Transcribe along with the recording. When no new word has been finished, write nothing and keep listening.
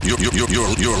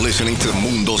You're listening to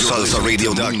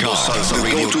MundoSalsaRadio.com, the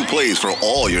go-to place for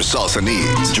all your salsa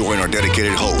needs. Join our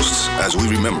dedicated hosts as we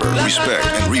remember, respect,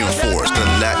 and reinforce the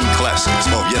Latin classics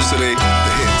of yesterday,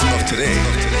 the hits of today,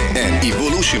 and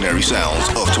evolutionary sounds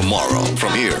of tomorrow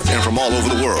from here and from all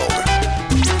over the world.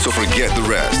 So forget the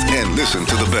rest and listen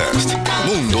to the best.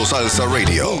 Mundo Salsa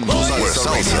Radio, where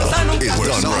salsa is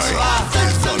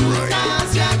done right.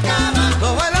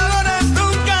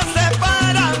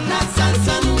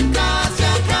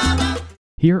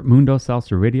 Here at Mundo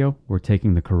Salsa Radio, we're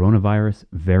taking the coronavirus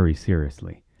very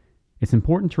seriously. It's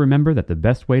important to remember that the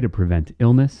best way to prevent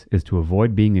illness is to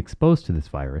avoid being exposed to this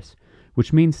virus,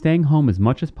 which means staying home as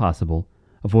much as possible,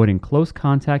 avoiding close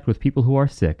contact with people who are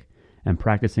sick, and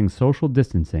practicing social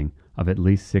distancing of at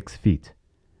least 6 feet.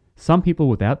 Some people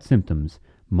without symptoms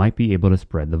might be able to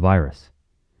spread the virus.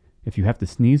 If you have to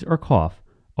sneeze or cough,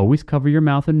 always cover your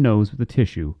mouth and nose with a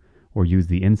tissue or use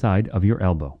the inside of your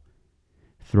elbow.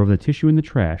 Throw the tissue in the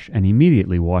trash and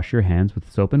immediately wash your hands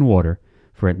with soap and water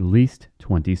for at least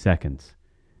 20 seconds.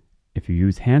 If you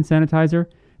use hand sanitizer,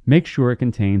 make sure it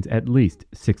contains at least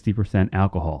 60%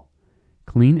 alcohol.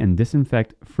 Clean and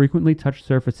disinfect frequently touched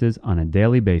surfaces on a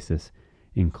daily basis,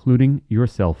 including your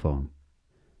cell phone.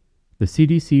 The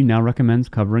CDC now recommends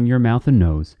covering your mouth and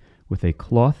nose with a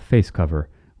cloth face cover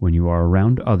when you are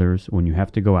around others when you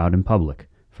have to go out in public,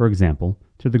 for example,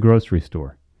 to the grocery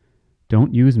store.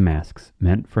 Don't use masks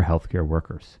meant for healthcare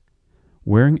workers.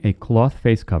 Wearing a cloth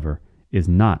face cover is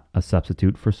not a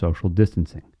substitute for social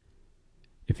distancing.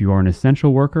 If you are an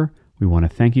essential worker, we want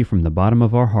to thank you from the bottom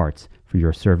of our hearts for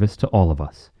your service to all of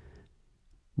us.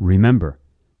 Remember,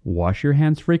 wash your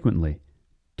hands frequently,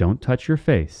 don't touch your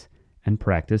face, and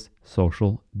practice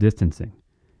social distancing.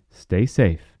 Stay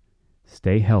safe,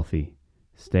 stay healthy,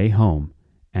 stay home,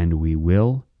 and we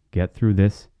will get through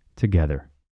this together.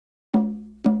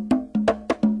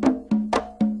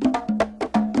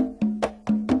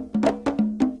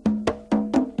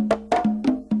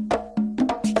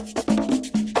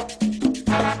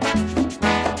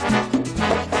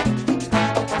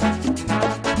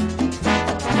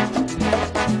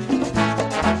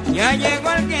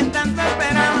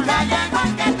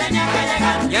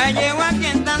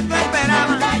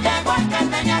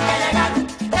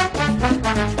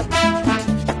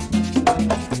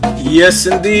 Yes,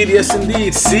 indeed.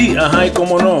 Sí, ajá, y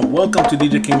como no. Welcome to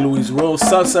DJ King Louie's Roll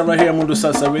Salsa right here, Mundo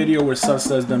Salsa Radio, where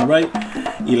salsa is done right.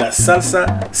 Y la salsa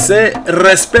se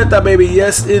respeta, baby.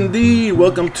 Yes, indeed.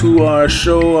 Welcome to our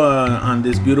show on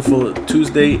this beautiful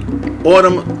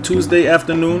autumn Tuesday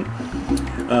afternoon.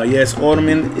 Yes, autumn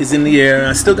is in the air.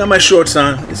 I still got my shorts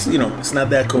on. It's not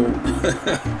that cold.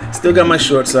 Still got my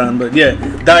shorts on, but yeah,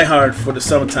 die hard for the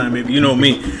summertime, baby. You know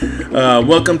me.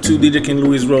 Welcome to DJ King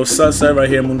Louie's Roll Salsa right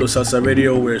here, Mundo Salsa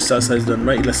Radio, where salsa is done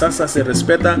right. La salsa se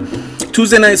respeta.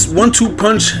 Tuesday nights, 1-2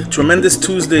 punch, tremendous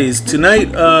Tuesdays.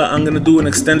 Tonight, I'm gonna do an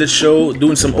extended show,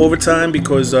 doing some overtime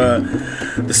because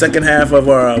the second half of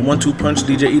our 1-2 punch,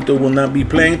 DJ Ito will not be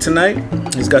playing tonight.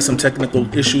 He's got some technical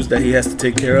issues that he has to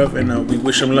take care of, and we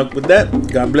wish him luck with that.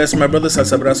 God bless my brother.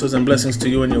 Salsa abrazos and blessings to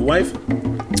you and your wife.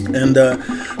 And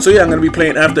so yeah, I'm going to be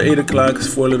playing after 8 o'clock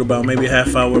for a little while, maybe a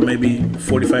half hour, maybe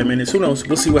 45 minutes. Who knows?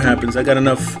 We'll see what happens. I got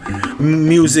enough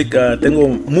music. Tengo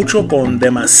mucho con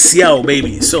demasiado,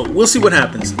 baby. So we'll see what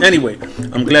happens. Anyway,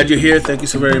 I'm glad you're here. Thank you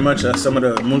so very much. Some of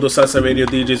the Mundo Salsa Radio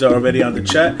DJs are already on the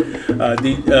chat.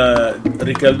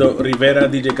 Ricardo Rivera,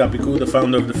 DJ Capicu, the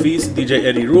founder of The Feast. DJ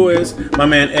Eddie Ruiz. My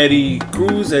man Eddie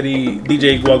Cruz,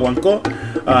 DJ Guaguanco.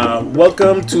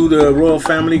 Welcome to the Royal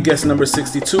Family, guest number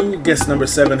 62, guest number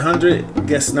 700,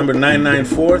 guest number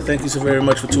 994. Thank you so very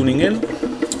much for tuning in.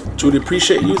 Truly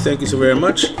appreciate you. Thank you so very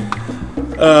much.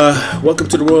 Welcome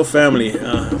to the Royal Family.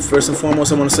 First and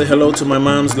foremost, I want to say hello to my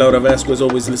moms, Laura Vasquez,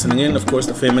 always listening in. Of course,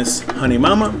 the famous Honey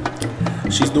Mama.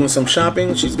 She's doing some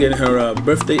shopping. She's getting her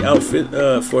birthday outfit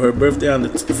for her birthday on the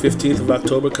 15th of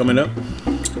October coming up.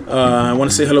 I want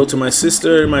to say hello to my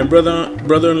sister, my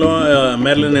brother-in-law,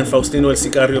 Madeline and Faustino El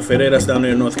Sicario Ferreras down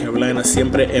there in North Carolina,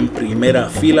 siempre en primera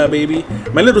fila, baby.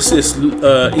 My little sis,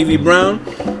 Evie Brown,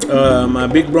 my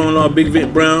big brother-in-law, Big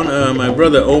Vic Brown, my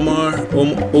brother Omar,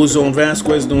 Ozone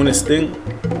Vasquez doing his thing,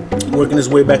 working his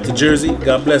way back to Jersey.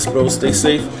 God bless, bro. Stay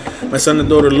safe. My son and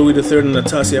daughter, Louie III and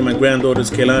Natasha. My granddaughters,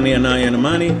 Kelani, Anaya, and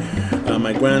Amani.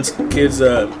 My grandkids,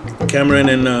 Cameron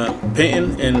and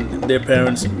Peyton, and their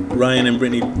parents, Ryan and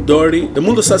Brittany Doherty. The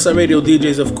Mundo Salsa Radio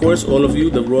DJs, of course, all of you,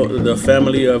 the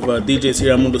family of DJs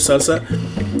here at Mundo Salsa.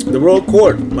 The Royal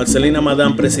Court, Marcelina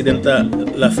Madame Presidenta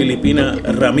La Filipina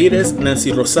Ramirez,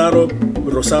 Nancy Rosado,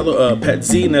 Pat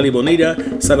Z, Nelly Bonilla,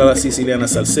 Sara La Siciliana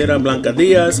Salsera, Blanca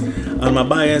Diaz, Alma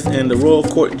Baez, and the Royal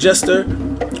Court Jester,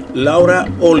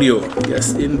 Laura Olio.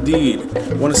 Yes, indeed.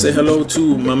 I want to say hello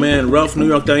to my man Ralph New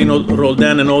York Taino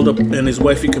Roldan and his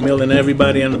wifey Camille and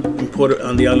everybody on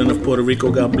the island of Puerto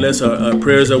Rico. God bless. Our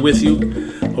prayers are with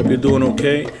you. Hope you're doing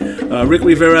okay. Rick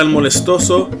Rivera El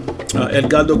Molestoso.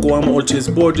 Edgardo Guamo Olches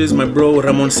Borges, my bro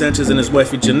Ramon Sanchez and his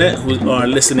wifey Jeanette, who are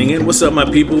listening in. What's up, my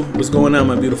people? What's going on,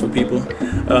 my beautiful people?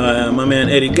 My man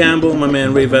Eddie Gamble, my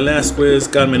man Ray Velasquez,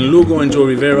 Carmen Lugo, and Joe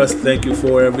Rivera. Thank you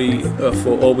for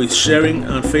always sharing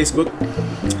on Facebook.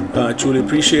 Truly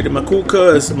appreciate it. My cool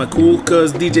cuz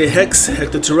DJ Hex,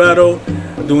 Hector Tirado,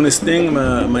 doing his thing.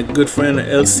 My good friend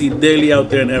LC Daly out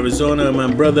there in Arizona.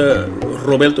 My brother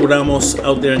Roberto Ramos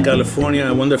out there in California.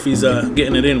 I wonder if he's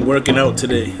getting it in, working out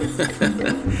today.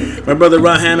 My brother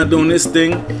Rahana doing this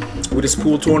thing with his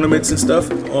pool tournaments and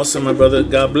stuff. Awesome, my brother.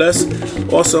 God bless.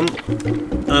 Awesome.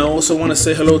 I also want to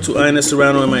say hello to Ines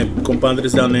Serrano and my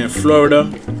compadres down there in Florida.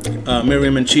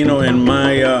 Miriam and Chino and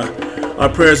our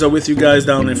prayers are with you guys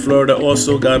down in Florida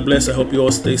also. God bless. I hope you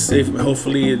all stay safe.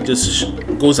 Hopefully it just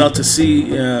goes out to sea,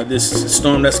 this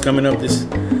storm that's coming up, this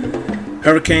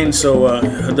hurricane, so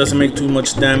it doesn't make too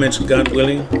much damage, God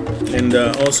willing. And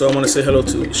also I want to say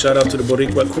shout out to the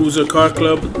Boricua Cruiser Car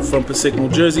Club from Passaic, New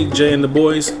Jersey, Jay and the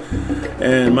boys.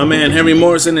 And my man Henry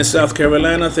Morrison in South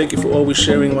Carolina. Thank you for always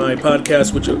sharing my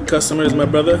podcast with your customers, my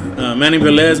brother. Manny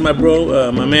Velez, my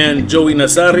bro. My man Joey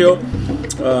Nazario.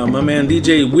 My man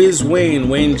DJ Wiz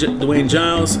Dwayne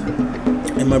Giles.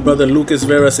 And my brother Lucas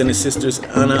Veras and his sisters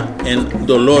Ana and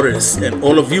Dolores. And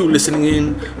all of you listening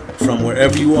in from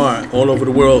wherever you are, all over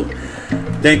the world.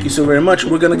 Thank you so very much.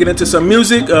 We're going to get into some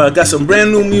music. Got some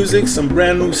brand new music, some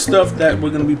brand new stuff that we're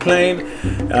going to be playing.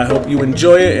 I hope you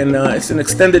enjoy it. And it's an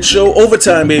extended show.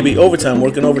 Overtime, baby. Overtime.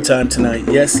 Working overtime tonight.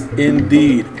 Yes,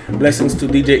 indeed. Blessings to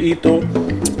DJ Ito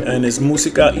and his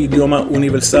Música Idioma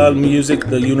Universal music,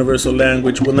 the universal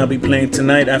language. Will not be playing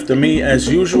tonight after me as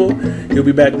usual. He'll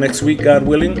be back next week, God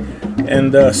willing.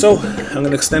 And so I'm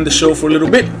going to extend the show for a little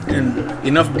bit. And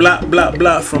enough blah, blah,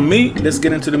 blah from me. Let's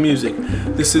get into the music.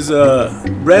 This is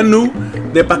brand new,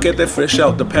 de paquete fresh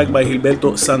out, the pack by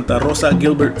Gilberto Santa Rosa,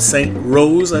 Gilbert St.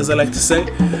 Rose, as I like to say.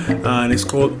 And it's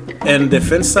called En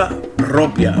Defensa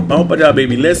Propia. Vamos para allá,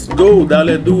 baby. Let's go.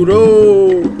 Dale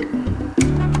duro.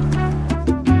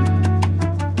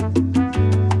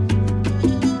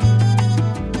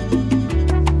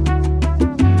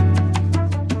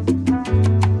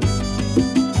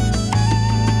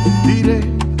 Diré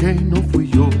que no fui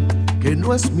yo, que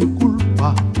no es mi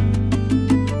culpa.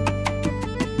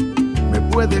 Me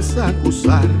puedes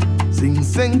acusar sin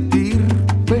sentir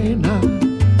pena.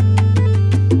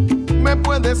 Me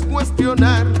puedes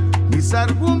cuestionar mis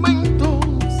argumentos.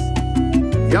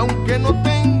 Y aunque no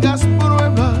tengas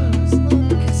pruebas,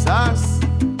 quizás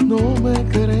no me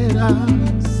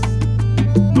creerás.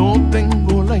 No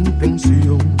tengo la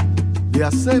intención de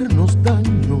hacernos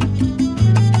daño.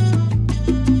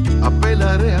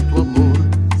 Apelaré a tu amor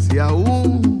si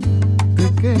aún te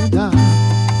queda.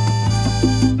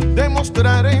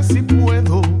 Demostraré si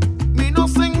puedo mi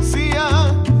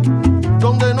inocencia.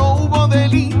 Donde no hubo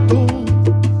delito,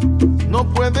 no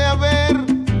puede haber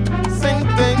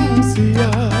sentencia.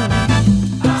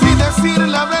 Si decir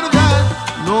la verdad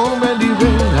no me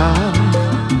libera,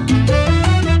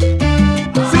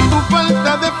 si tu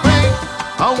falta de fe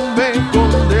aún me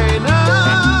condena,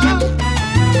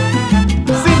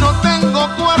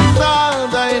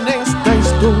 coartada en esta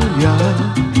historia,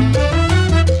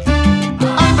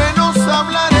 al menos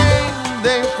hablaré en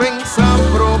defensa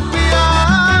propia.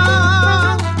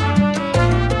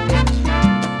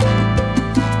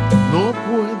 No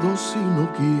puedo si no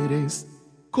quieres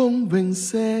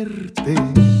convencerte.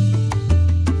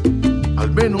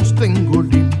 Al menos tengo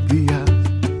limpia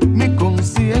mi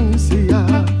conciencia.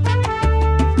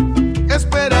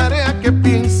 Esperaré a que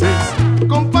pienses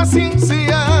con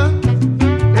paciencia.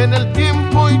 En el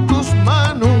tiempo y tus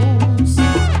manos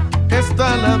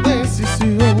está la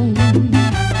decisión.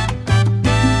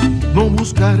 No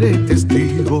buscaré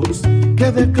testigos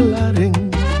que declaren.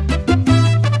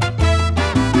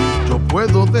 Yo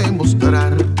puedo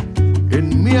demostrar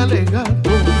en mi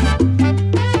alegato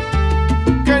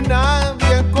que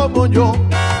nadie como yo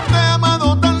te ha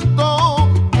amado tanto.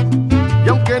 Y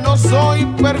aunque no soy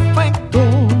perfecto,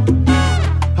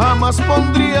 jamás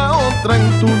pondría otra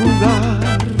en tu lugar.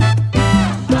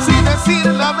 Si decir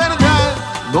la verdad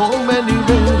no me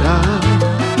libera,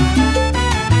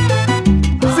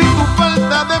 si tu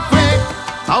falta de fe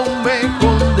aún me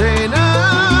condena,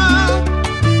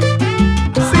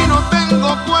 si no tengo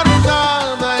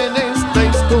coartada en esta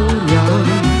historia,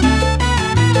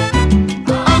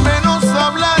 al menos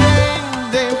hablaré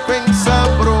en defensa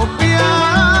propia.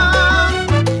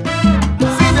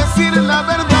 Si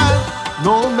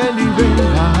no me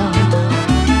libera.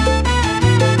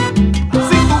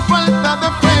 Si tu falta de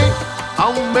fe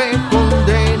aún me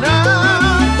condena,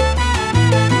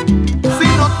 si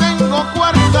no tengo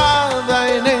coartada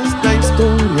en esta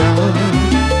historia,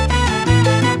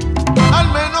 al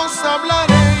menos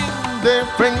hablaré en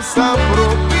defensa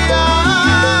propia.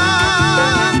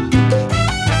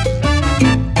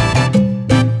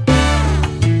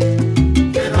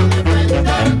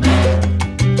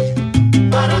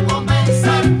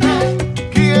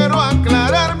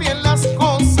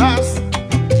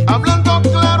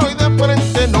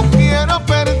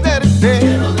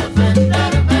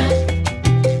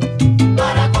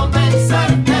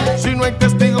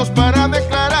 Para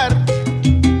declarar,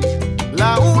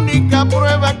 la única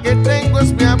prueba que tengo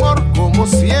es mi amor, como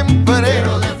siempre.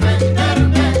 Quiero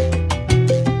defenderme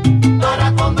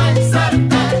para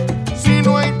convencerte. Si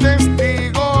no hay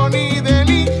testigo ni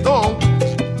delito,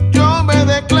 yo me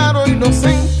declaro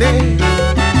inocente.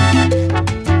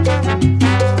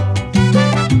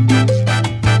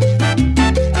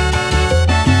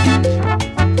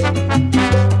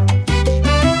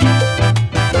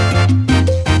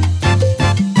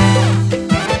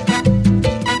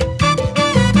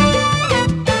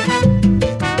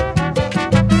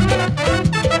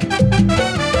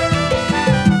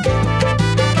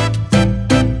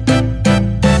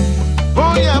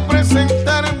 Voy a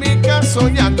presentar mi caso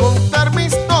y a contar mi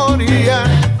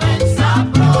historia.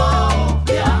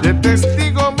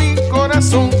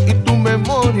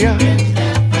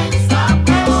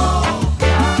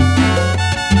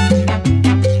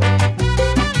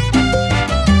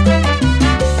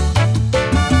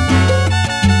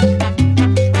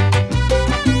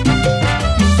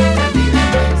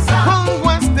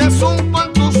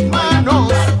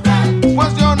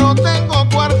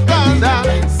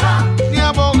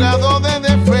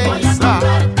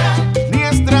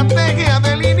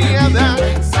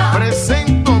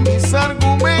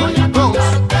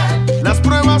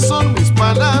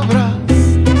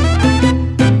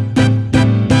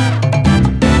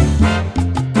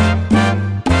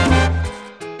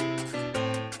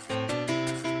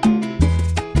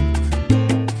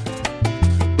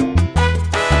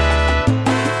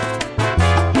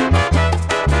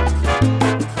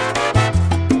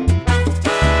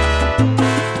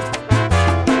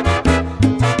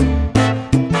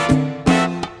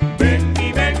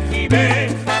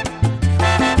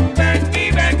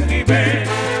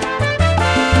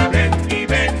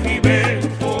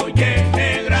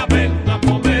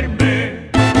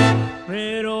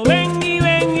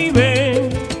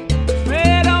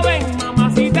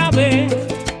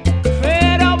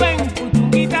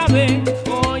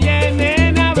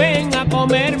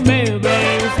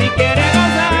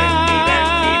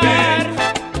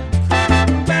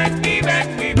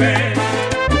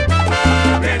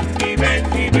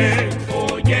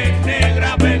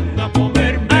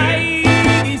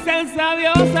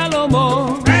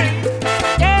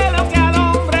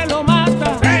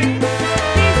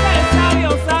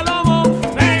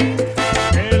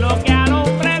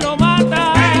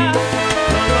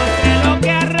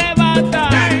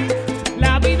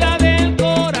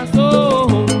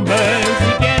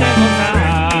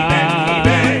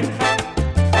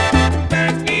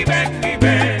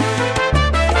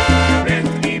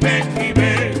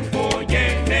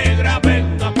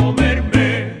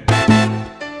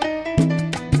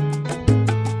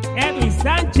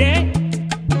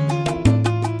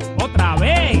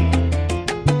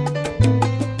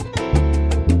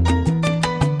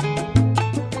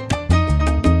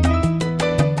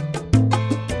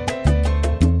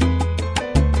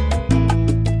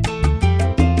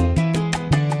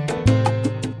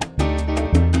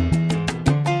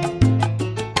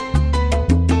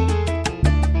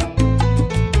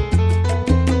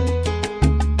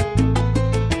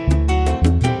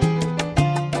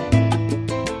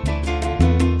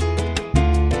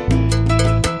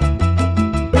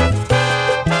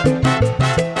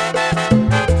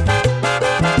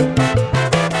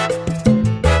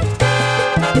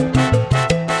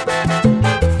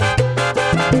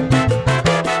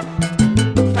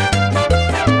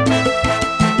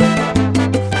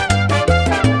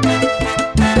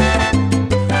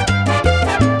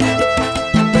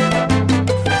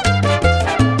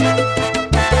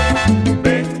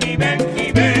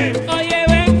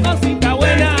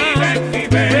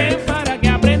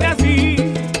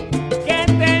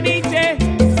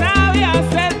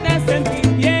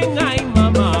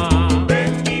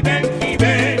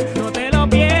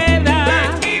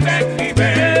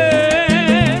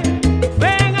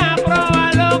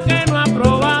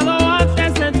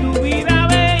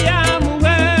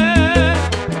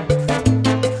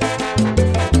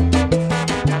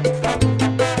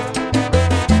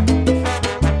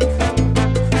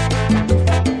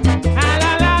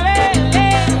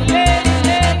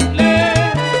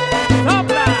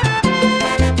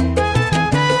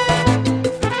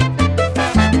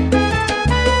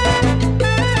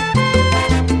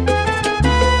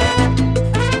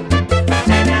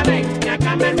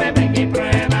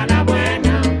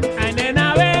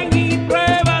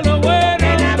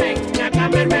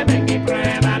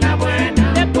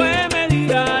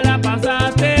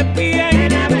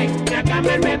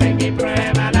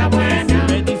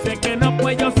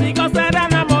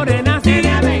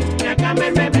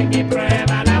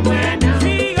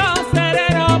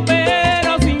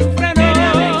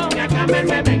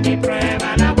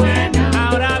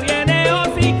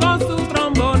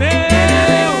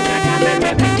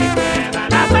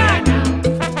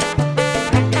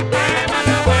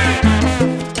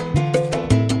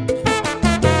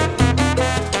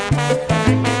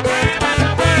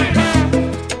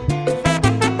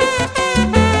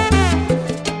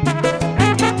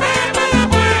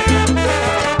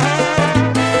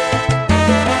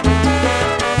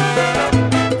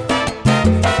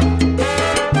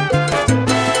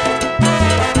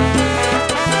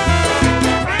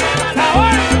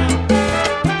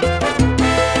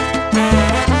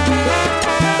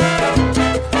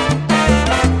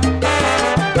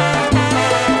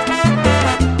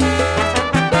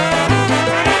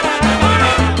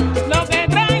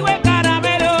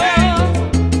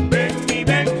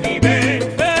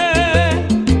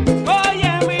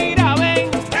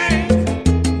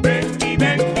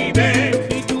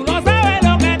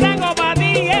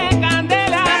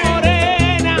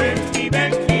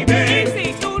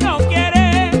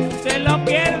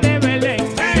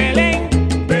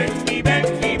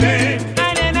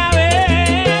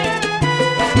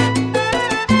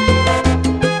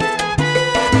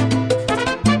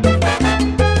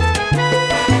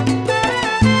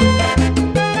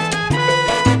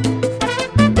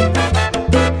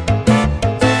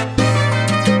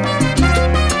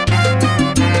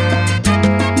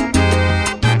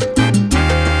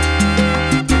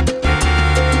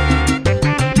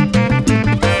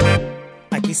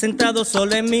 sentado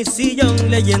solo en mi sillón,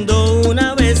 leyendo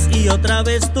una vez y otra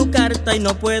vez tu carta, y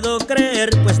no puedo creer,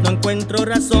 pues no encuentro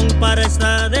razón para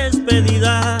esta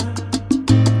despedida.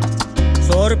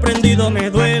 Sorprendido me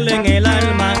duele en el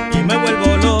alma y me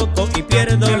vuelvo loco y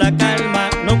pierdo la calma.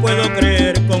 No puedo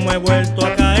creer cómo he vuelto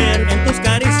a caer en tus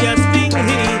caricias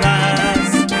fingidas.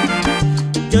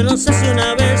 Yo no sé si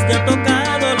una vez te ha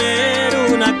tocado leer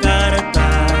una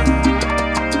carta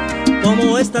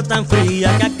como esta tan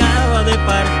fría que acaba de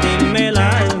partirme el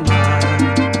alma.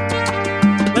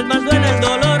 Pues más duele el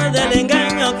dolor del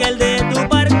engaño que el de tu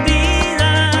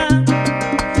partida,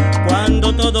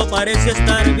 cuando todo parece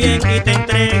estar bien y te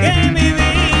entregué mi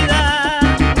vida.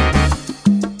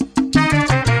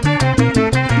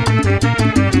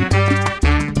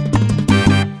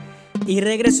 Y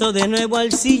regreso de nuevo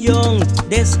al sillón,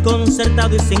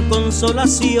 desconcertado y sin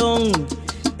consolación,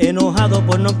 enojado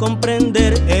por no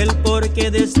comprender el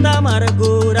porqué de esta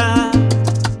amargura.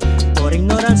 Por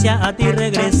ignorancia a ti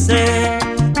regresé,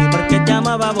 y porque te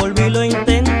amaba volví, lo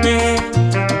intenté.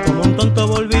 Como un tonto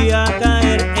volví a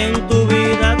caer en tu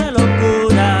vida de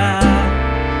locura.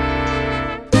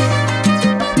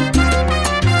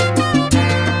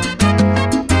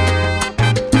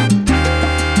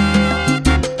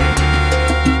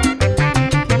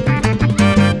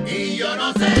 Y yo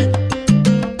no sé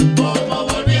cómo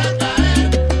volví a caer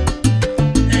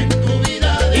en tu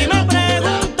vida de Y me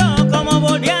pregunto cómo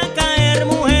volví a caer,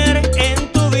 mujer,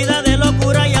 en tu vida de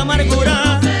locura y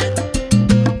amargura.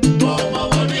 cómo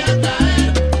volví a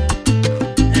caer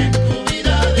en tu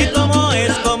vida de Y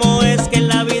cómo es que en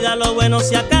la vida lo bueno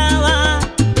se acaba,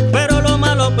 pero lo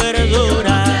malo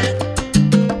perdura.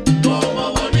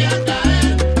 cómo volví a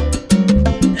caer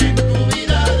en tu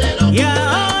vida de locura. Y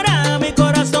ahora mi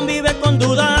corazón vive con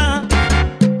duda.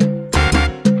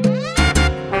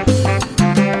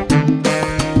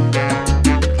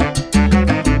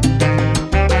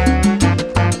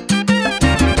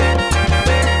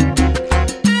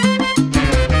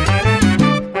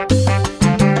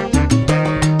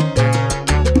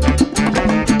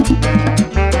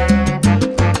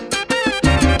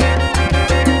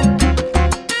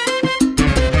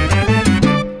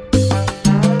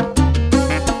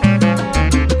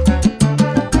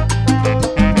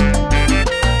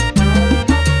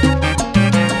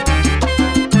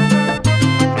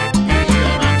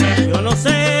 Yo no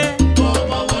sé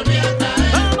Cómo volví a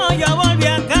caer cómo yo volví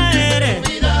a caer.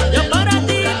 Yo para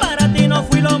ti no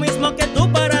fui lo mismo que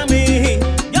tú para mí.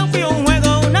 Yo fui un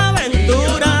juego, una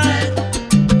aventura.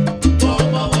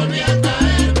 cómo volví a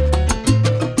caer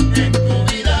en tu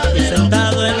vida Y de locura.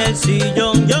 sentado en el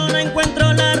sillón yo no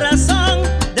encuentro la razón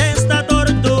de esta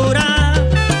tortura.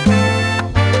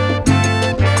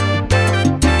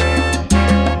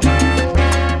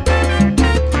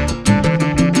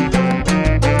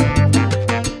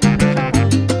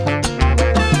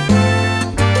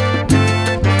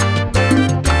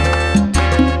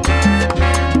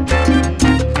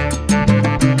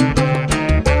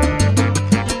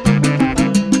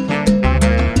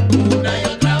 Una y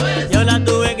otra vez Yo la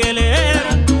tuve que leer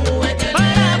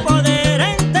para poder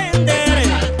entender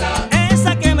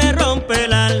esa que me rompe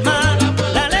el alma.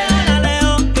 La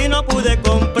leo y no pude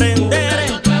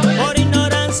comprender. Por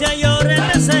ignorancia yo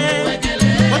regresé,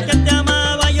 porque te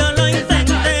amaba yo lo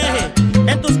intenté.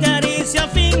 En tus caricias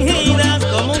fingidas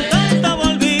como un tonto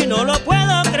volví, no lo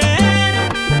puedo creer.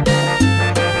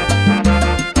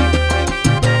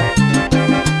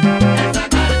 esa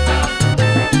carta,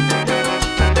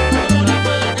 yo no la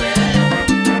puedo creer.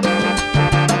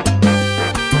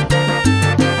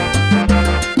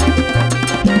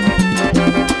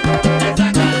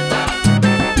 Esa carta,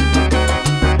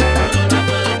 yo no la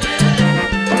puedo creer.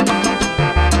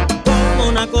 Como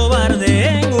una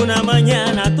cobarde en una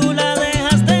mañana tú la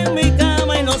dejaste en mi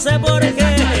cama y no sé por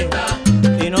qué,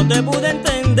 y no te pude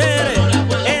entender.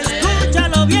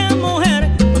 Escúchalo bien, mujer,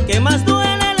 porque más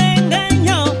duele el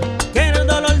engaño que el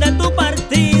dolor de tu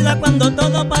partida, cuando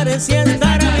todo parecía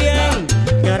estar bien.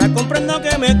 Y ahora comprendo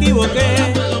que me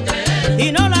equivoqué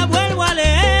y no la vuelvo a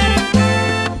leer.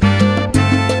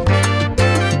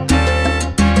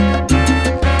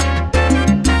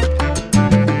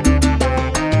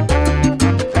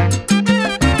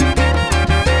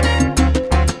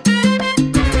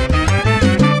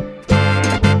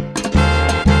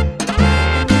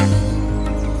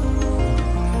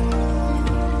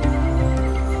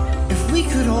 If we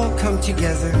could all come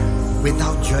together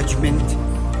without judgment,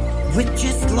 with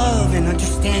just love and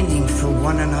understanding for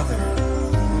one another,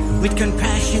 with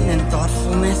compassion and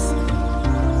thoughtfulness,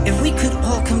 if we could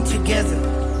all come together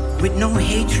with no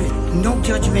hatred, no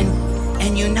judgment,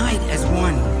 and unite as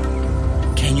one,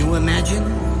 can you imagine?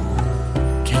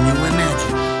 Can you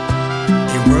imagine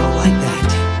a world like that?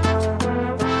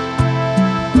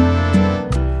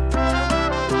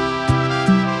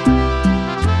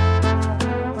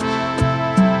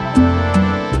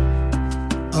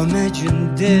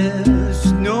 Imagine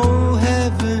there's no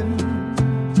heaven.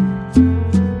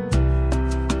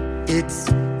 It's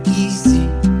easy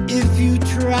if you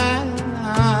try.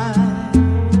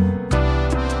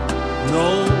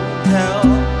 No hell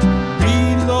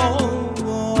below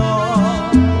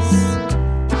us.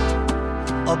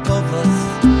 Above us,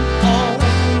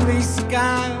 only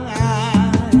sky.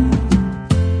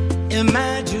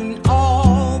 Imagine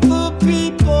all the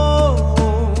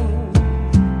people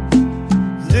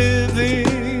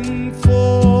living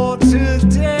for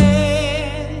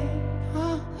today.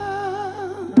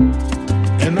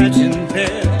 Imagine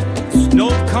there's no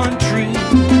countries.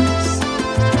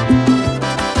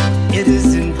 It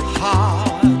isn't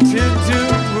hard to do.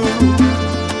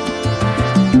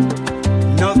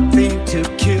 Nothing to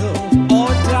kill or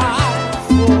die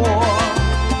for,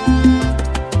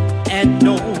 and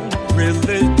no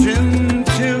religion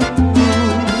too.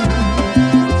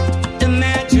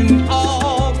 Imagine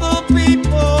all the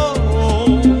people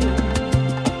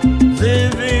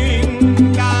living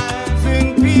life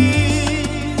in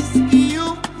peace.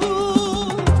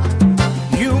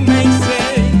 You may say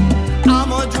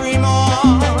I'm a dreamer,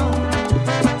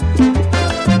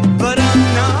 but I'm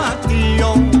not the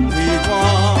only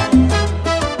one.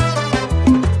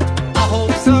 I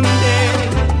hope someday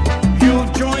you'll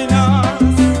join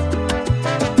us,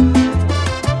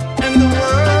 and the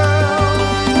world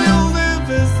will live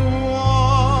as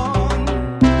one.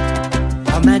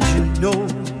 Imagine no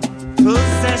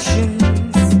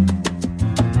possessions.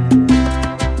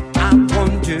 I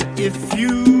wonder if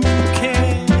you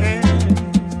can.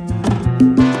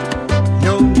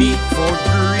 No need for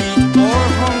greed or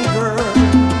hunger.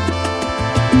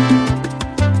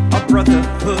 A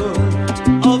brotherhood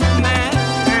of man.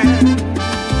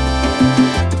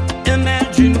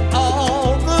 Imagine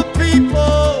all the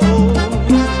people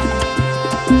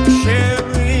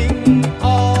sharing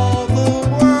all the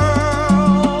world.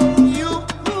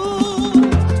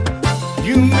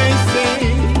 You may say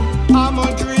I'm a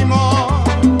dreamer,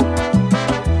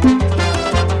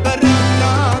 but I'm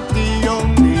not the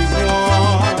only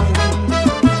one.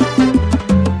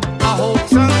 I hope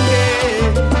someday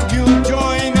you'll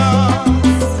join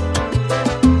us,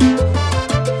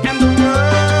 and the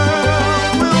world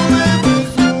will live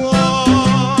as one.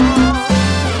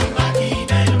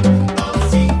 Imagina el mundo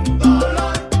sin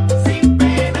dolor, sin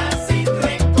pena, sin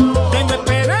rencor. Tengo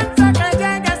esperanza que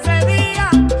llegue ese día,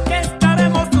 que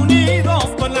estaremos unidos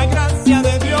por la gracia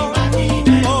de Dios.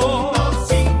 Imagina el mundo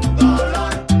sin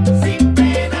dolor, sin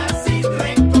pena, sin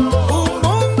rencor.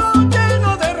 Un mundo lleno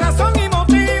de razón y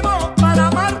motivo para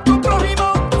amar tu prójimo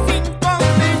sin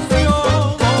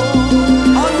condición.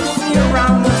 All you see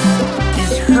around us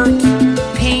is hurt,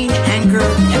 pain, anger,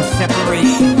 and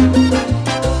separation.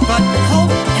 But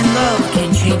hope and love can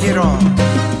change it all.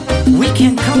 We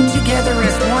can come together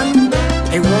as one,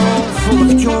 a world full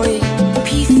of joy,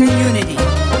 peace, and unity.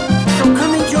 So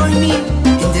come and join me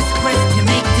in this quest to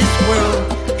make this world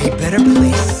a better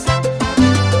place.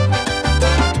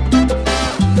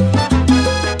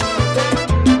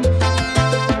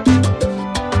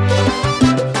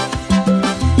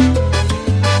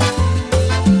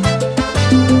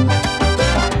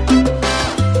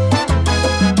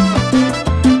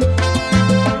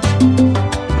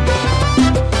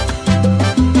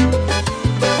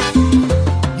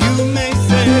 You may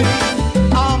say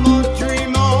I'm a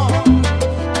dreamer,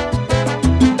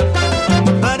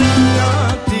 but I'm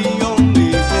not the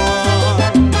only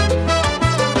one.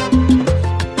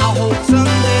 I hope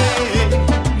someday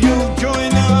you'll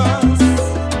join us,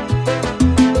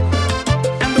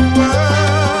 and the world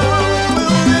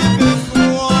will live as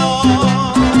one.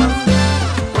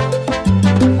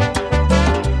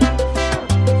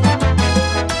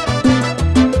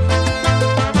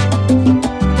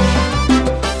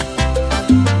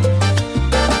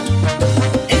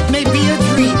 It may be a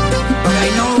dream, but I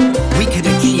know we can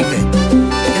achieve it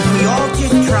if we all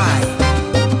just try.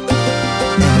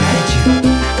 Imagine,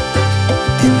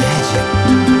 imagine.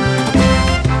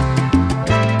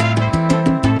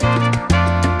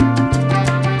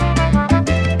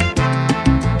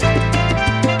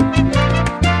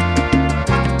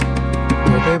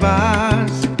 No te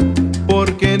vas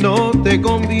porque no te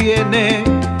conviene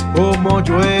como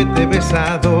yo te he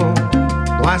besado.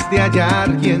 No has de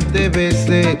hallar quien te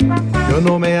bese. Yo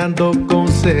no me ando con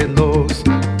celos.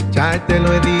 Ya te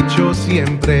lo he dicho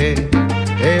siempre.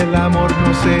 El amor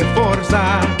no se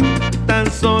forza, tan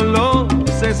solo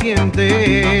se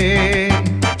siente.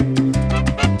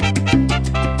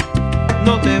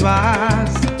 te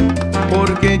vas,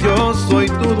 porque yo soy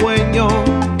tu dueño.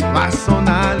 Va a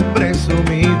sonar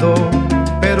presumido,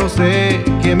 pero sé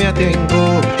que me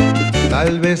atengo.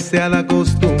 Tal vez sea la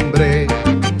costumbre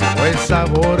o el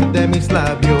sabor de mis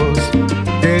labios,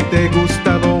 que te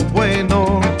gusta lo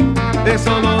bueno,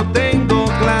 eso lo tengo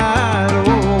claro.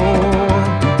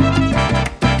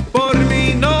 Por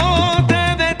mí no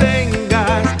te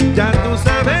detengas, ya tú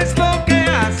sabes lo que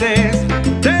haces.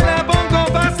 Te la pongo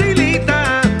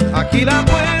facilita, aquí la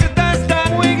puerta está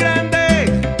muy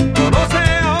grande. Conoce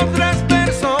a otras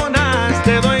personas,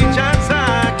 te doy chance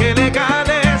a que le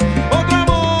cales. Otro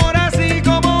amor así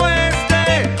como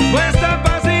este no es tan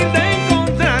fácil de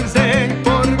encontrarse.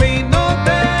 Por mí no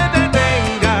te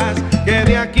detengas, que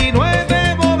de aquí no he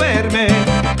de moverme,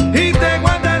 y te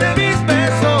guardaré mis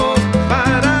besos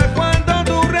para cuando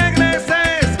tú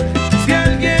regreses. Si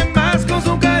alguien más con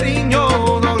su cariño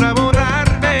logra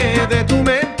borrarme de tu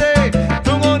mente,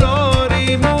 con honor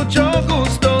y mucho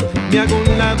gusto me hago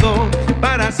un lado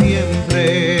para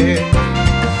siempre.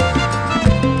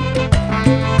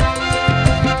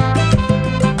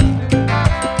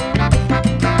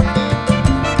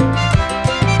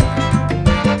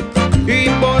 Y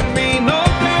por mí no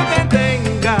te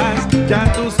detengas,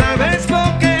 ya tú sabes lo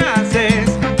que haces.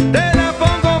 Te la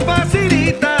pongo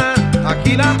facilita,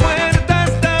 aquí la puerta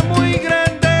está muy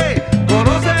grande.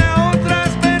 Conoce a otras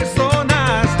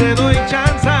personas, te doy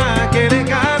chance a que le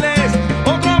cales.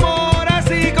 Otro amor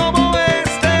así como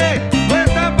este no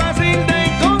es tan fácil de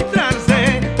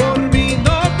encontrarse. Por mí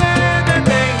no te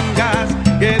detengas,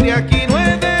 que de aquí no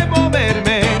he de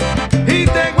moverme, y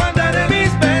te guardaré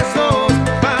mis besos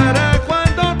para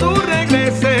cuando tú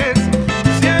regreses.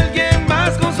 Si alguien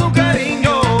más con su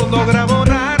cariño logra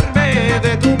borrarme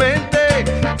de tu mente,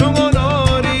 con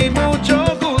honor y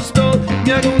mucho gusto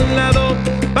me hago un lado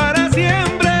para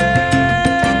siempre.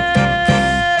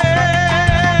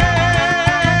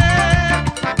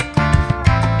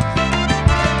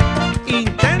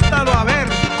 Inténtalo a ver.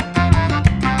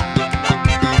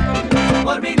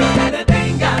 Por mí no te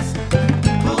detengas,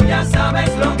 tú ya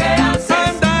sabes lo que haces.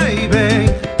 Anda y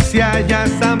ven, si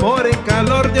hallas amor en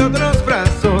calor de otros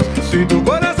brazos, si tu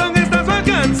corazón está a su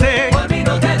alcance. Por mí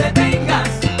no te detengas,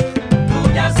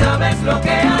 tú ya sabes lo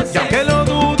que haces. Ya que lo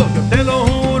dudo, yo te lo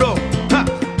juro, ja,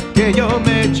 que yo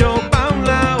me echo pa' un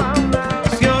lado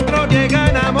si otro llega a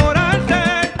enamorarte.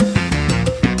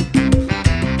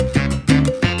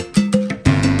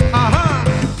 Ajá.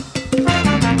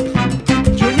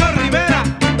 Junior Rivera,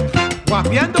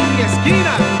 guapeando mi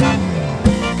esquina,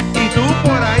 y tú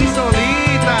por ahí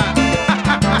solita.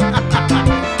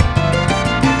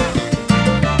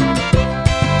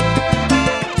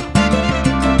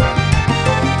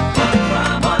 Otro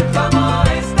amor como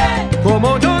este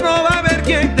Como yo no va a haber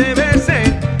quien te bese.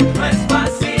 no es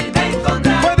fácil de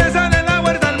encontrar. Puedes darle la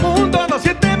vuelta al mundo, los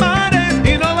 7 mares,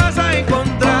 y no vas a Otro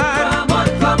encontrar. amor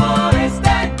como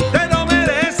este Te lo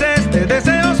mereces, te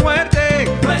deseo suerte,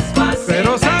 no es fácil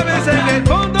pero de sabes en encontrar. el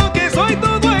fondo que soy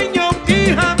tu dueño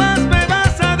y jamás me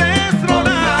vas a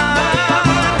destronar.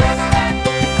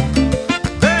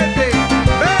 Vete,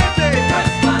 vete. No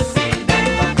es fácil de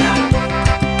encontrar.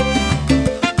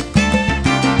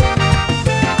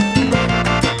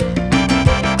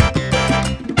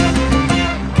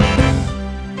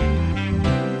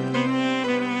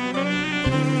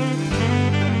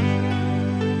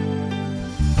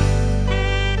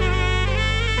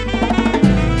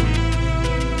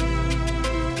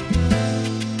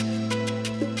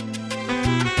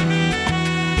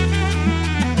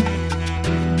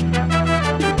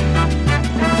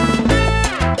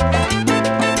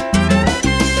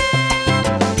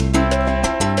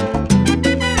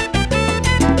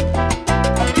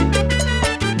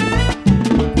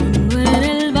 Cuando en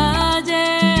el valle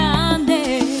ande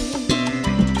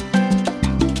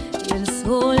y el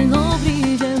sol no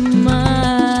brille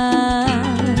más,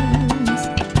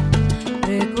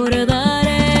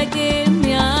 recordaré que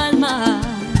mi alma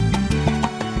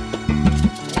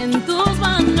en tus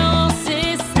manos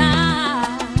está.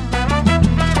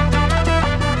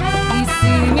 Y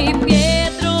si mi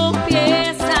pie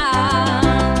tropieza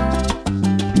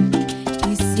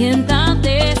y sienta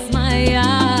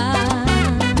desmayar,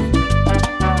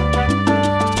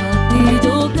 a ti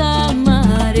yo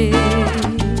clamaré.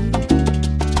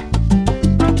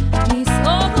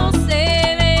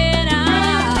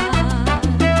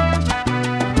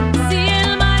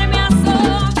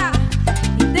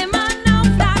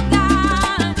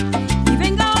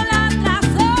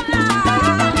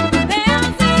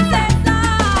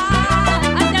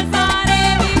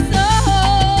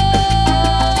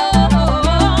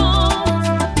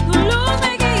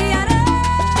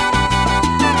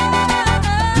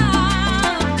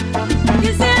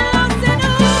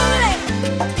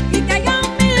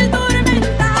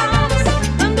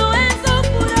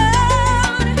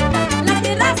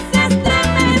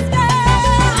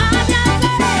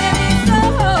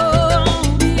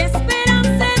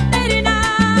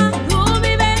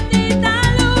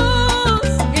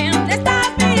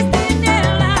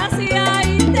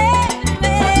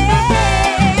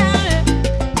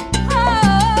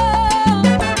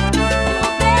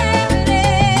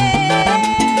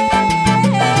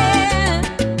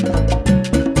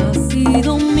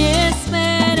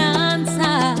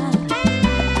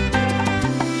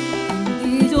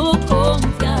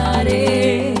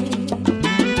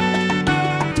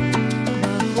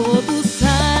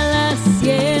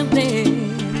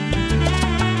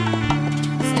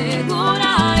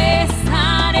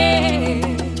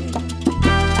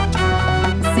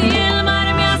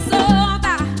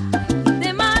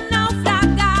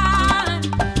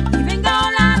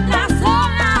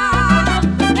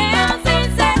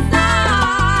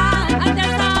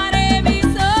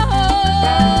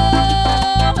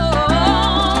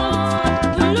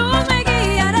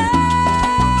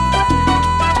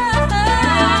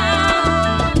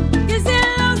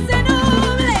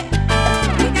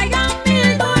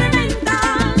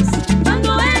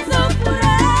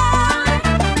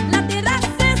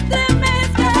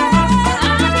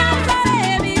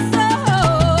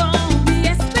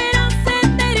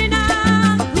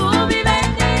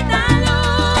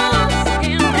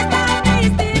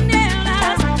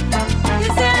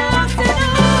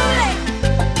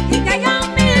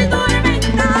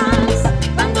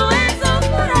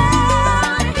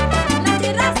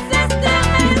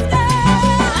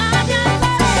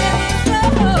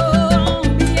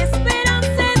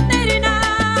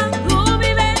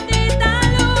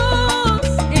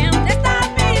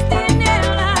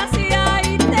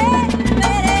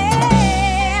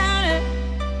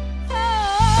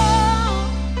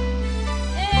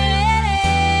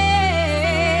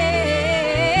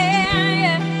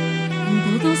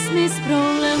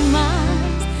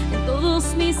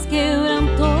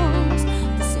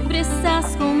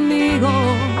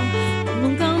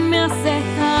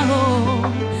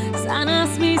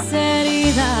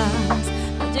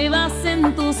 llevas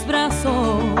en tus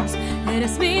brazos.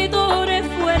 Eres mi torre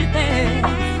fuerte,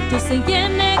 yo sé en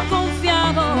quién he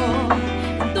confiado.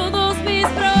 En todos mis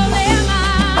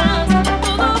problemas,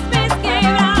 todos mis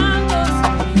quebrantos,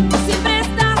 tú siempre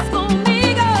estás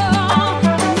conmigo.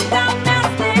 Nunca me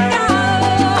has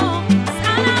dejado,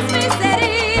 sanas mis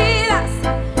heridas,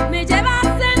 me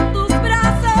llevas en tus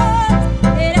brazos.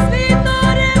 Eres mi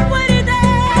torre fuerte,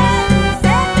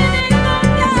 sé que me he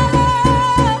confiado.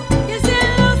 Que el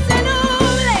cielo se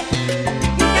nuble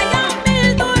y caigan mil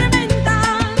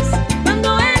tormentas. Cuando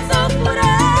eso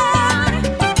furor,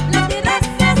 la tierra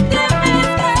se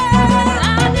estremezca.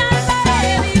 A mi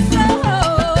alzaré mis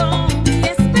ojos, mi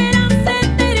esperanza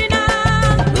eterna.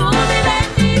 Tú mi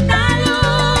bendita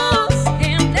luz,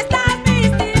 entre estas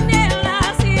mis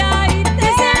tinieblas. Y ahí te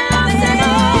cielo se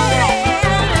nuble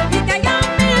y caigan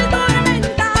mil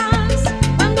tormentas.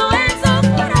 Cuando eso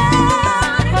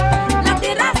furor, la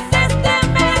tierra se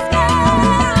estremezca.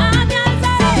 A mi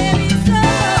alzaré mis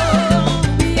ojos,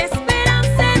 mi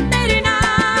esperanza eterna.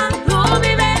 Tú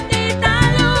mi bendita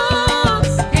luz,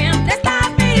 entre estas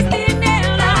mis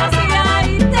tinieblas. Y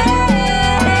ahí te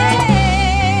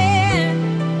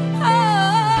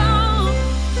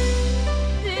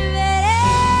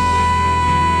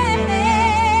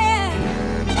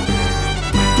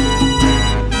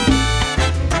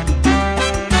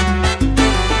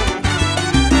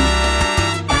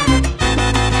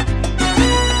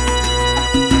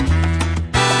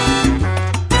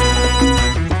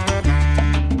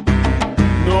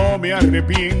No me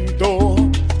arrepiento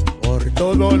por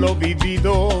todo lo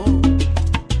vivido.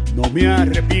 No me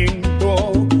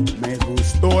arrepiento, me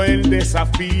gustó el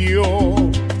desafío.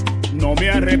 No me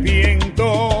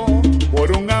arrepiento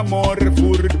por un amor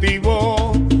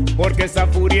furtivo, porque esa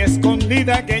furia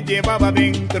escondida que llevaba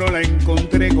dentro la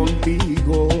encontré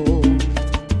contigo.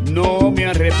 No me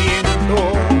arrepiento,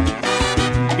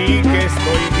 di que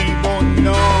estoy vivo,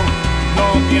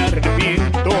 no me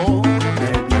arrepiento.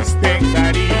 Me diste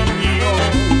cariño,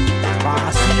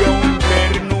 pasión,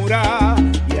 ternura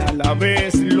y a la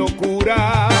vez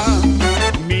locura.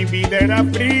 Mi vida era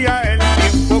fría, el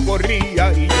tiempo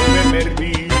corría y yo me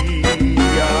perdía.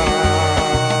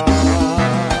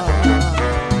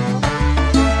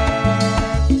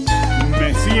 Me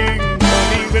siento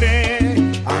libre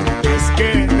antes que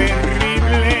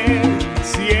terrible,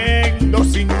 siendo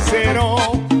sincero,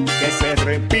 que se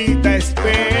repita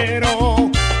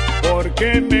espero,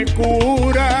 porque me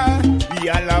cura y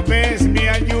a la vez me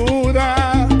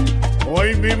ayuda.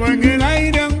 Hoy vivo en el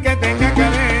aire aunque tenga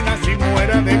cadenas y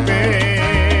muera de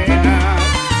pena.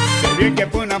 Sé bien que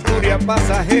fue una furia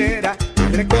pasajera,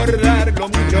 recordarlo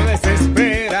mucho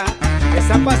desespera.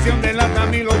 Esa pasión delata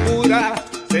mi locura,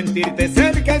 sentirte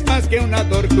cerca es más que una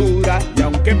tortura. Y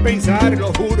aunque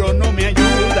pensarlo juro no me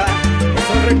ayuda,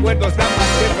 esos recuerdos dan más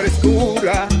que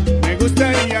frescura. Me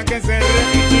gustaría que se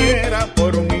repitiera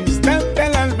por un instante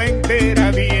el alma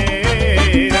entera viera.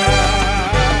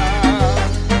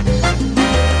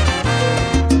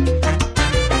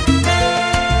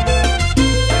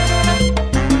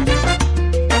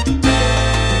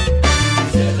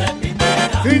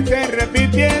 Si se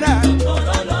repitiera,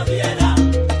 todo lo diera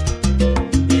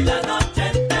y la noche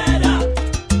entera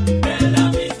de la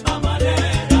misma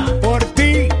manera. por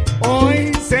ti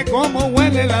hoy sé cómo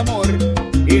huele el amor,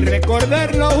 y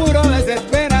recordarlo juro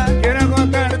desespera. Quiero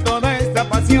agotar toda esta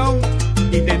pasión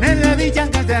y tener la dicha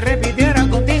que se repitiera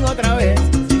contigo otra vez.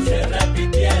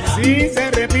 Si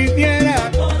se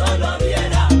repitiera, Todo lo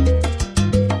diera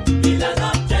y la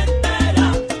noche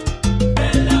entera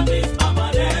de la misma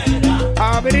manera.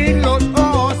 abrir los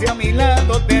ojos y a mi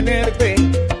lado tenerte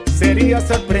sería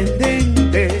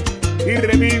sorprendente, y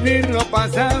revivir lo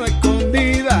pasado a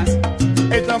escondidas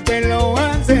es lo que lo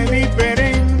hace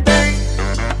diferente.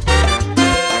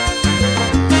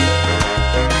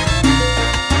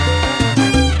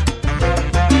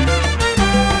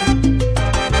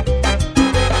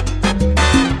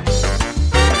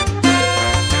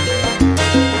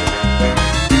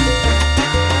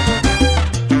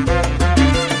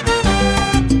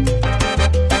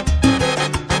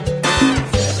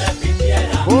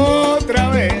 Otra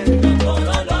vez,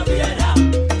 Todo lo diera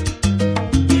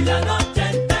y la noche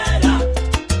entera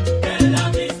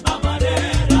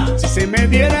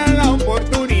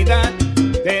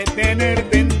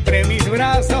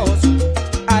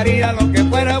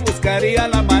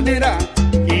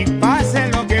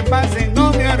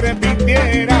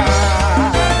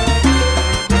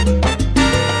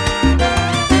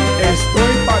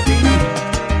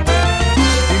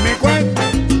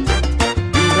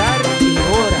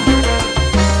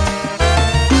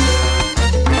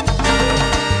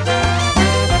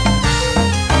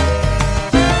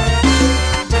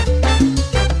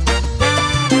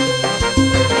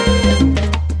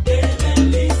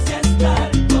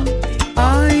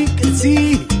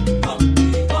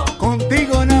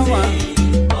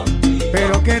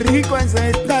rico es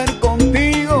estar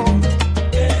contigo.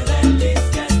 Qué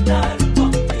delicia estar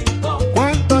contigo.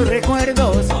 Cuántos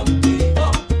recuerdos.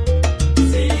 Contigo,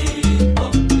 sí,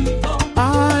 contigo.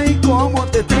 Ay, cómo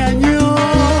te extraño.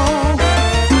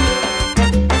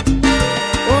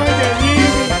 Oye,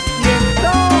 Jimmy, y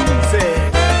entonces,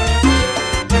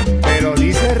 pero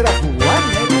dice Rajuan,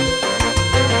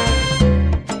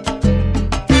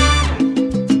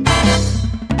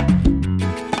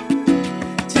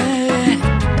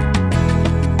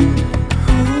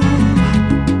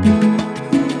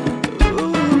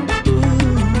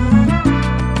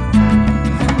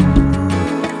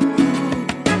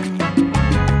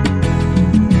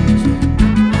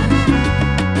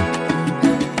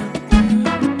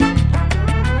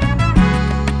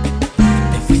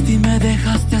 Te fuiste y me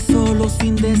dejaste solo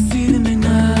sin decirme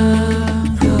nada.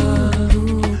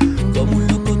 Como un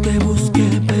loco te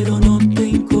busqué, pero no te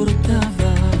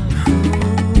importaba.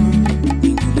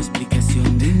 Ninguna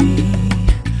explicación de mí,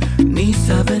 ni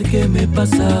saber qué me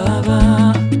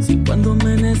pasaba. Si cuando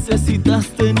me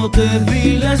necesitaste no te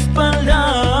di la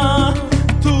espalda.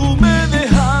 Tú me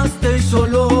dejaste y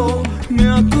solo me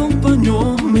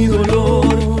acompañó mi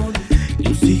dolor. Y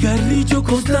un cigarrillo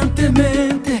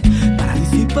constantemente para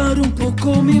disipar un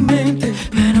poco mi mente.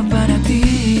 Pero para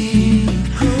ti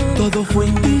todo fue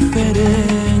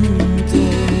indiferente.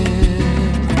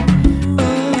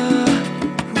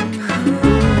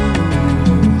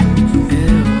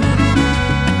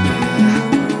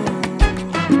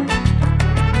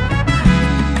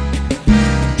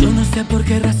 Yo no sé por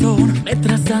qué razón me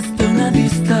trazaste una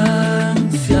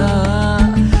distancia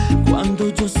cuando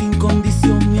yo sin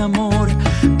condición mi amor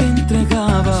te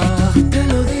entregaba. Te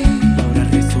lo di. Ahora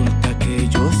resulta que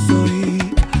yo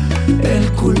soy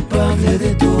el culpable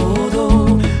de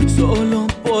todo, solo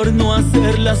por no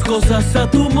hacer las cosas a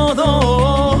tu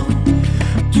modo.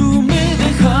 Tú me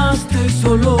dejaste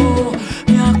solo,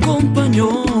 me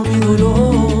acompañó mi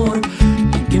dolor,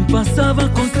 en quien pasaba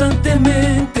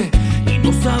constantemente.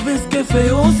 No sabes qué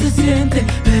feo se siente,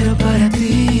 pero para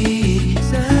ti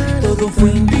todo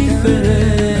fue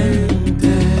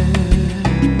indiferente.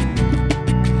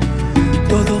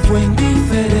 Todo fue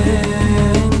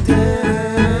indiferente.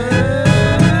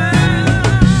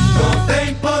 No te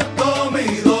importó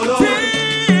mi dolor,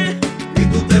 y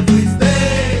tú te fuiste.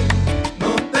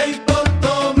 No te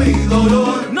importó mi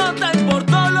dolor, No te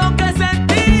importó lo que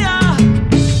sentía,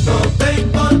 no te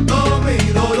importó mi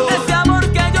dolor. ese amor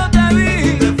que yo te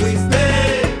vi. Te fuiste,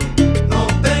 no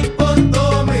te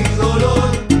importó mi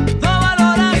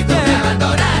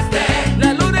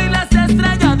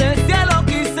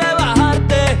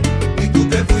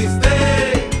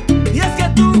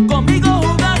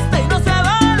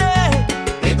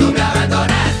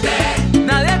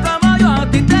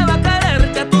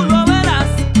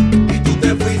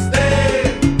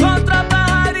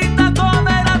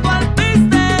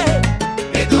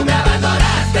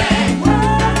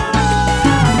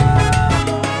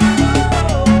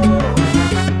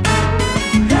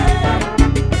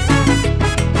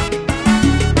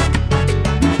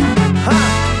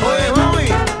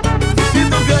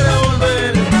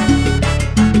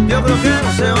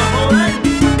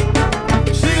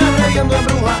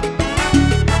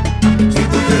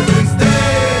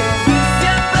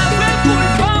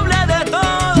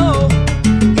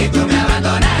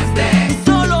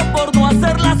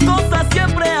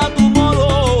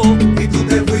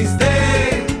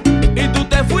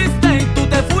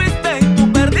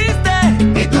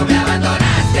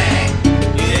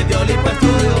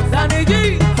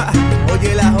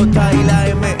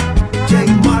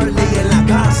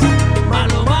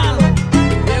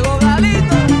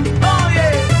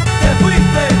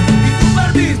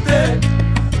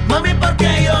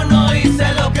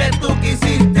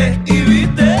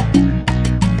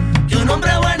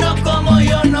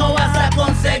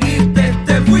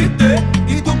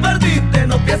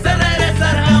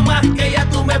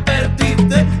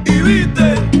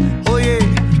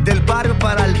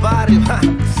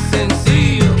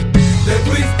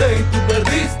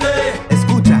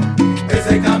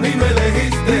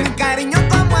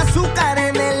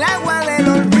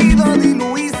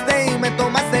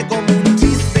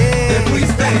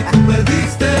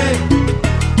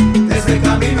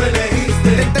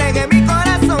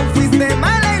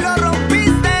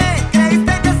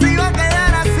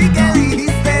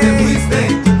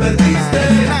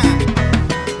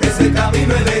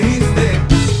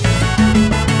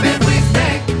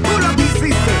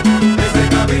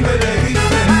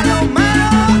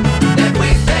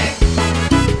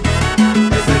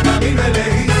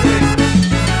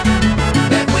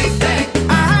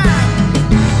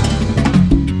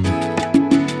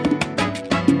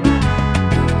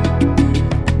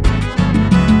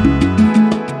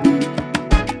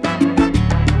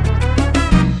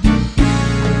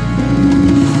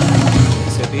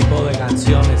tipo de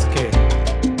canciones que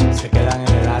se quedan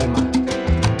en el alma.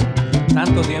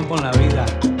 Tanto tiempo en la vida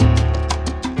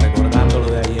recordando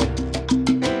lo de ayer.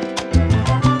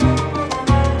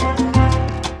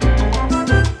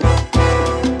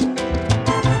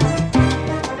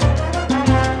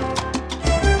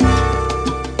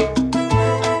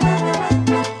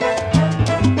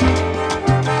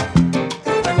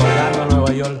 Recordando a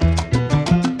Nueva York.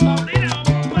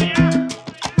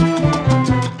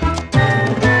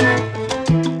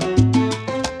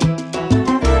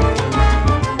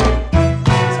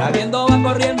 Saliendo va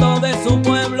corriendo de su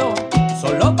pueblo,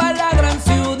 solo para la gran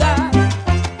ciudad.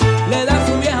 Le da a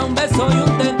su vieja un beso y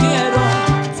un te quiero.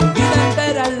 Su vida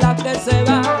entera es la que se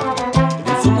va.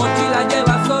 En su mochila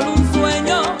lleva solo un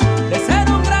sueño de ser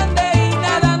un grande y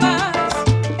nada más.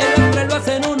 El hombre lo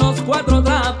hace en unos 4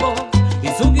 trapos y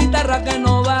su guitarra que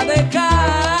no va a dejar.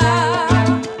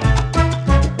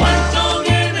 Juancho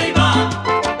viene y va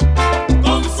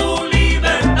con su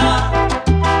libertad.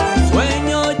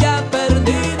 Sueños ya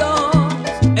perdidos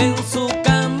en su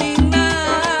caminar.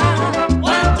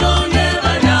 Juancho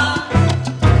lleva ya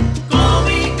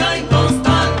cómica y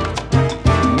constante.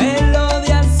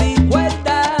 Melodías y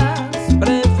cuerdas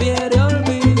prefiere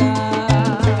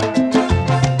olvidar.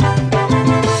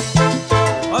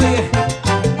 Oye,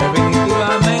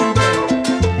 definitivamente,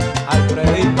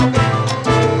 Alfredito.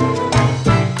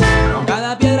 Con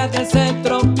cada piedra que se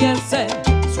tropiece,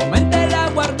 su mente la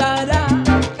guardará.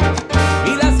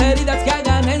 Y las heridas que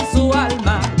hagan en su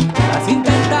alma, las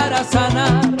intentará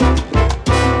sanar.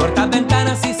 Puertas,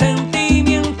 ventanas y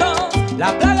sentimientos,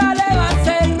 la plaga le va a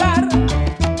cerrar.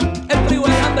 El frío,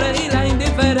 el hambre y la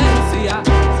indiferencia,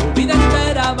 su vida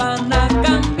entera van a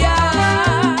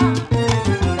cambiar.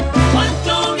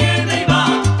 Juancho viene y va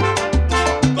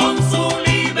con su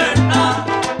libertad.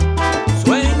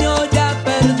 Sueños ya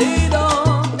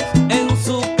perdidos en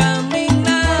su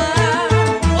caminar.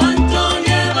 Juancho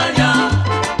lleva ya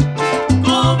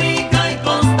cómica y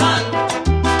constante.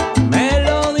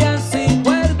 Melodías y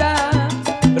cuerdas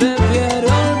prefiere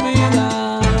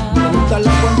olvidar. Pregúntale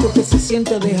a Juancho que se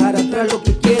siente dejar atrás lo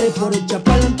que quiere por echar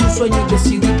palo en tus sueños y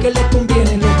decidir qué le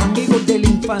conviene. Los amigos de la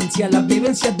infancia, las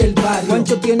vivencias del barrio.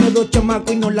 Juancho tiene 2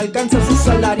 chamacos y no le alcanza su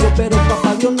salario, pero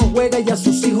papá Dios no juega y a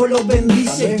sus hijos los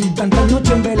bendice. Tantas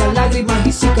noches en velas, lágrimas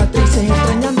y cicatrices,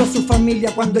 extrañando a su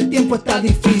familia cuando el tiempo está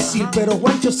difícil, pero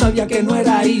Juancho sabía que no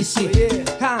era easy.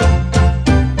 Ja.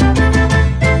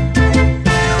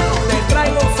 Te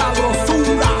traigo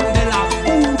sabrosura de la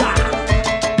pura,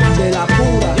 de la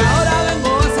pura. Y ahora vengo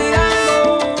vacilando,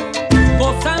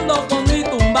 gozando con mi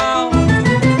tumbao.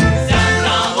 Se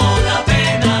acabó la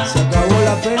pena. Se acabó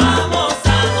la pena. Vamos a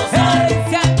gozar. Hey,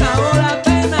 se acabó la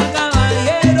pena,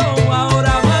 caballero.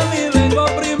 Ahora mami vengo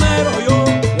primero yo,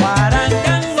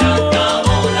 guarangango. Se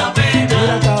acabó la pena.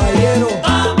 Mira, caballero,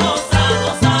 Vamos a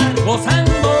gozar.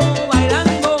 Gozando,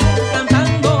 bailando,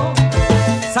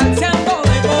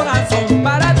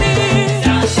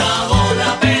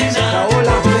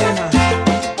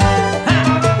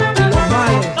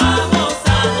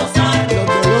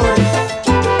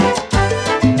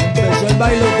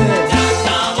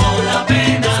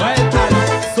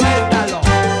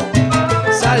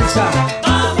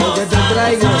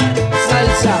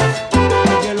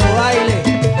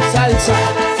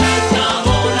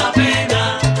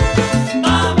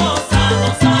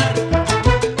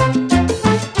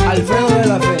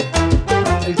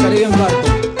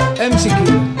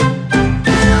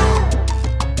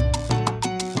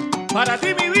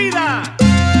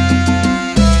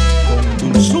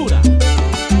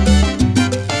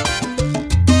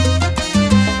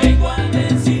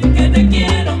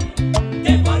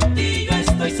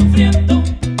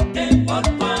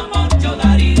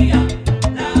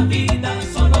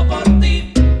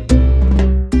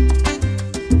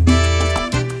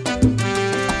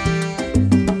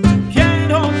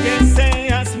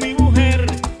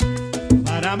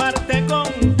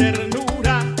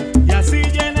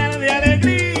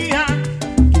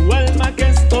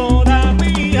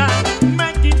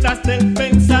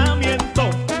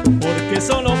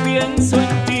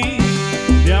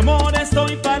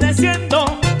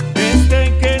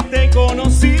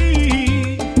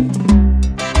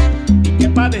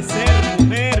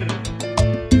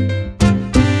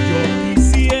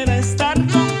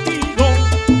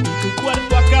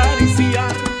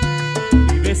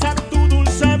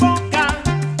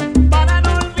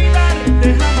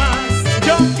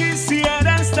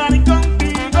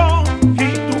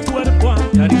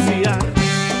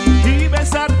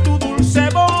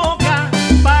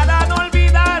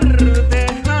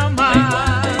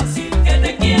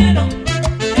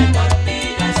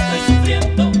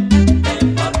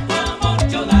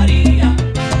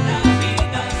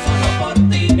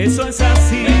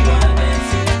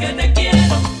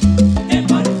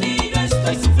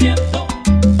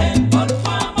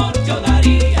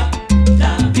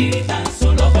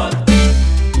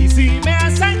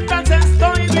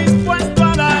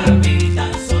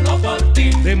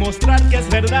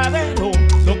 verdadero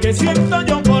lo que siento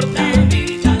yo por ti. La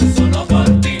vida solo por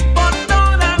ti. Por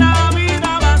toda la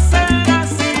vida va a ser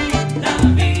así. La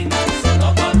vida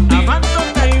solo por ti.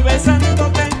 Amándote y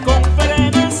besándote con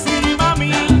frenesí, mami.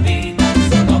 La vida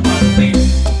solo por ti.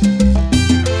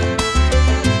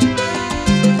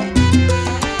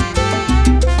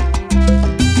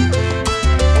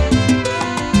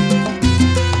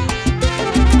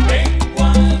 Vengo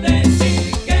a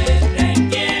decir que te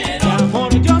quiero. Mi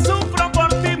amor, yo sufro por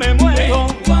ti, me muero.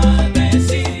 Vengo a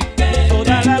decir que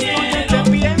Todas te las quiero. noches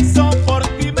te pienso, por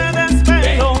ti me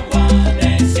desvelo. Vengo a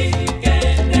decir que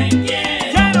te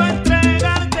quiero. Quiero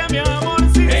entregarte mi amor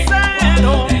Vengo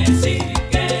sincero. a decir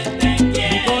que te Mi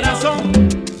quiero. corazón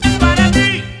es para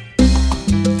ti.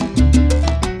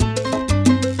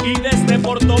 Y desde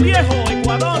Puerto Viejo,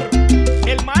 Ecuador,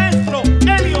 el maestro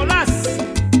Elio Las.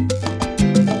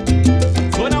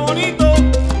 Suena bonito.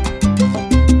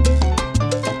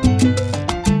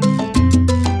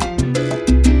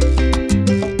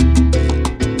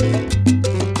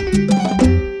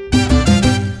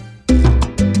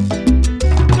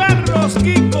 Carlos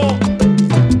Kiko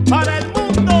para el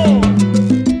mundo.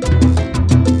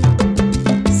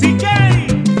 CK,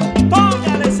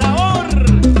 póngale sabor.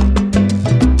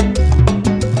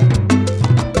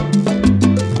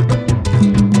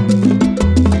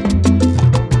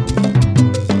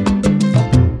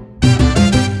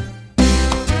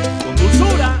 Con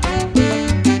dulzura,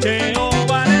 Cheo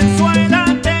Valenzuela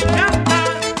te canta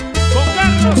con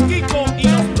Carlos Kiko y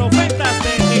los profetas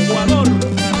de Ecuador.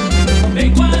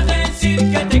 Vengo a decir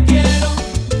que te quiero.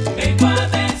 Vengo a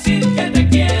decir que te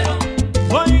quiero.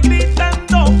 Voy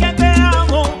gritando que te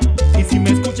amo y si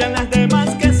me escuchan las demás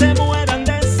que se mueran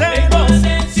de Vengo a celos.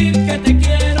 decir que te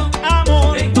quiero.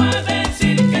 Amor, Vengo a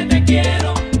decir que te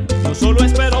quiero. yo solo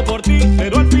espero por ti,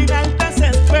 pero al final te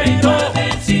Vengo desespero a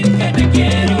decir que te y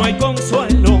quiero. no hay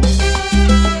consuelo.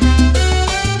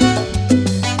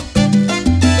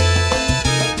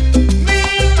 Mi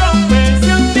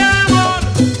confesión de amor,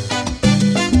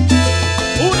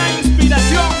 una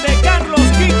inspiración de Carlos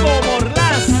Kiko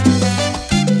Morlas.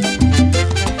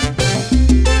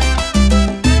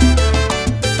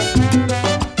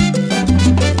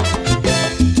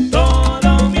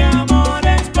 Todo mi amor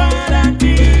es para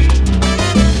ti.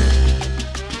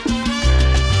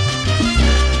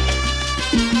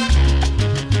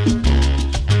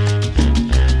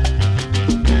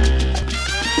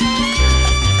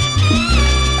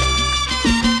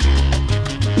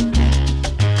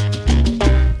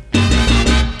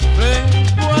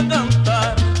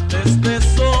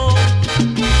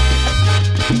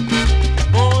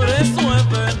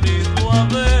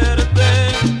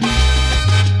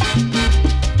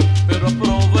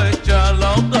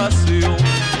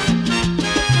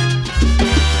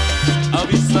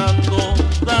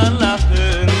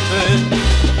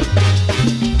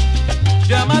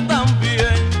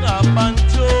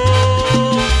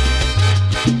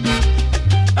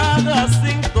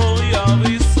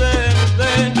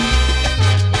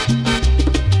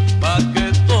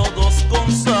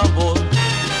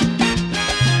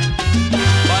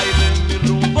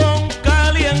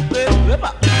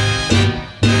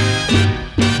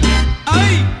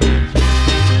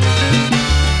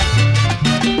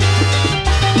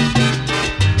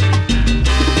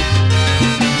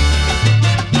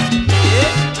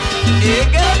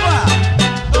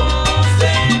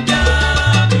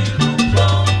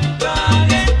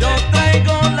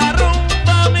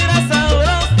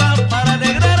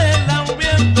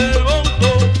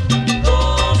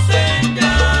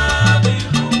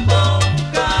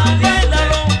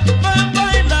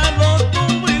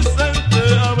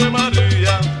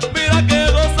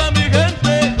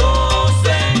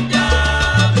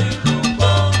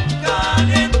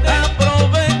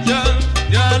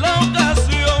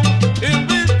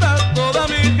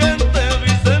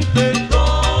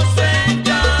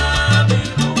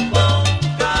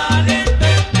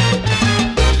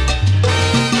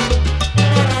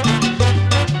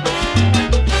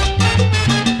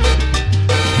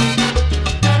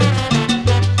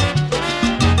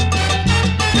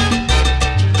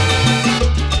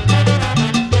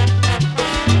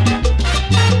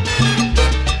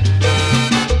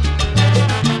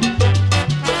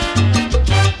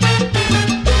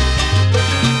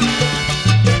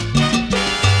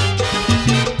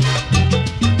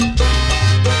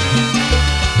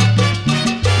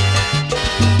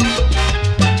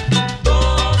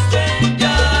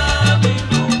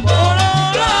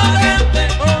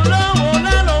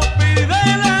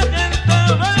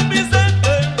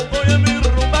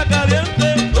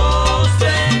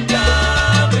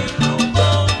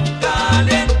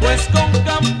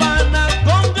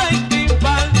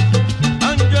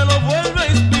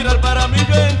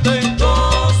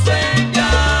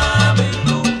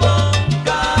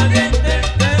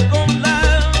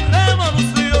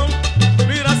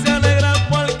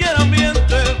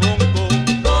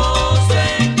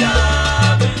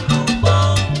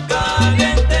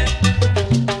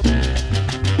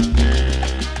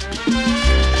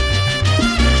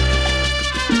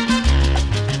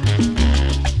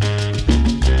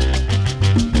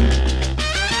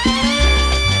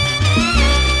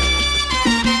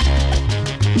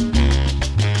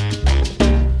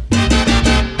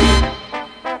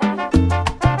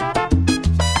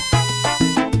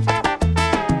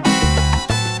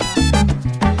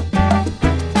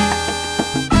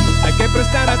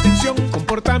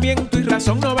 pensamiento y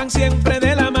razón no van siempre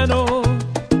de la mano.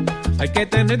 Hay que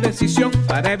tener decisión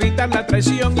para evitar la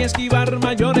traición y esquivar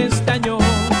mayores daños.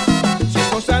 Si es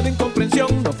cosa de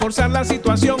incomprensión, no forzar la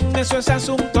situación, eso es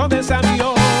asunto de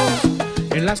sabios.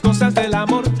 En las cosas del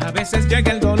amor a veces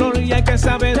llega el dolor y hay que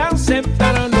saber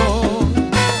aceptarlo.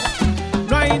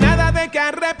 No hay nada de que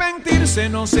arrepentirse,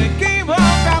 nos equivocamos.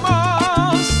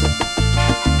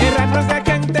 Errar no es de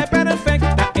gente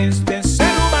perfecta, es de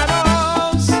ser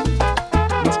humanos.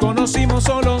 Nos conocimos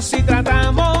solos y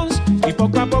tratamos, y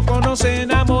poco a poco nos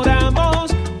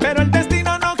enamoramos, pero el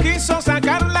destino no quiso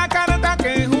sacar la carta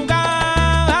que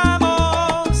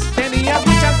jugamos. Tenías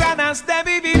muchas ganas de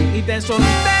vivir y te solté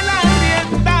la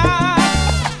rienda,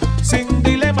 sin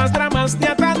dilemas, dramas ni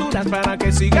ataduras para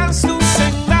que sigas tu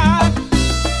senda.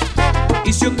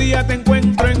 Y si un día te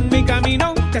encuentro en mi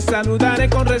camino, te saludaré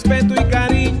con respeto y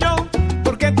cariño,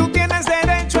 porque tú tienes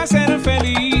derecho a ser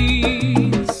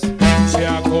feliz,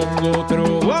 sea con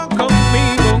otro o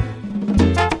conmigo.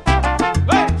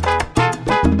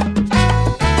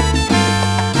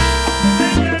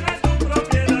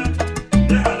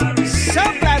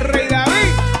 Sopla, Rey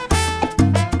David.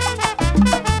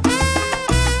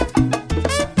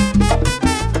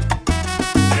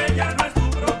 Ella no es tu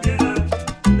propiedad,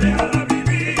 déjala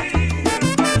vivir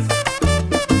en paz.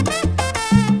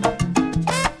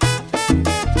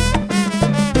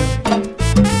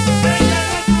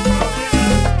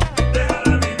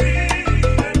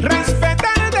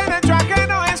 Respetar el derecho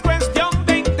ajeno es cuestión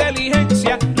de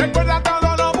inteligencia. Recuerda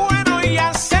todo lo bueno y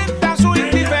acepta su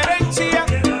indiferencia.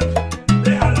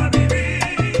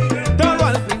 Todo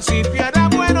al principio era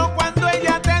bueno cuando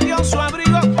ella te dio su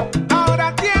abrigo.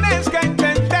 Ahora tienes que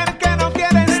entender que no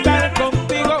quiere estar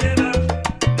contigo.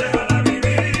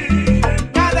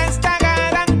 Nada está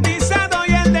garantizado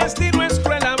y el destino es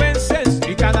cruel a veces.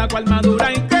 Y cada cual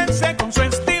madura y crece con su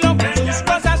estilo, con sus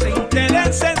cosas e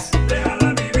intereses.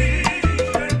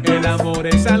 El amor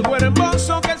es algo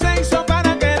hermoso que se hizo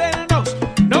para querernos,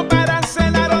 no para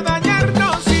celar o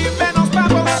dañarnos y menos para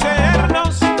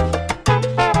poseernos.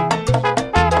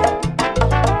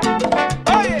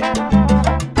 Oye,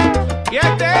 y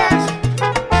este es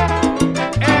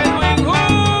Edwin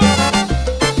Hood.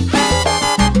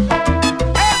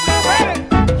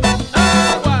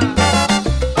 Agua.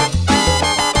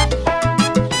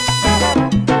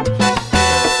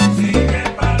 Sigue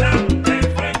pa'lante,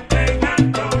 frente en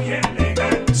alto y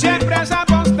elegante. Siempre has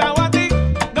apostado a ti,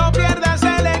 no pierdas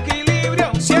el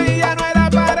equilibrio. Si ella no era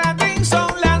para ti,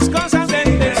 son las cosas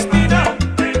del destino.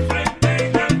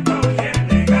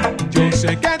 Yo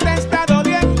sé que te está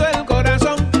doliendo el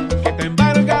corazón, que te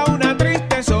embarga una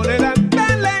triste soledad.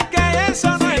 Dale que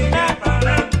eso no es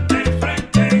nada.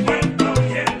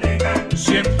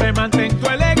 Siempre mantén tu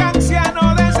elegancia,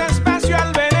 no des espacio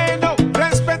al veneno.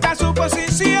 Respeta su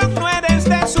posición, no eres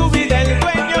de su vida el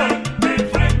dueño.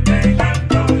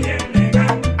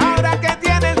 Ahora que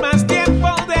tienes más tiempo,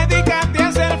 dedícate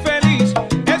a ser feliz.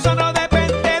 Eso no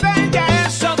depende de ella,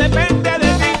 eso depende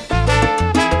de ti.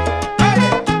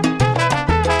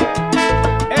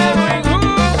 Edwin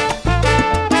Hood.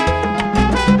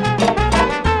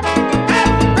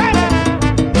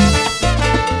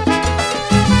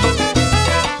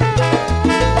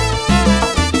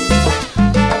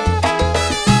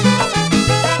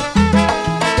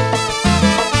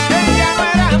 Ella no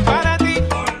era para ti,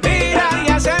 mira y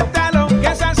acéptalo que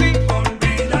es así.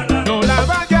 No la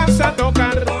vayas a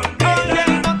tocar, oye,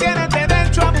 no tienes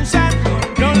derecho a abusar.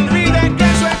 No olvides que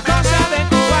eso es cosa de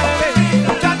cobarde.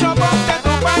 Muchacho, ponte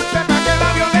tu parte para que la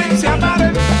violencia pare.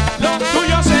 Lo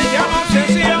tuyo se llama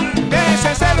obsesión, ese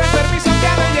es el permiso que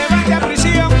ha de llevarte a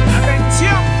prisión.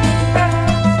 Atención.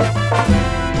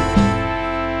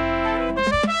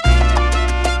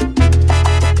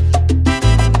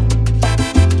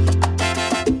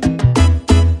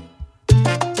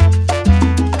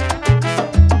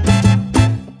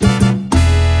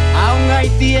 Aún hay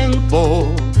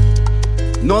tiempo,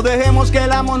 no dejemos que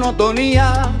la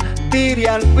monotonía tire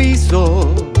al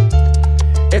piso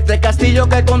este castillo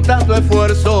que con tanto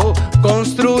esfuerzo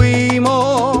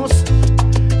construimos.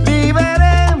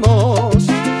 Liberemos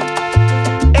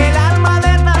el alma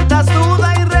de tantas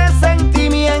dudas y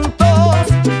resentimientos,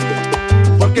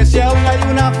 porque si aún hay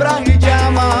una frágil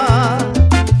llama,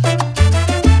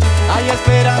 hay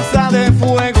esperanza de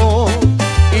fuego.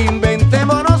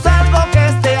 Inventémonos algo, que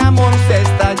este amor se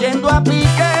está yendo a pique.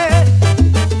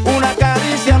 Una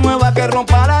caricia nueva que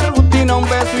rompa la rutina, un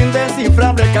beso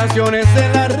indescifrable, canciones de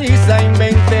la risa.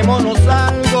 Inventémonos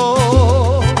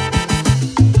algo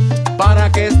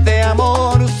para que este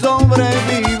amor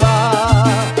sobreviva.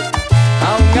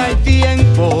 Aún hay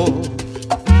tiempo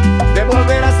de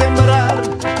volver a sembrar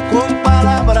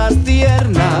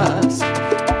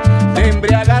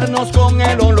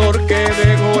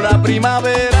la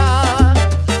primavera.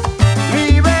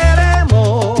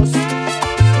 Liberemos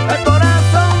el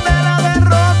corazón de la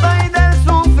derrota y del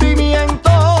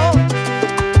sufrimiento,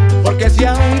 porque si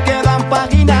aún quedan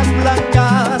páginas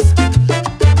blancas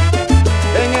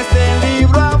en este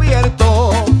libro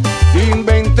abierto,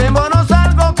 inventémonos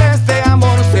algo que este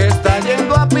amor se está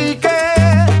yendo a pique.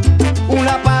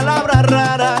 Una palabra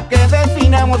rara que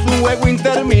definamos, un juego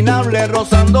interminable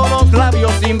rozando los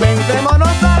labios.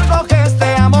 Inventémonos algo que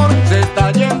este amor se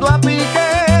está yendo a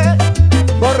pique.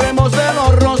 Borremos de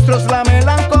los rostros la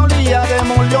melancolía,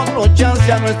 démosle otro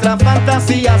chance a nuestras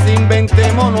fantasías.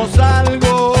 Inventémonos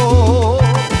algo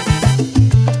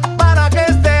para que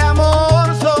este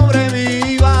amor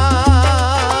sobreviva.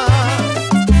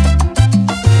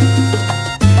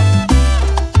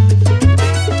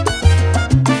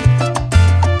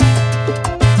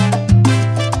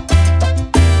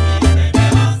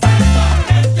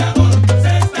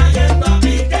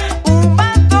 Un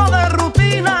manto de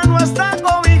rutina nos está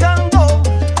cobijando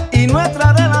y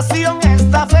nuestra relación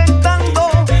está afectando.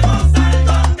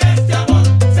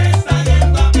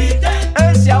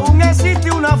 Si aún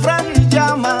existe una frágil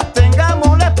llama,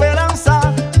 tengamos la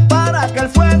esperanza para que el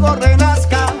fuego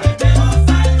renazca.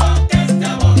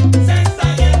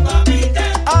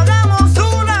 Hagamos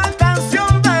una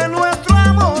canción de nuestro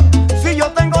amor. Si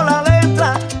yo tengo la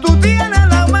letra, tú tienes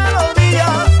la melodía.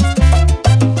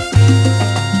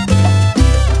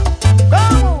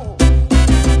 ¿Cómo?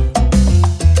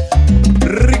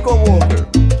 Rico Walker,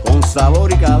 con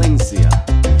sabor y cadencia.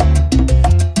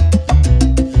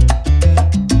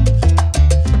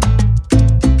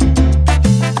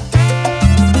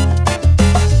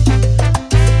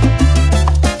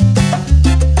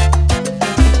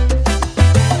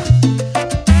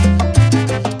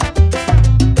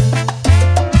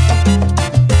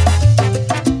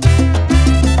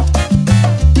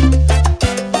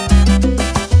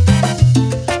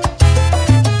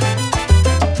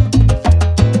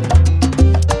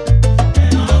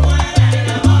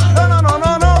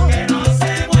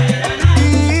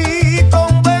 Y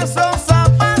con besos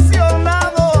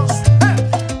apasionados,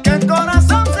 que el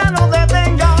corazón se nos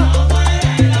detenga.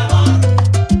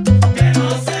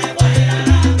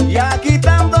 Y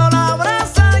agitando la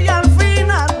brasa y al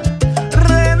final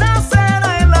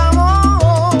renacerá el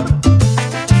amor.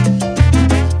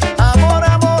 Amor,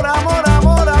 amor, amor,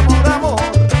 amor, amor, amor.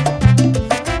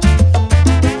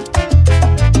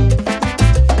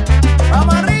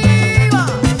 Vamos arriba.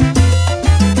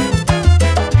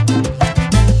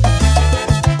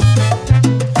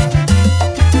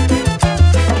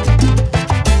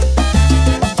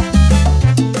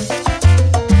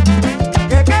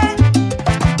 ¿Qué?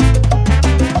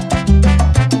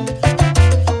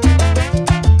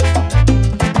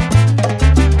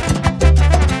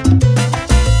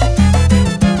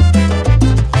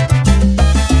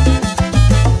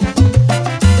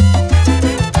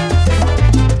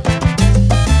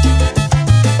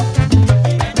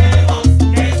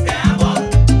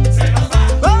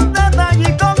 Con detalle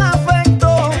y con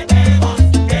afecto,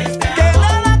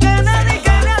 que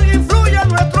nadie influya en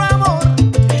nuestro amor.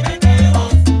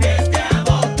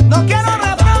 No quiero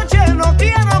reproche, no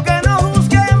quiero que nos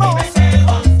juzguemos.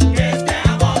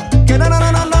 Que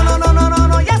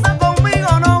no, ya está conmigo,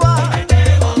 no va.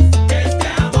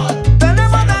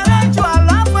 Tenemos derecho a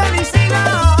la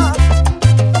felicidad.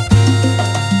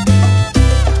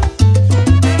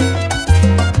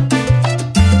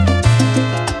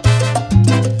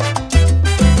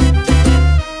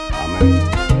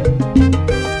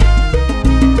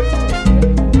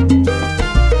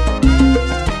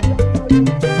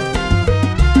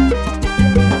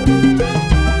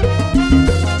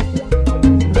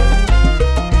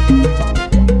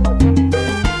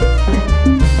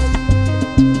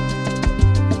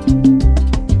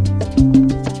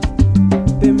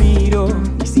 Te miro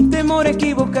y sin temor a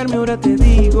equivocarme ahora te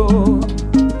digo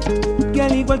que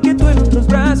al igual que tú en otros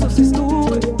brazos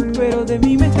estuve, pero de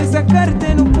mi mente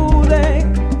sacarte no pude.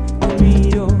 Te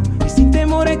miro y sin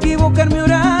temor a equivocarme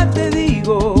ahora te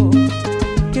digo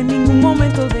que en ningún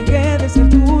momento dejé de ser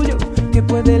tuyo, que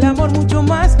puede el amor mucho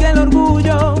más que el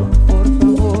orgullo. Por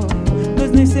favor, no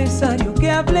es necesario que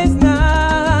hables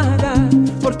nada,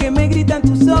 porque me gritan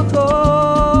tus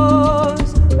ojos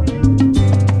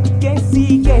que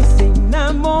sigues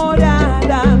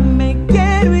enamorada. Me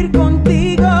quiero ir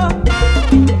contigo,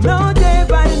 no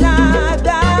llevar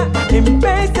nada,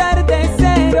 empezar de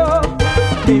cero.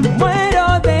 Me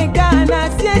muero de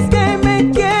ganas si es que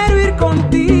me quiero ir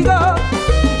contigo.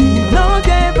 No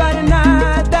llevar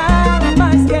nada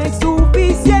más que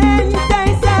suficiente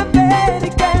saber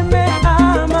que me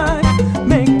amas.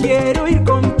 Me quiero ir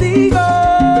contigo.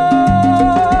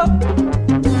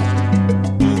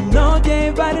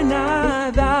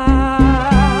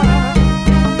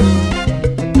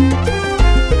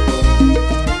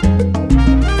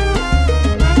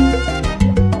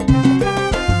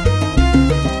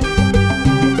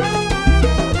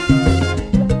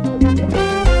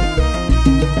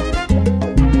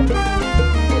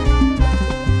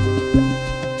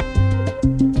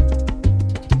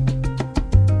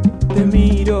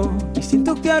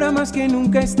 más que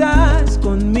nunca estás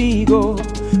conmigo,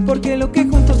 porque lo que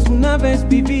juntos una vez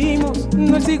vivimos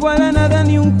no es igual a nada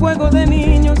ni un juego de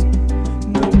niños.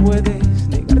 No puedes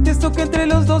negarte esto que entre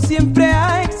los dos siempre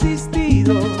ha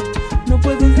existido. No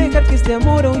puedes dejar que este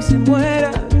amor hoy se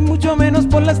muera, y mucho menos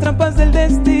por las trampas del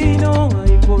destino.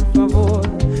 Ay, por favor,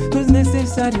 no es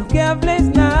necesario que hables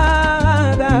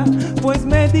nada, pues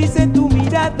me dice tu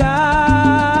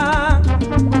mirada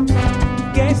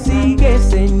que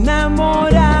sigues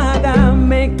enamorada.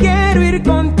 Me quiero ir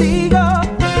contigo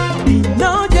y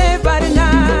no llevar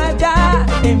nada,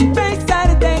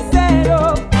 empezar de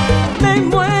cero. Me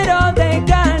muero de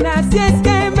ganas si es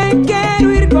que me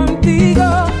quiero ir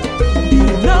contigo y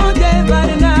no llevar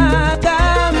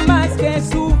nada, más que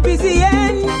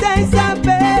suficiente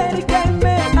saber que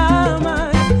me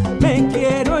amas. Me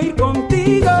quiero ir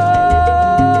contigo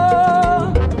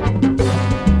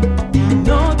y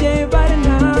no llevar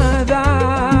nada.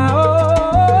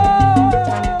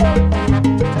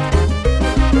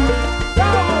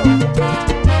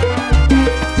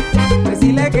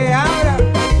 Decirle que ahora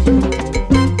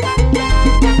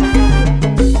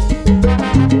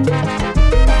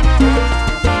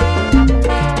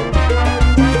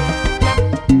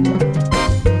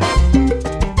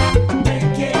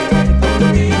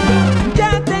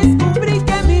ya descubrí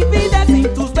que mi vida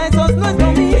sin tus besos no es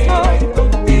lo mismo.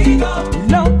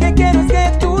 Lo que quiero es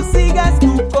que tú sigas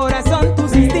tu corazón,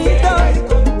 tus instintos,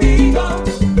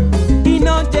 y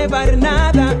no llevar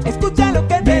nada. Escucha lo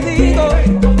que te digo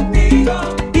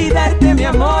y darte mi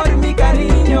amor, mi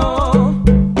cariño.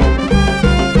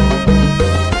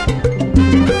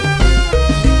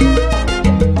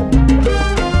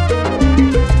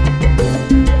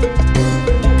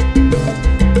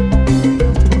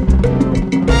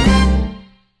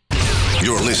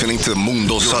 You're listening to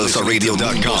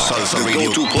MundoSalsaRadio.com, the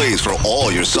go-to place for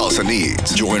all your salsa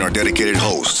needs. Join our dedicated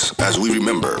hosts as we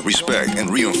remember, respect, and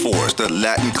reinforce the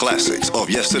Latin classics of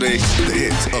yesterday, the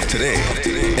hits of today,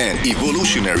 and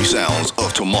evolutionary sounds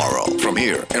of tomorrow from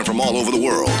here and from all over the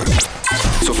world.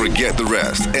 So forget the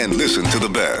rest and listen to the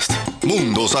best.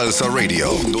 Mundo Salsa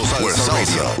Radio, where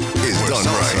salsa is done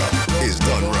right. Is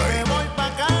done right.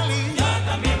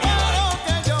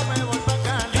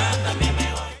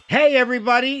 Hey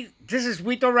everybody, this is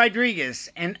Huito Rodriguez,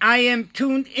 and I am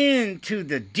tuned in to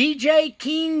the DJ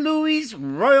King Louie's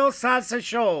Royal Salsa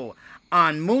Show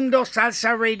on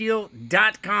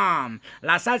MundoSalsaRadio.com.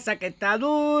 La salsa que está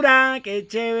dura, que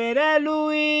chévere,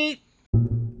 Louie.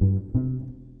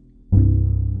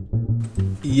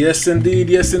 Yes, indeed.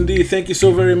 Yes, indeed. Thank you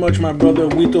so very much, my brother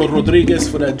Huito Rodriguez,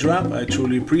 for that drop. I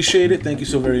truly appreciate it. Thank you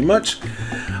so very much.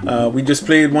 We just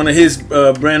played one of his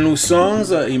brand new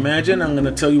songs, Imagine. I'm going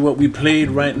to tell you what we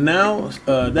played right now.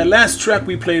 That last track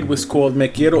we played was called Me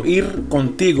Quiero Ir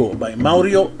Contigo by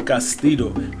Mauro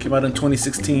Castillo. Came out in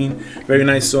 2016. Very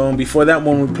nice song. Before that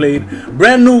one, we played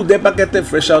brand new de paquete,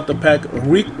 fresh out the pack,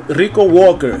 Rico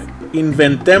Walker,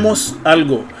 Inventemos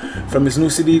Algo, from his new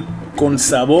CD, Con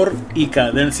Sabor y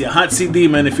Cadencia. Hot CD,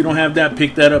 man. If you don't have that,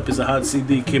 pick that up. It's a hot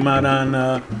CD. Came out on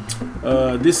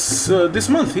this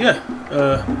month, yeah.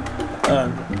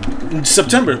 In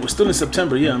September. We're still in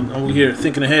September. Yeah, I'm over here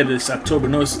thinking ahead. It's October.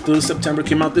 No, it's still September.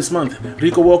 Came out this month.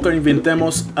 Rico Walker,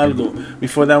 Inventemos Algo.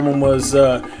 Before that one was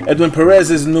Edwin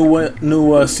Perez's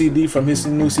new CD from his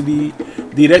new CD,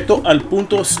 Directo al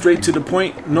Punto, Straight to the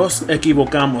Point, Nos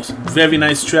Equivocamos. Very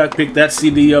nice track. Pick that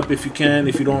CD up if you can,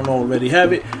 if you don't already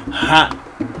have it. Hot.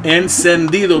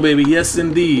 Encendido, baby. Yes,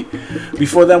 indeed.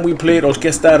 Before that, we played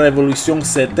Orquesta Revolución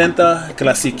 70,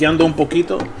 clasiqueando un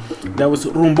poquito. That was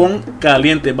Rumbón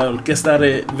Caliente by Orquesta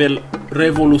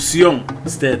Revolución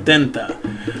 70.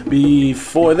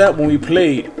 Before that, when we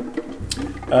played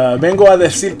Vengo a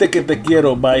Decirte Que Te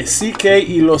Quiero by CK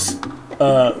y los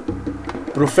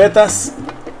Profetas.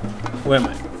 Where am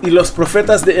I? Y los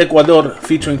Profetas de Ecuador,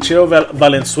 featuring Cheo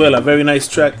Valenzuela. Very nice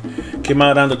track. Came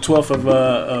out on the 12th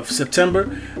of September.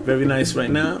 Very nice right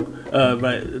now.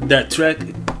 That track,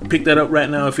 pick that up right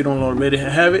now if you don't already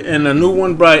have it. And a new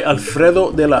one by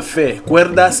Alfredo de la Fe,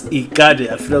 Cuerdas y Calle.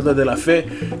 Alfredo de la Fe.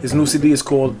 His new CD is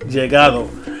called Llegado.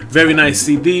 Very nice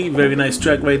CD, very nice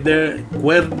track right there.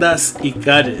 Cuerdas y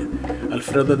Calle,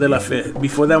 Alfredo de la Fe.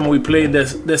 Before that, we played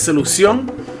Desilusión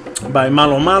by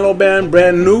Malo Malo Band,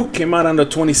 brand new. Came out on the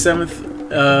 27th.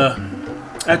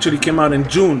 Actually came out in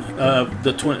June,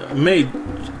 May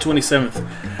 27th.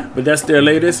 But that's their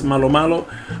latest, Malo Malo,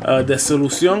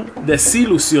 Desilusión.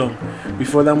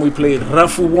 Before that, we played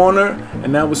Rafu Warner,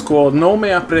 and that was called No Me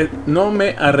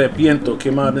Arrepiento.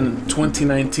 Came out in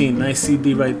 2019. Nice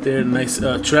CD right there. Nice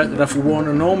track. Rafu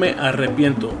Warner, No Me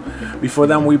Arrepiento. Before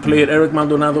that, we played Eric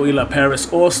Maldonado y La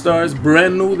Paris All-Stars.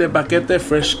 Brand new de paquete,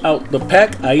 fresh out the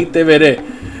pack. Ahí te veré.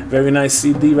 Very nice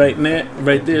CD right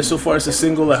there. So far, it's a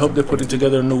single. I hope they're putting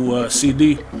together a new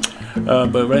CD.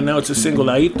 But right now, it's a single.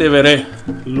 Ahí te veré.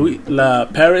 Louie, La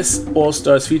Paris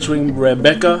All-Stars featuring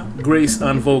Rebecca Grace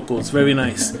on vocals. Very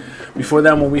nice. Before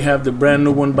that one, we have the brand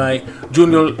new one by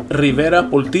Junior Rivera.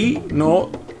 Por ti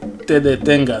no te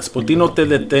detengas. Por ti no te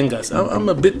detengas. I'm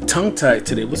a bit tongue-tied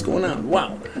today. What's going on?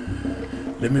 Wow.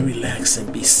 Let me relax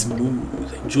and be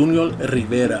smooth. Junior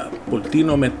Rivera. Por ti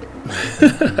no me...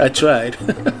 I tried.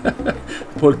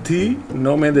 Por ti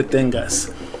no me detengas.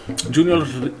 Junior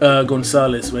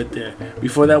Gonzalez right there.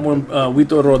 Before that one,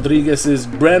 Huito Rodriguez's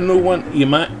brand new one,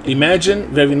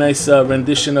 Imagine. Very nice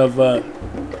rendition of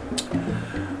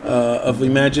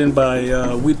Imagine by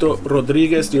Huito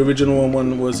Rodriguez. The original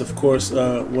one was, of course,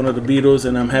 one of the Beatles,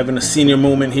 and I'm having a senior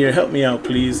moment here. Help me out,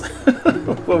 please.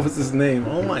 What was his name?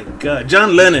 Oh my God.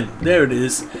 John Lennon. There it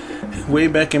is. Way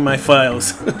back in my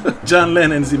files. John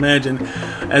Lennon's Imagine,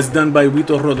 as done by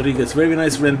Huito Rodriguez. Very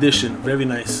nice rendition. Very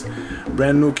nice.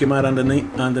 Brand new, came out on the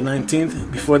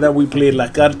 19th. Before that, we played La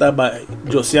Carta by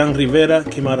Josian Rivera.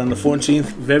 Came out on the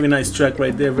 14th. Very nice track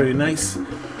right there. Very nice.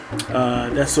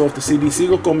 That's off the CD.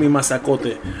 Sigo con mi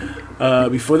masacote.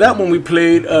 Before that one, we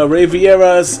played Ray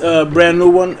Vieira's brand new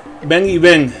one, Ven y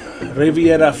Ven. Ray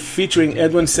Vieira featuring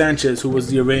Edwin Sanchez, who was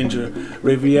the arranger.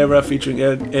 Ray Vieira featuring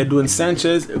Edwin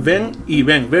Sanchez, Ven y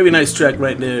Ven. Very nice track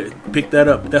right there. Pick that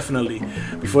up, definitely.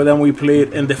 Before that, we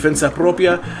played En Defensa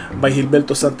Propia by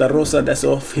Gilberto Santa Rosa. That's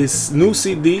off his new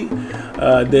CD,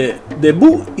 de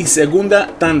Debut y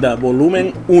Segunda Tanda,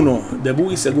 Volumen 1. Debut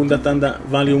y Segunda Tanda,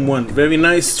 Volume 1. Very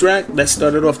nice track. That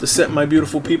started off the set, my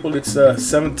beautiful people. It's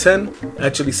 7:10,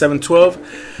 actually 7:12.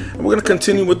 And we're going to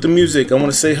continue with the music. I want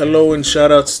to say hello and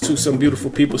shout outs to some beautiful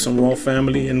people, some Royal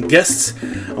Family and guests.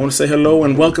 I want to say hello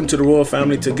and welcome to the Royal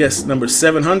Family, to guest number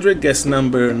 700, guest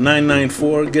number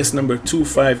 994, guest number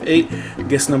 258,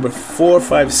 guest number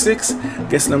 456,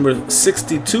 guest number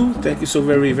 62. Thank you so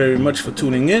very, very much for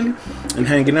tuning in and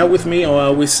hanging out with me. I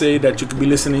always say that you could be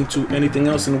listening to anything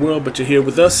else in the world, but you're here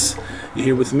with us. You're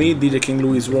here with me, DJ King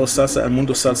Louie's Royal Salsa and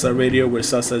Mundo Salsa Radio, where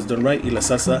salsa is done right y la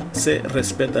salsa se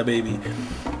respeta, baby.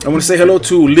 I want to say hello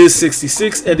to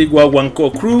Liz66, Eddie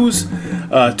Guaguanco Cruz,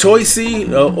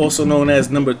 Toysy, also known as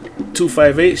number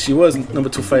 258. She was number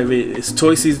 258. It's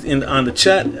Toysy's on the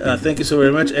chat. Thank you so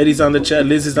very much. Eddie's on the chat.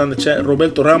 Liz is on the chat.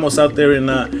 Roberto Ramos out there in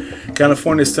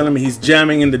California is telling me he's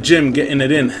jamming in the gym, getting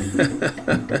it in.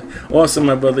 Awesome,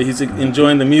 my brother. He's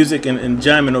enjoying the music and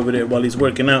jamming over there while he's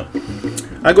working out.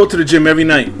 I go to the gym every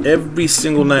night. Every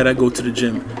single night I go to the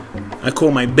gym. I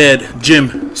call my bed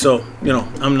gym, so, you know,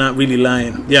 I'm not really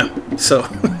lying. Yeah, so.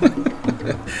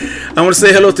 I want to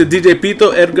say hello to DJ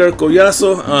Pito, Edgar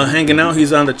Collazo, hanging out.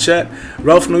 He's on the chat.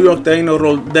 Ralph New York Taino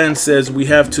Roldan says, we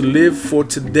have to live for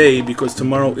today because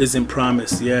tomorrow isn't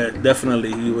promised. Yeah,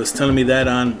 definitely. He was telling me that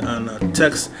on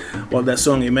text while that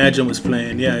song Imagine was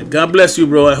playing. Yeah, God bless you,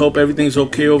 bro. I hope everything's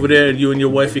okay over there, you and your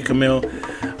wifey Camille.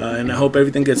 And I hope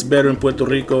everything gets better in Puerto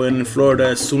Rico and in Florida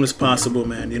as soon as possible,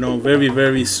 man. You know, very,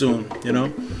 very soon, you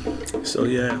know. So,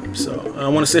 yeah. So, I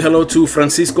want to say hello to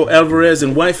Francisco Alvarez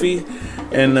and wifey.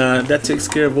 And that takes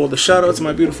care of all the shout-outs,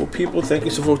 my beautiful people. Thank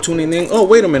you so for tuning in. Oh,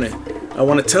 wait a minute. I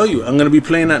want to tell you, I'm going to be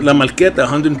playing at La Malqueta,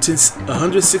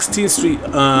 116th Street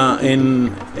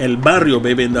in El Barrio,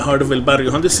 baby, in the heart of El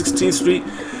Barrio. 116th Street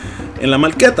in La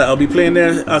Malqueta. I'll be playing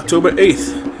there October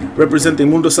 8th. Representing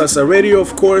Mundo Salsa Radio,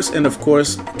 of course, and of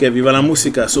course, Que Viva la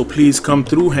Música. So please come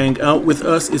through, hang out with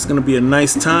us. It's going to be a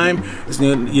nice time.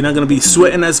 You're not going to be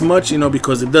sweating as much, you know,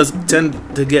 because it does tend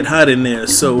to get hot in there.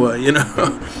 So, you know,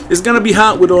 it's going to be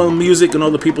hot with all the music and all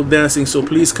the people dancing. So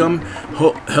please come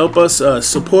help us,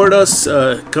 support us,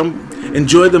 come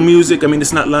enjoy the music. I mean,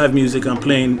 it's not live music I'm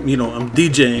playing, you know, I'm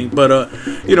DJing, but,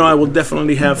 you know, I will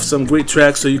definitely have some great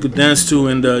tracks so you could dance to.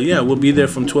 And, yeah, we'll be there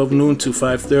from 12 noon to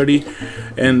 5:30.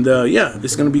 And yeah,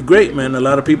 it's going to be great, man. A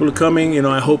lot of people are coming. You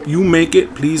know, I hope you make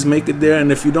it. Please make it there.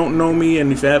 And if you don't know me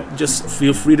and if you have, just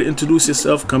feel free to introduce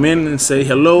yourself. Come in and say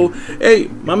hello. Hey,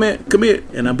 my man, come here.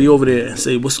 And I'll be over there and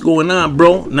say, what's going on,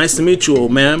 bro? Nice to meet you,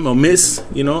 old man or miss.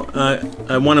 You know,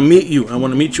 I want to meet you. I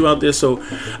want to meet you out there. So,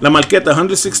 La Malqueta,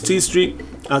 116th Street,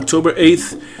 October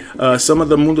 8th. Some of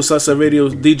the Mundo Salsa Radio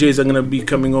DJs are going to be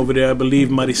coming over there. I believe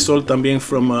Marisol también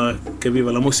from Que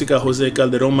Viva la Música. Jose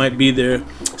Calderon might be there.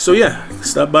 So yeah,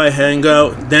 stop by, hang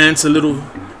out, dance a little,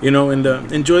 you know, and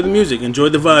enjoy the music. Enjoy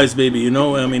the vibes, baby, you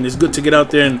know. I mean, it's good to get out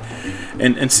there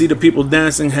and see the people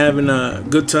dancing, having a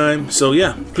good time. So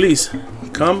yeah, please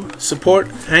come, support,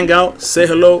 hang out, say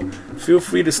hello. Feel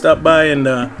free to stop by and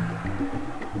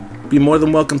be more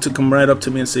than welcome to come right up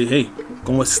to me and say, hey,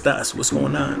 ¿cómo estás? What's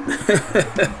going on?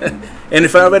 And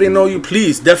if I already know you,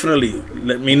 please definitely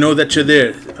let me know that you're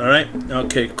there. All right?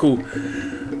 Okay, cool.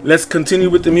 Let's continue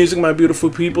with the music, my beautiful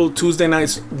people. Tuesday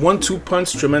nights, 1-2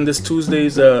 punch, tremendous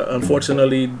Tuesdays.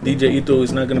 Unfortunately, DJ Ito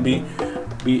is not going to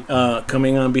be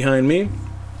coming on behind me.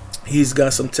 He's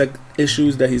got some tech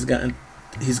issues that he's got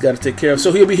to take care of.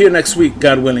 So he'll be here next week,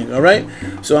 God willing. All right?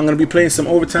 So I'm going to be playing some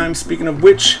overtime. Speaking of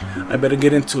which, I better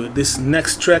get into it. This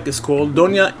next track is called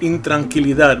Doña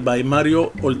Intranquilidad by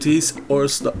Mario Ortiz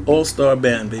All-Star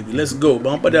Band, baby. Let's go.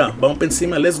 Vamos para allá. Vamos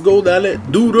encima. Let's go. Dale.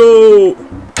 Duro.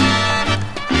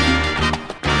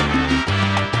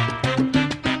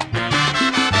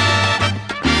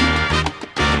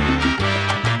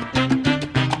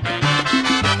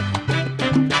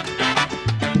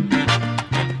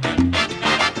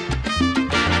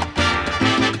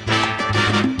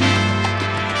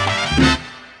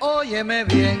 Óyeme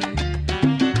bien,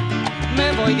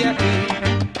 me voy de aquí.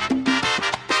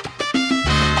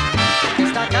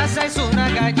 Esta casa es una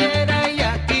gallera y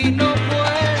aquí no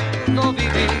puedo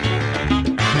vivir.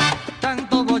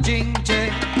 Tanto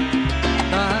bochinche,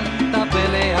 tanta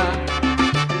pelea,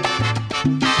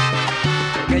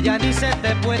 porque ya ni se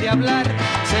te puede hablar,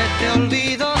 se te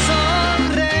olvidó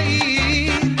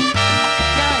sonreír.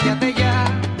 Cállate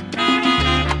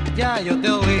ya yo te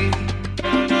oí.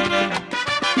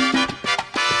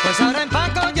 Pues ahora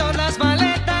empaco yo las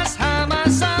maletas,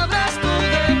 jamás sabrás tú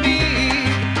de mí.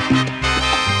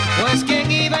 Pues quién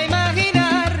iba a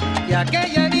imaginar que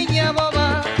aquella niña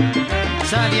boba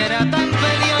saliera tan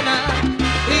peleona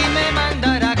y me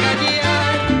mandara a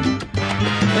callar.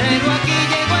 Pero aquí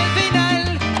llego al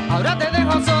final, ahora te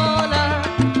dejo sola.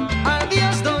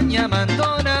 Adiós, doña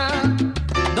Mandona,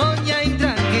 doña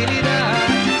Intranquilidad.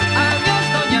 Adiós,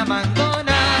 doña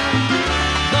Mandona,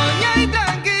 doña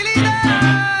Intranquilidad.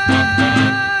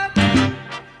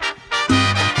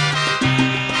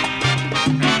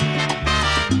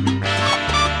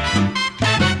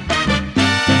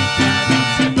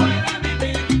 Se puede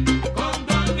vivir con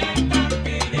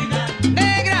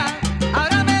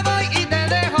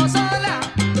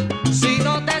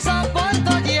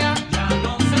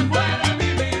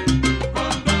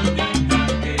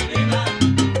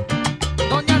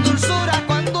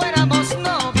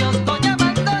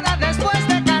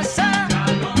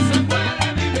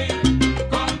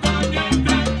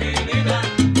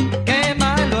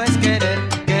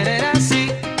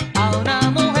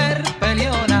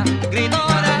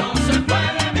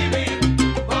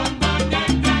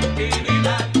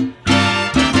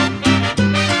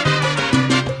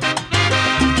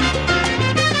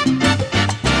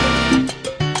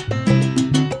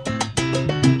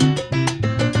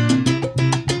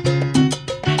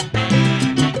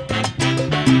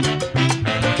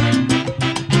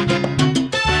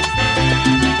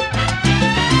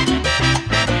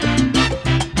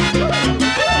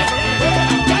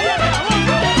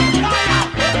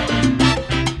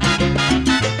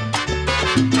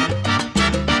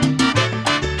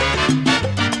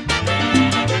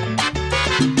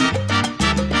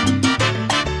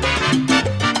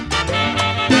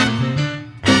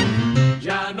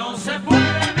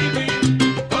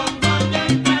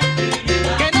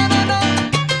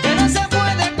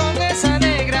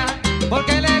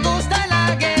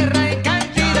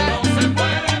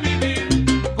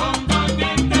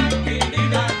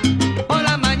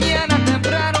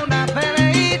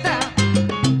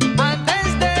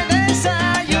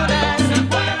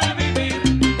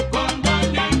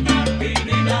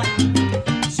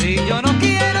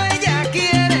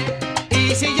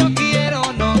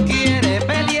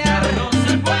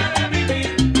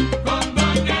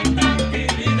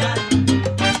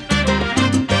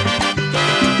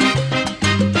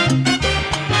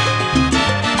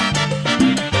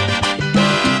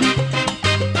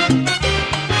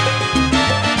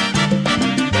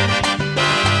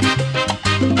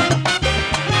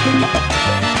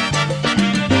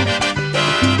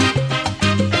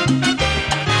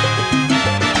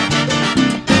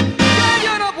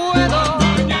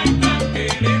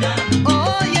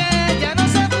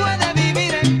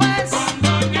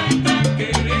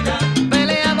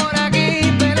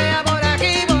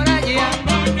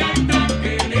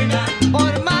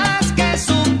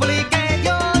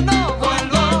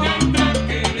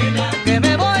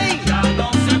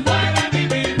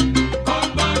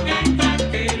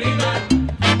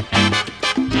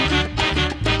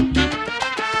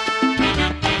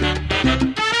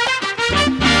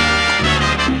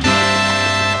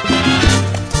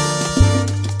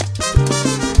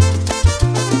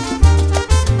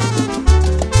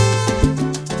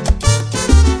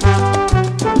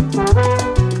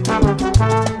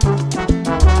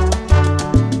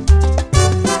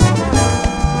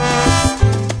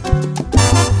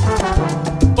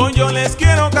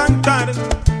cantar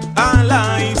a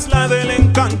la isla del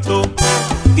encanto,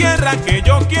 tierra que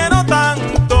yo quiero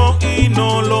tanto y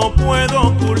no lo puedo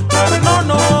ocultar. No,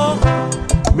 no,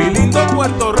 mi lindo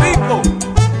Puerto Rico.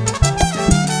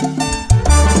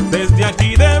 Desde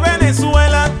aquí de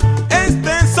Venezuela,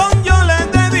 este son yo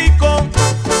les dedico,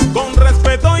 con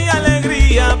respeto y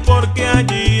alegría, porque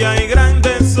allí hay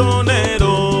grandes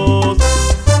soneros,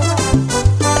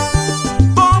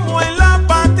 como en la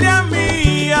patria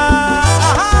mía.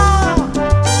 Ajá.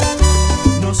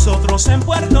 Nosotros en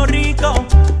Puerto Rico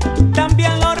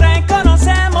también lo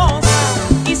reconocemos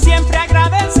y siempre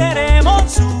agradeceremos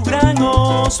su gran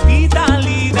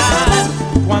hospitalidad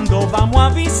cuando vamos a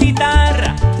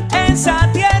visitar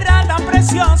esa tierra tan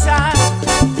preciosa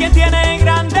que tiene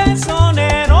grandes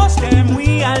soneros de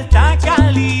muy alta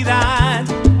calidad.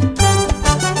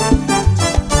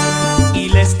 Y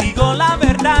les digo la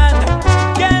verdad,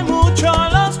 que mucho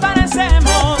los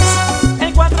parecemos,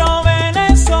 el cuatro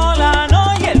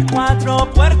venezolano y el cuatro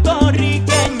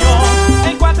puertorriqueño,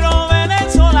 el cuatro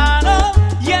venezolano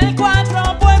y el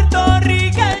cuatro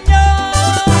puertorriqueño.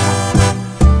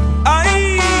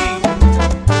 ¡Ay!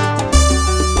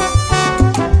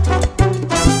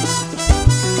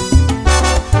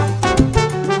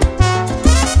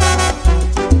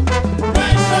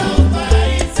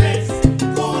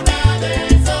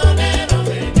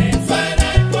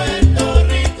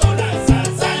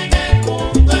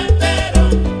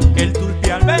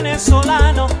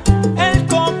 Venezolano, el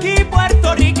coqui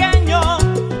puertorriqueño,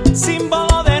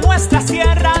 símbolo de nuestras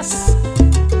tierras,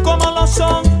 como lo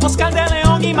son Oscar de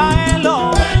León y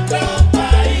Maelo. Nuestros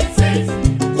países,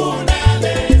 cuna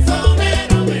de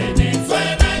sonero,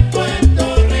 Venezuela y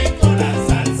Puerto Rico, la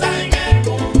salsa en el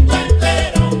mundo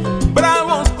entero.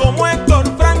 Bravos como Héctor,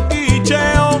 Frankie y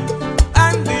Cheo,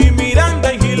 Andy,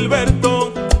 Miranda y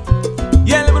Gilberto,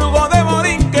 y el brujo de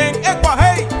Borinquen,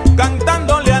 Ecuajei,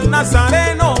 cantándole al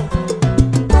Nazareno.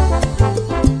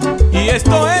 Y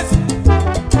esto es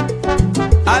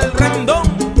Al Rendón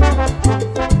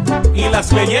y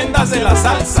las leyendas de la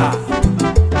salsa.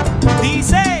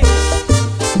 Dice,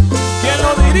 ¿quién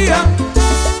lo diría?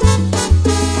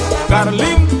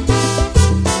 Carlín,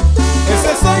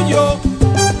 ese soy yo.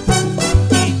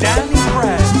 Y Danny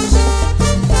Press.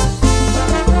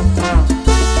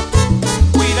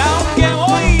 Cuidado que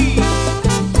hoy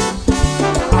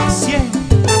a 100.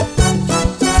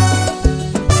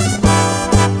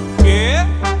 ¿Qué?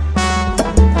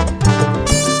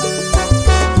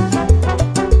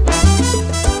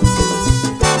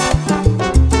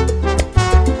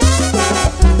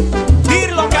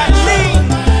 Dirlo, Carlín.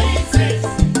 Países,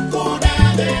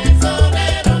 cuna de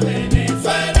sonero,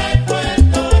 Venezuela y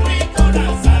Puerto Rico, la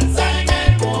salsa en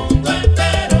el mundo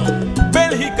entero.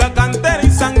 Bélgica, Cantera y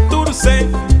Santurce,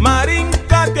 Marín,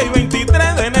 Katia y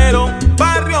 23 de enero,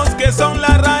 barrios que son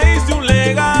la raíz de un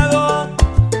legado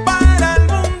para el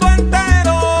mundo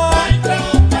entero.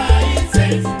 Nuestros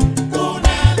países,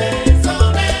 cuna de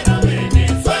sonero,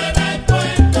 Venezuela y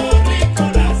Puerto Rico,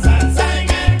 la salsa en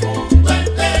el mundo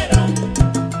entero.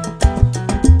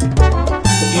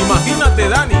 Imagínate,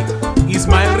 Dani,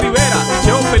 Ismael Rivera,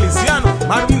 Cheo Feliciano,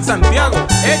 Marvin Santiago,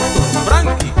 Héctor,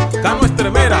 Frankie, Cano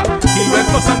Estremera,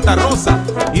 Gilberto Santa Rosa,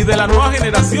 y de la nueva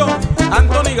generación,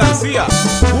 Anthony García,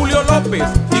 Julio López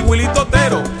y Wilito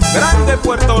Otero. Grande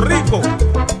Puerto Rico.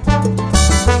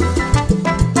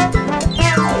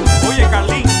 Oye,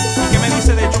 Carlín, ¿y qué me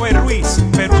dice de Joey Ruiz,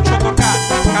 Perucho Torcat,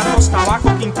 Carlos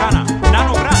Tabaco Quintana,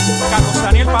 Nano Gran, Carlos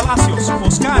Daniel Palacios,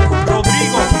 Oscar,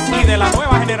 Rodrigo y de la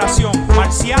nueva generación,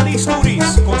 Marcial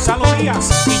Isturiz, Gonzalo Díaz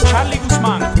y Charlie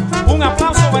Guzmán? Un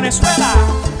aplauso, Venezuela.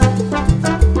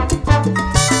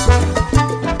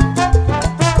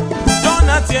 Yo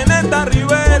nací en esta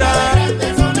ribera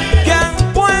que han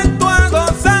puesto a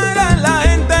gozar a la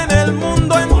gente en el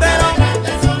mundo entero.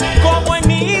 Como en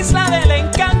mi isla del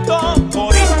encanto,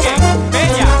 Borinquen,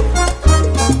 Bella.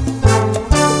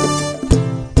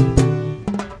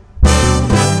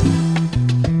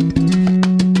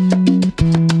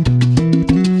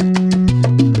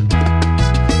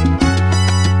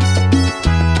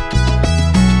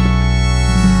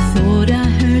 Thought I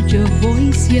heard your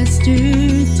voice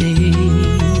yesterday.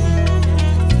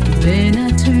 Then I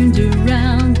turned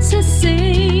around to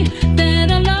say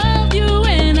that I love you,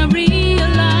 and I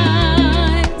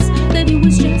realized that it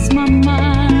was just my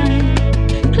mind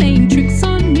playing tricks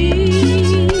on me.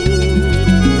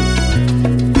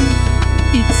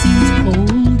 It seems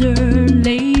colder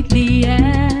lately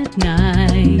at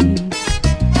night,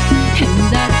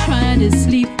 and I try to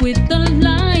sleep with the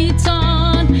lights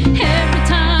on. Every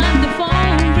time the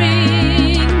phone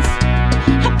rings,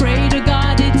 I pray to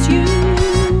God it's you.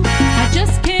 I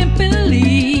just can't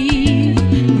believe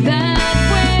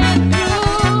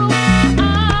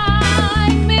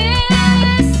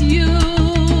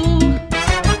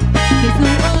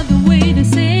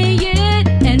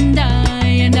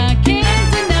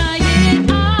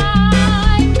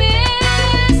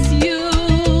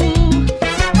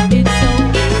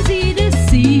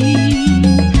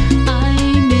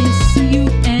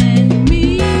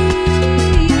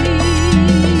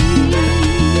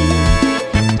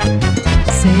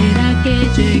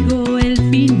que llegó el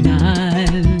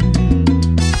final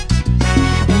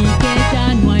y que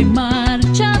ya no hay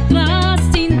marcha atrás,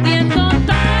 sintiendo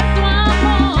tanto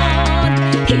amor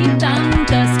y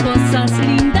tantas cosas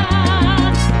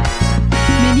lindas.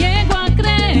 Me niego a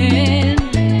creer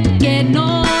que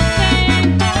no te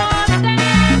importe.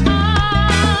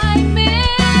 I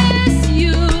miss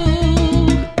you.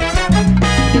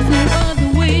 There's no other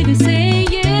way to say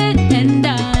it, and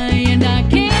I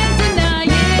can't deny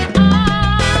it.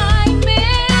 I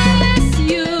miss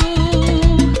you.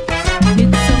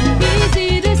 It's so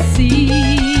easy to see.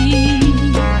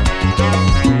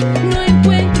 No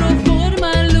encuentro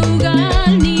forma, lugar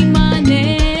ni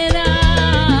manera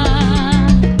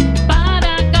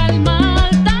para calmar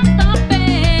tanta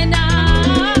pena.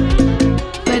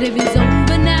 But if it's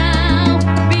over now,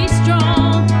 be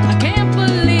strong. I can't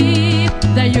believe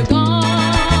that you're gone.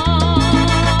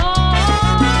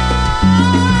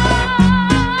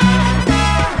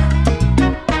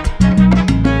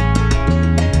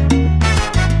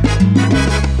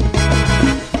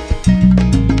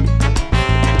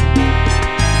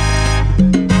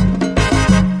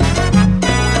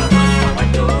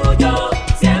 Tuyo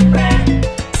siempre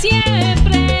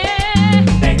Siempre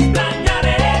te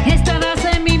extrañaré. estarás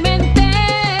en mi mente,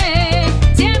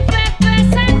 siempre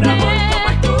Un amor presente. como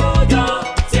el tuyo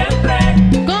siempre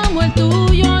Como el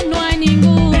tuyo no hay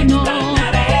ninguno. te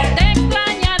extrañaré. Te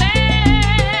extrañaré.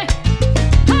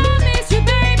 I miss you,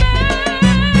 baby.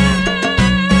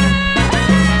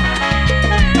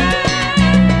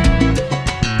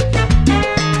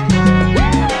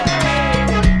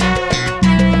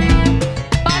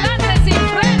 Pa'lante sin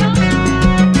freno.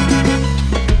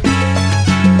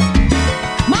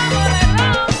 Mambo de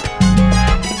rock.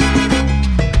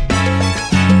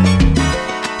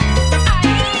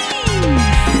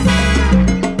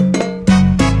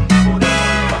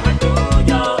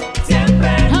 Tuyo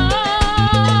siempre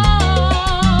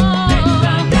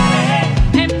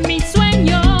En mi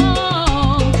sueño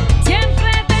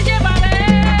siempre te llevaré.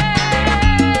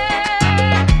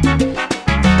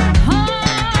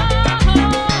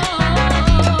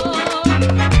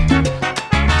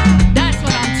 That's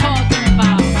what I'm talking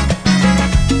about.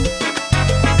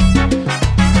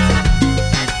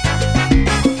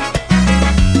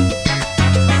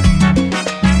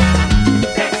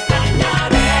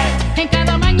 En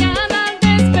cada mañana al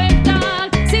despertar,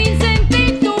 sin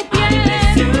sentir tu piel,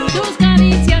 tus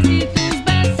caricias y tus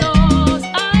besos,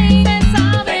 ay, me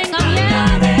saben a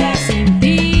miel. Sin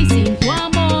ti, sin tu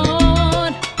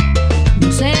amor,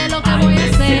 no sé lo que voy a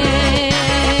hacer.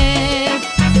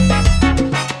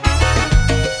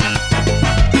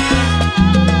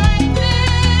 I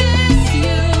miss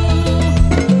you.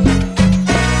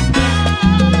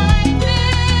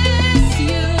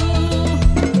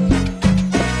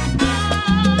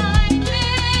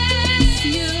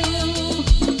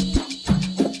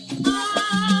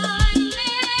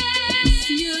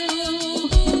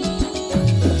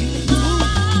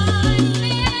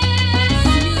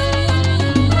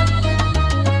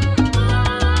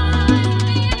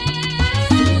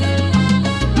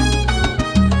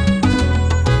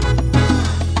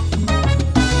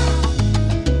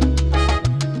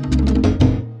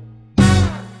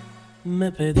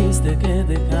 Me pediste que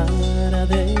dejara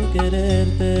de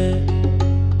quererte.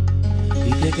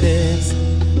 ¿Y qué crees?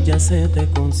 Ya se te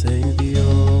concedió.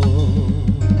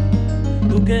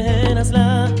 Tú que eras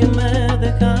la que me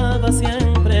dejaba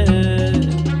siempre.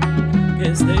 Que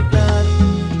esté claro,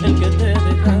 el que te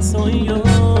deja soy yo.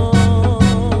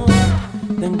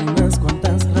 Tengo unas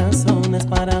cuantas razones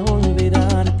para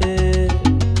olvidarte,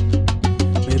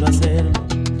 pero hacerlo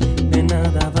de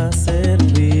nada va a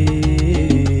servir.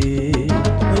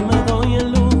 Hoy me doy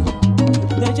el lujo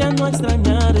de ya no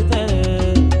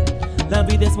extrañarte. La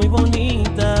vida es muy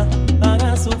bonita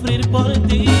para sufrir por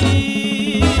ti.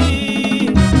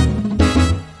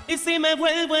 Y si me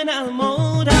vuelvo a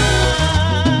enamorar,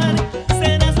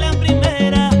 serás la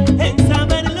primera en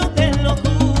saberlo, te lo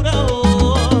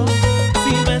juro.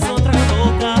 Si ves otra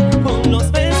boca con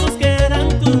los besos que eran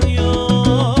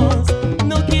tuyos,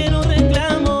 no quiero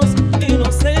reclamos y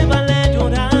no se vale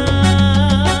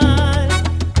llorar.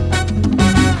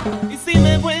 Y si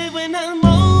me vuelvo a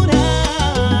enamorar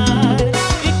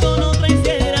y con otra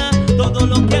hiciera todo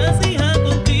lo que hacía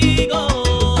contigo,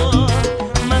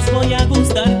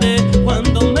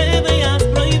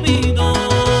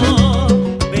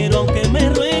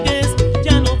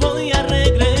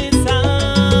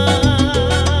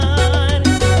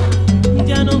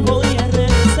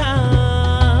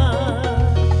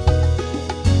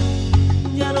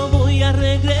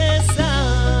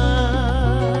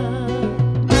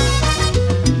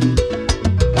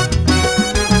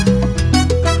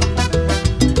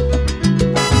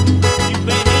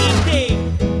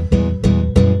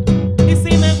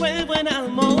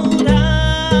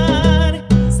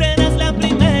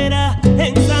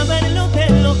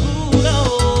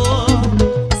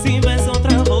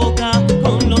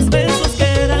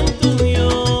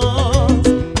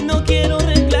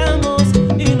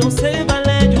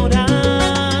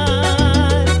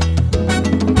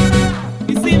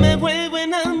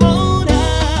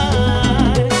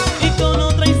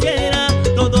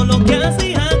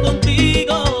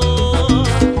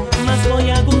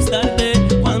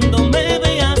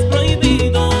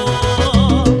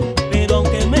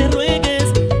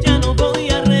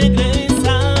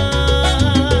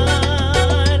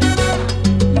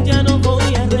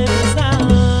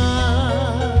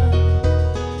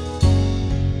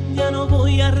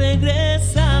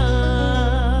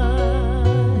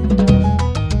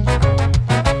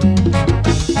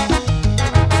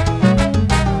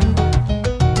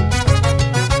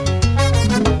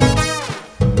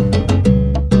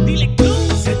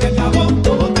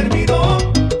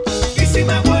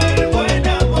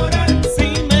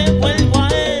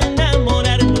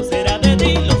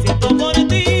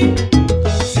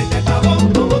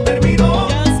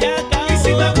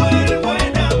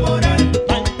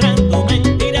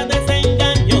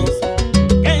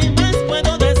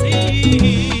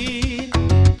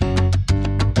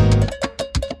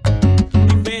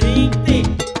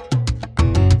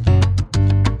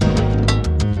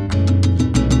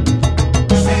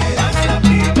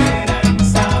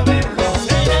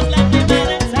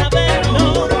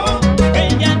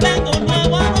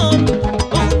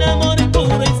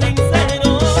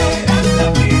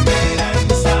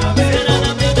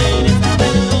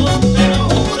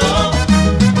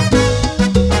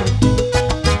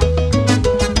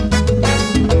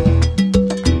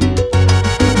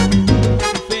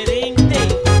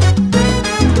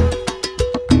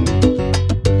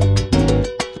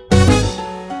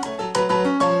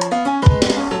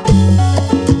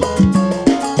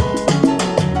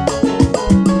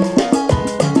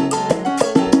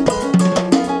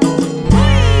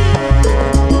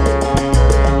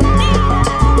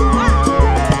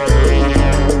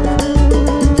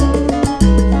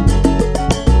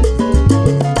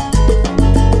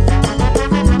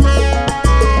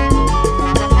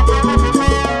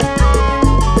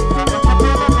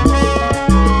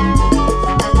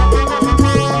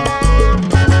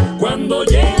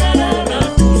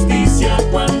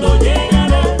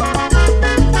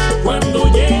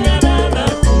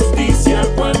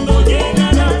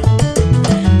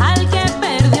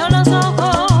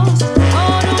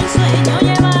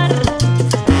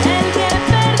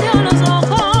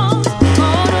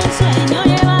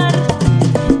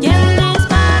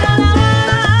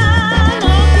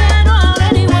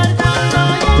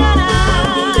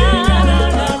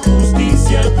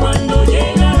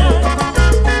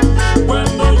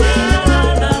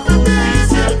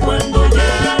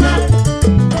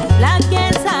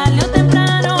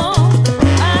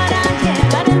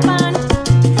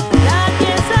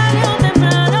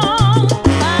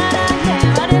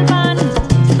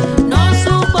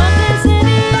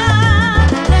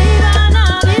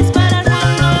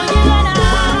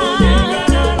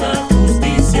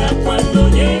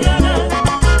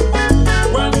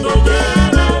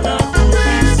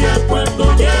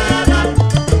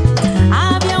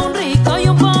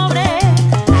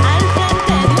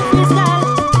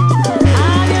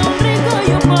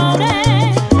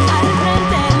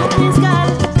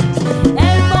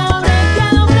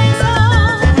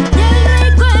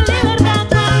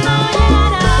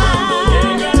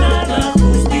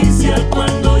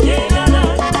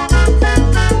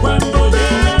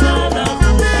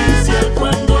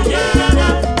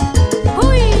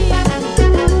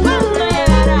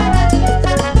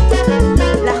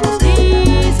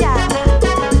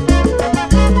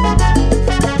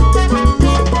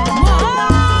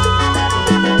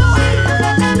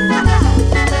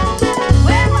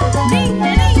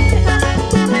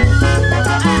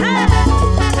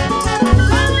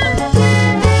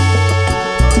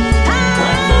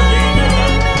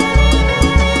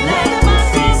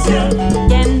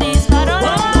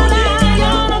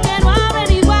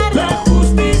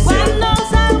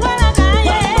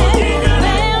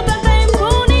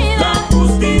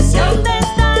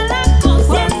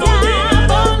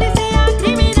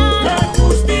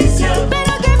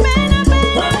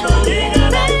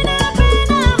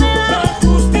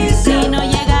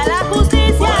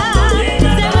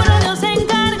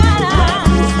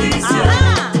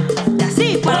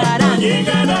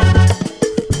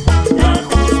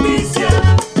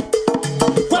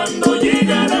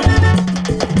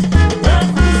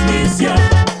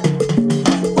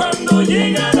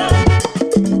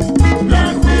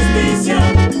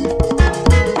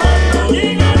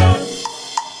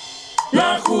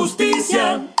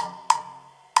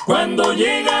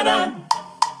 llegará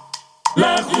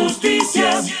la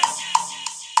justicia,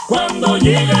 cuando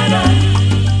llegará.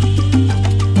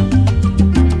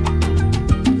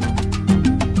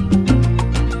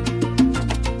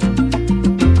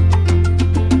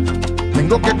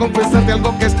 Tengo que confesarte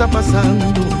algo que está pasando.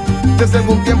 Desde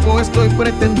algún tiempo estoy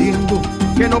pretendiendo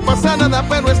que no pasa nada,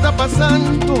 pero está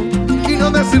pasando. Y no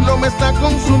decirlo me está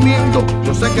consumiendo.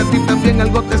 Yo sé que a ti también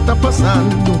algo te está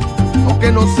pasando,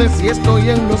 aunque no sé si estoy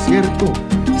en lo cierto.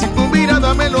 Si tu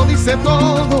mirada me lo dice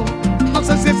todo, no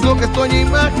sé si es lo que estoy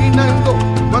imaginando.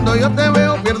 Cuando yo te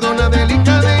veo pierdo la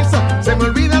delicadeza, se me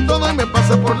olvida todo y me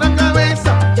pasa por la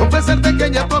cabeza. Confesarte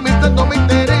que ya tu amistad no me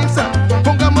interesa.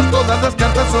 Pongamos todas las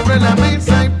cartas sobre la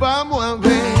mesa y vamos a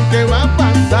ver qué va a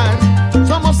pasar.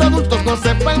 Somos adultos, no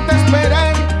hace falta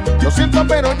esperar. Lo siento,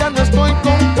 pero ya no estoy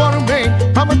conforme.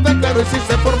 Vamos a estar claro y si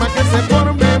se forma, que se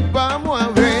forme. Vamos a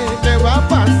ver qué va a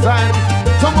pasar.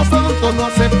 Somos adultos, no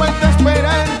hace falta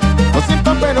esperar. Lo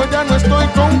siento, pero ya no estoy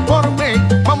conforme.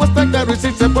 Vamos a estar claro y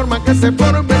si se forma, que se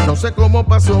forme. No sé cómo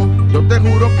pasó, yo te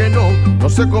juro que no. No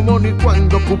sé cómo ni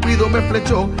cuándo Cupido me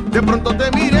flechó. De pronto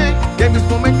te miré, que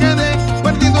mismo me quedé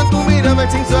perdido en tu mirada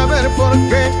y sin saber por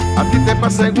qué. A ti te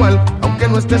pasa igual, aunque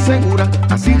no estés segura.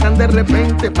 Así tan de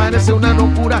repente parece una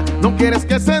locura. No quieres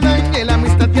que se dañe la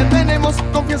amistad que tenemos.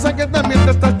 Confiesa que también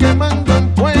te estás quemando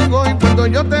en fuego. Y cuando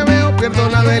yo te veo pierdo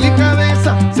la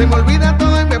delicadeza, se me olvida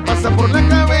todo y me pasa por la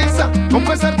cabeza.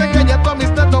 Confesarte que ya tu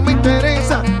amistad no me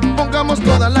interesa. Pongamos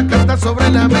todas las cartas sobre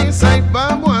la mesa y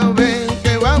vamos a ver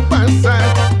qué va a pasar.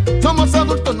 Somos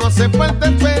adultos, no hace falta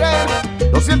esperar.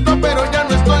 Lo siento, pero ya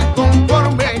no estoy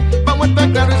conforme. Vamos a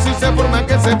estar claros y si se forma,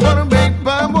 que se forme.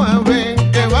 Vamos a ver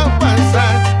qué va a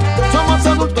pasar. Somos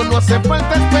adultos, no hace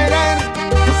falta esperar.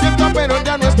 Lo siento, pero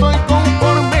ya no estoy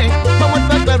conforme. Vamos a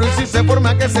estar claros y si se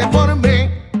forma, que se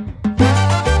forme.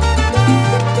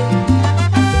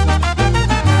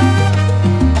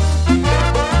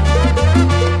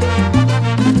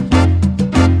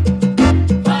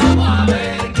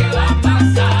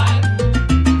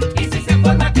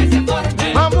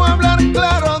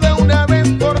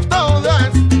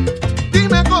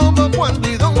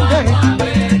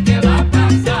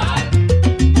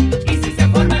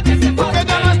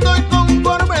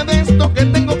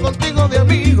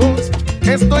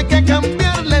 Esto hay que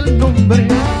cambiarle el nombre.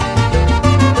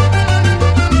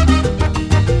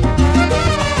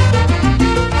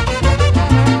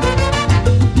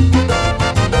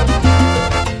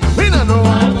 Míralo.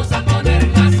 Vamos a poner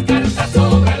las cartas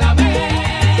sobre la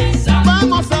mesa.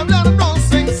 Vamos a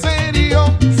hablarnos en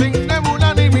serio, sin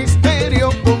nebula ni misterio,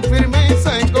 con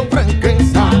firmeza y con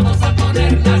franqueza. Vamos a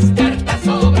poner las cartas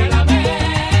sobre la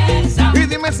mesa. Y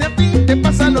dime si a ti te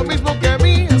pasa lo mismo que a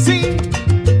mí, así.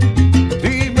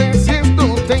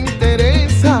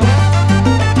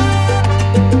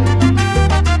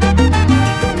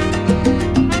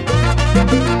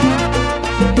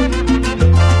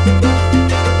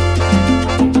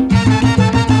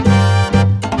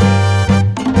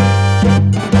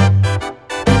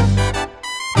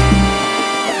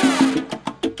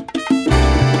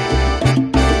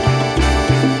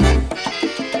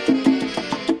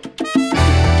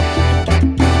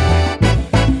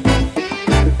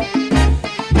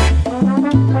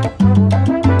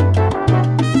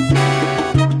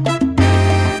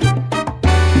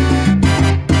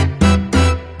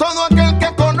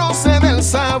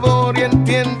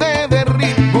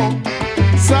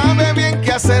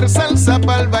 Hacer salsa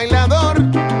para el bailador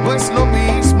no es lo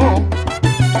mismo.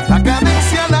 La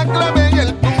cadencia, la clave y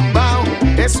el tumbao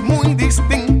es muy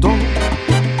distinto.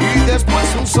 Y después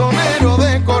un sonero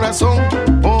de corazón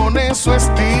pone su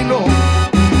estilo.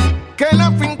 Que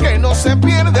la fin que no se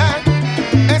pierda,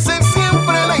 esa es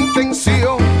siempre la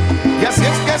intención. Y así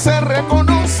es que se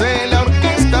reconoce la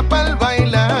orquesta para el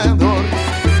bailador.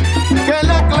 Que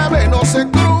la clave no se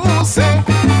cruce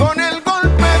con el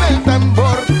golpe del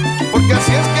tambor.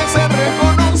 Así es que se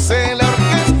reconoce la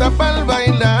orquesta para el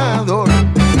bailador.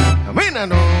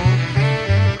 Camínalo.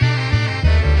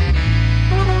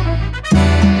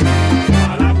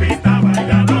 A la pista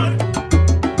bailador,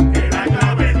 que la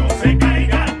clave no se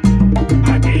caiga.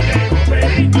 Aquí llegó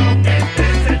Pericón, este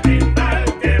es el timbal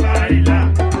que baila.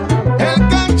 El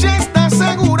caché está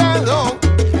asegurado,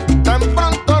 tan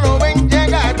pronto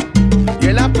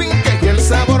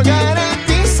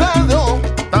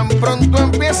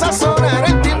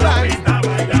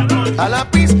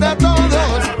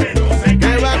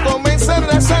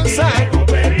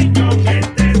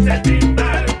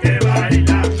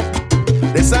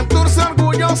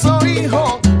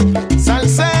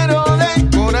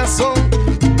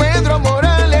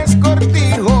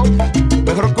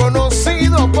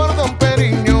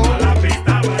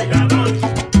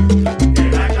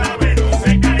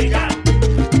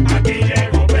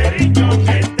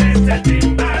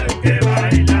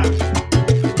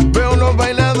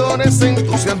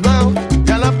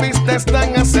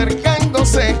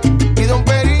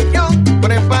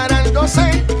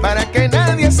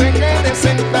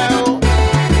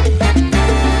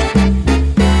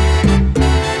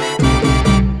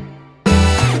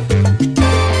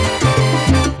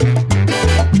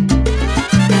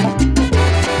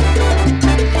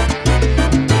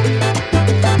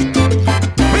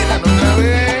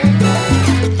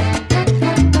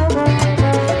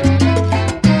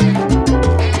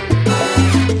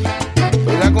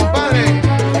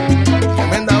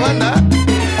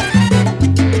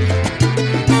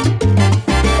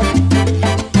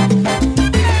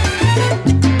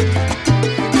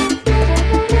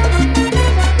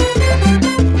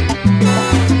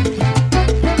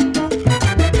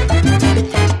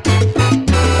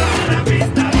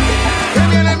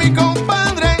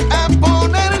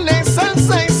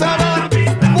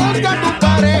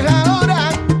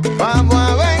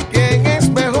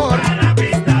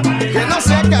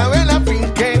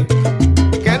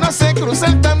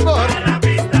tambor.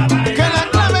 Que la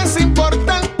clave es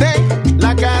importante,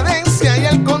 la cadencia y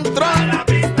el control.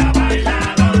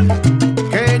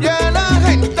 Que ya la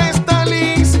gente está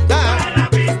lista.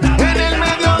 En el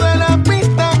medio de la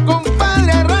pista,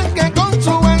 compadre, arranque con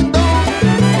su bandón.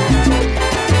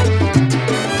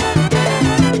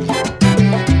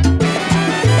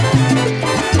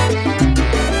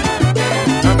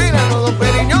 Ah, míralo, don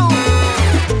Periñón,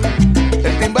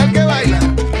 el timbal que baila.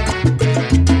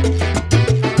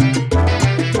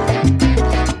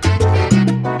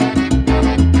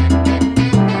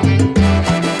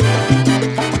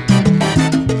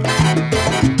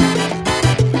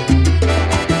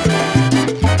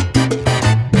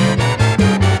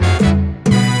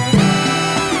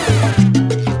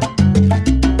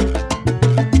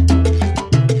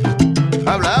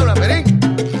 Habla, habla, Perín.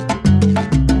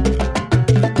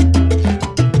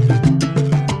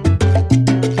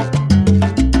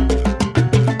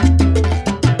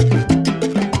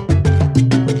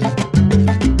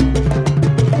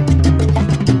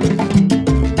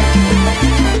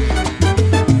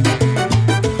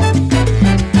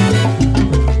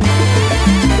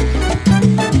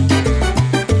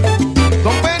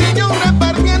 Don Periñón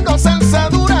repartiendo salsa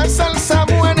dura, salsa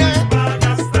buena.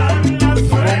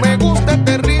 Como me gusta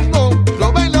este ritmo,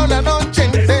 lo bailo la noche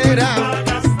entera.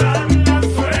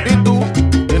 Y tú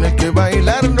tienes que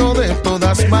bailarlo de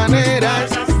todas maneras.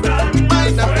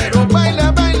 Baila, pero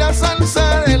baila, baila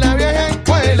salsa de la vieja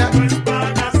escuela.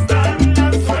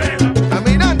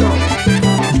 Caminando.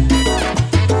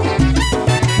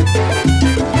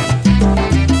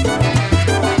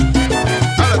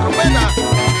 A la trompeta.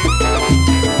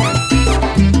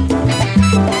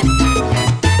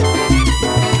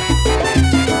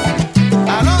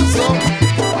 Alonso,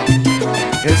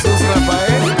 Jesús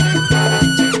Rafael.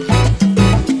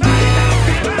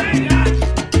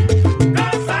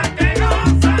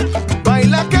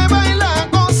 Baila que baila,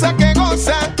 goza que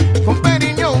goza, con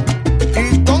Periñón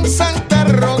y con Santa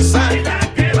Rosa.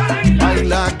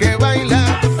 Baila que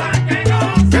baila,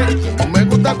 que me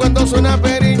gusta cuando suena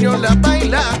Periñón, la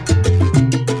baila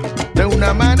de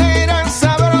una manera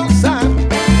sabrosa.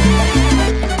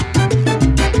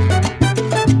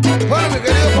 Bueno, mi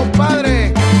querido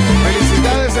compadre,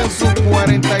 felicidades en sus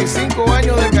 45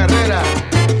 años de carrera.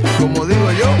 Como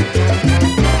digo yo,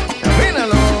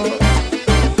 camínalo.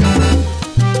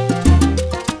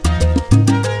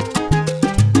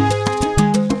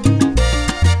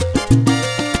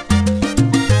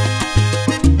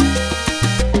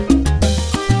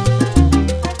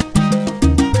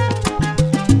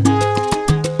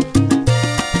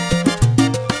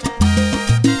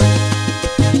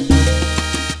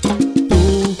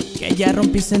 Que ya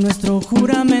rompiste nuestro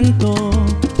juramento.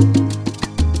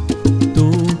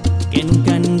 Tú que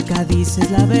nunca, nunca dices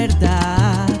la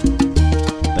verdad.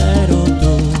 Pero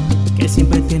tú que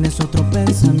siempre tienes otro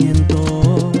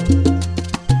pensamiento.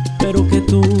 Pero que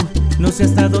tú no sé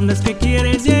hasta dónde es que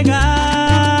quieres llegar.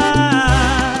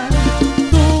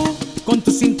 Tú con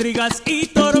tus intrigas y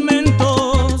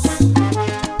tormentos.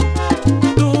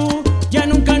 Tú ya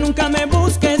nunca, nunca me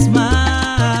busques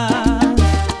más.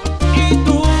 Y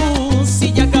tú,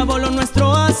 si ya acabó lo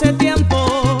nuestro hace tiempo.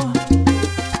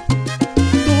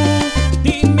 Tú,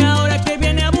 dime ahora que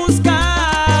viene a buscar.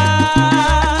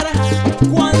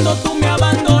 Cuando tú me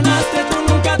abandonaste, tú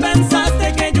nunca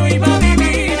pensaste que yo iba a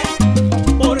vivir.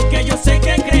 Porque yo sé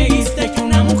que creíste que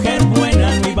una mujer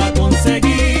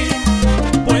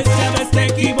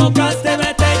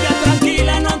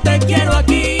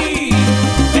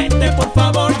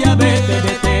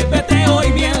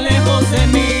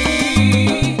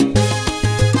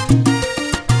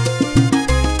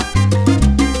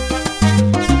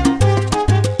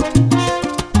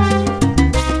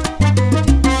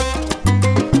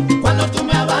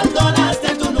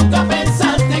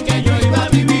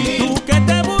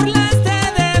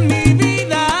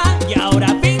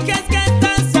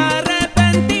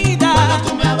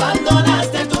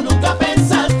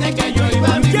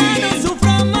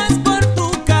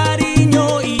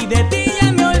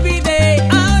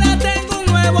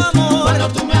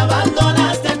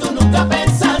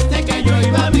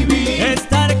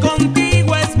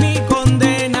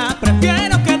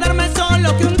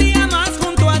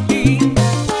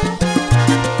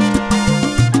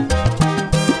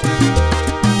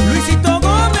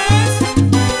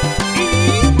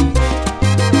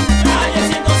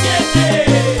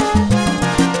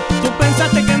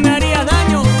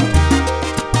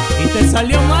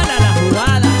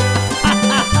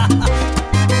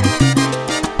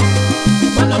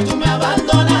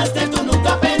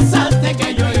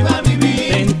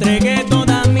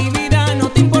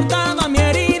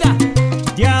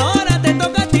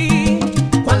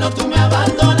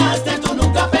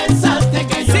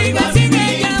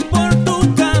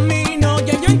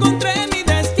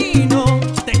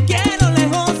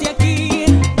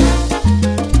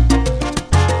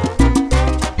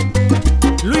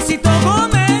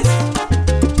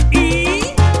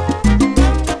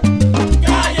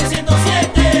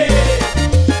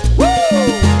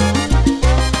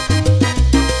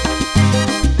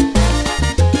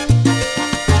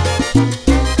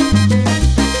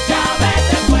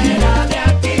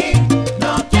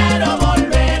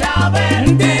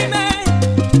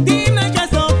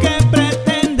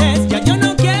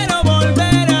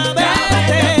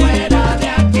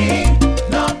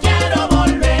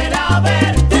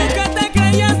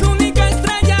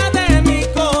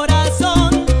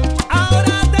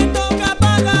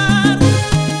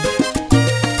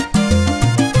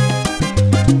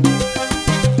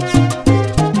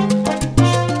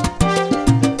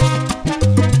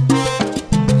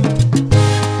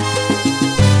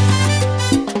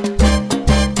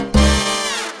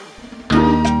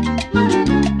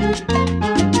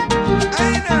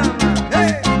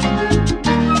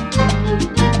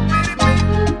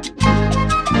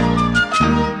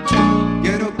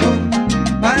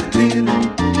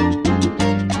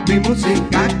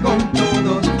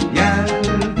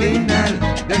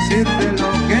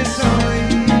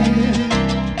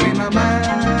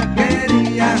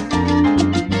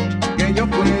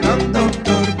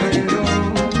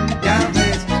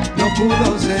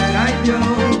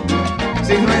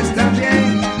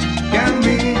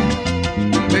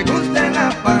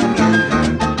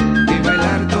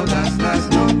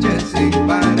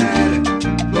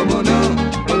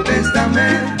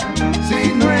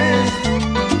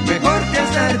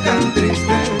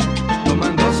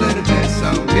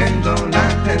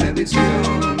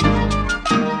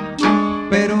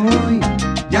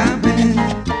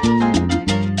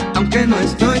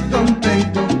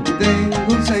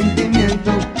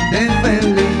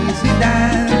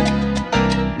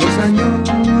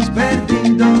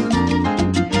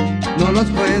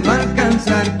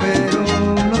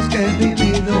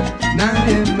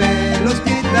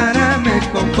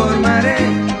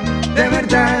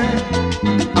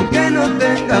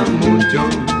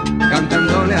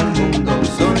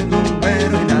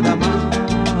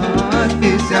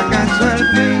acaso al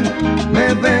fin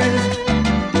me ves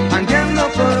jangueando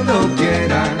por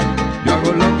doquiera? Yo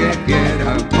hago lo que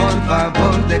quiera, por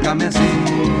favor déjame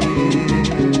así.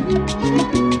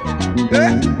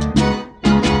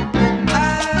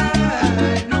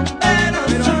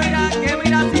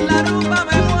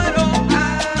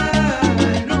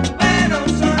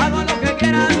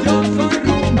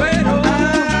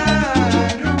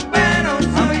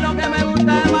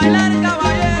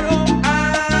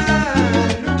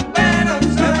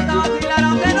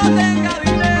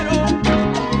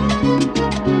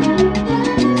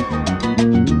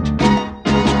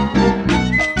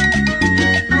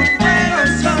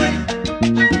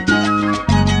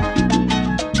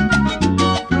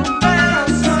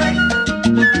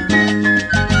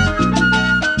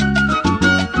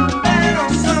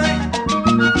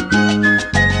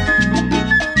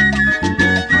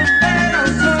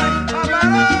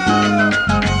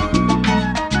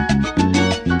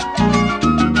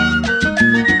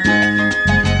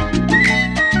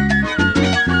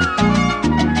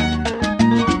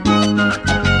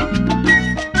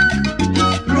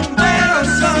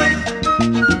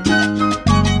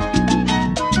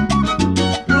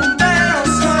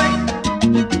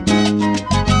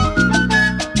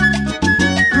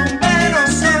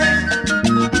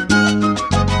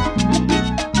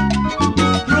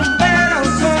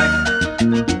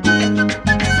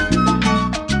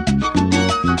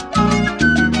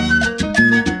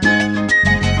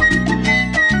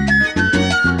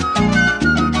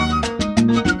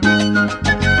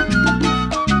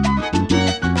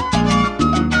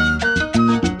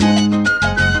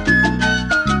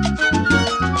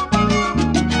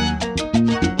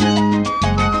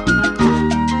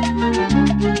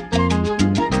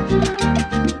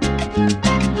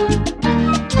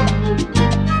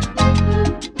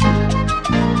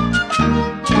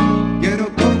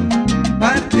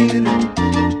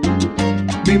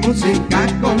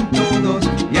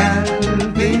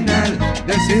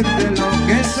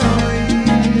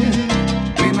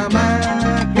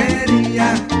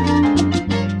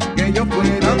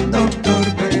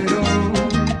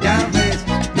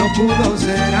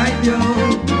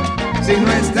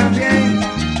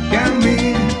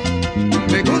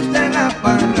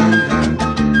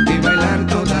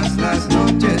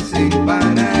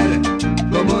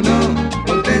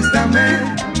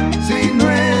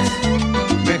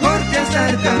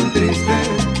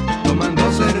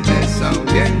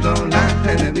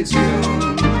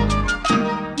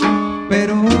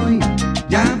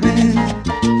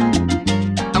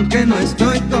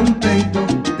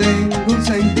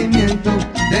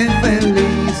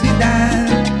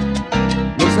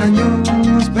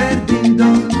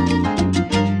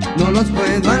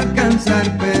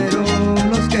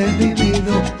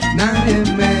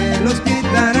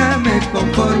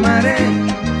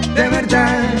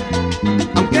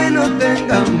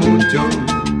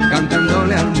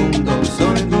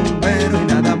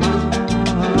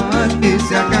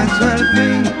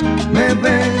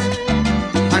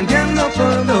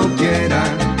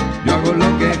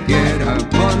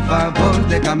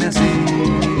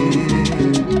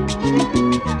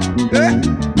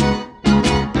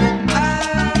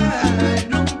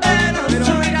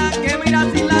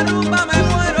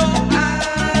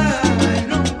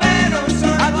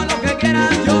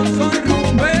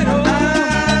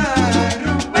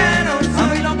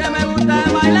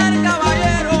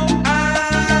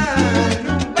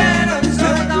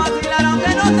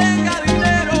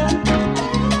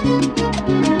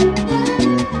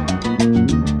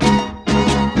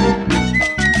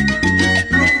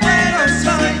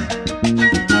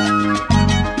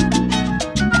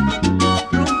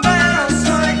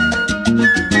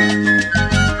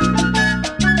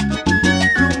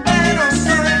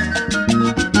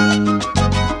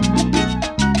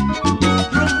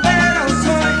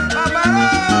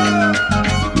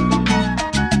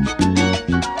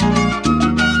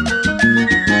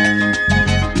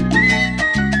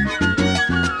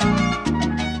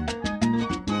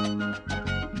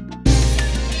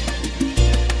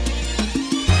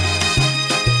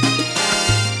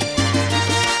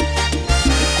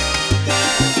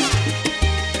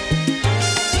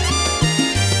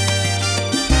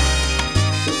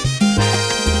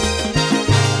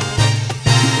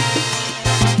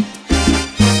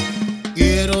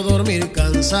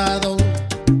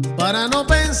 Para no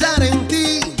pensar en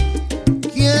ti,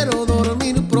 quiero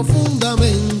dormir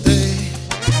profundamente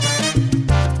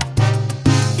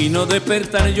y no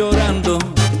despertar llorando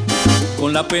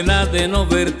con la pena de no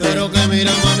verte. Pero que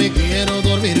mira, mami, quiero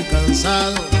dormir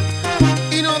cansado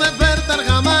y no despertar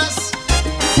jamás.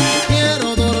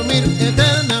 Quiero dormir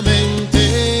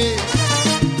eternamente.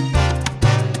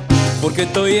 que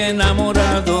estoy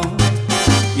enamorado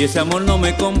y ese amor no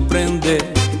me comprende.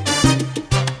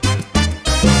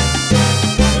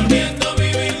 Durmiendo,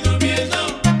 vivir, durmiendo,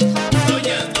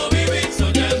 soñando, vivir,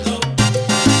 soñando.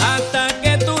 Hasta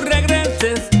que tú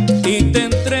regreses y te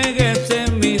entregues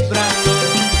en mis brazos.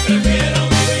 Prefiero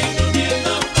vivir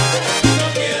durmiendo, no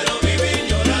quiero vivir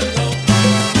llorando.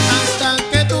 Hasta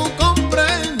que tú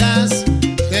comprendas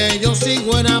que yo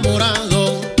sigo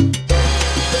enamorado.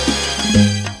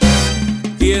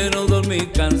 Quiero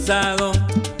dormir cansado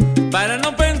para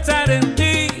no pensar en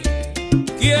ti.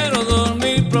 Quiero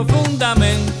dormir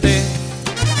profundamente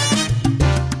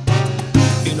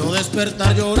Y no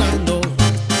despertar llorando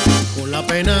con la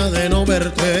pena de no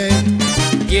verte.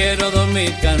 Quiero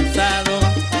dormir cansado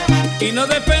y no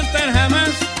despertar jamás.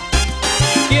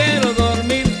 Quiero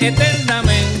dormir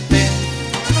eternamente.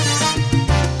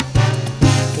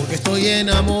 Porque estoy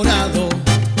enamorado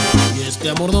y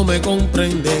este amor no me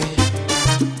comprende.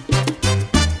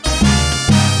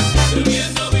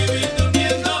 Durmiendo, vivir,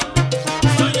 durmiendo,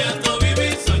 soñando,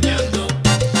 vivir, soñando.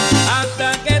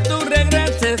 Hasta que tú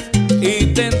regreses y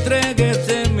te entregues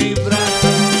en mis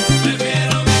brazos.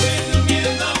 Prefiero vivir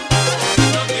durmiendo,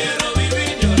 no quiero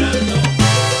vivir llorando.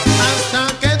 Hasta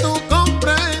que tú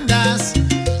comprendas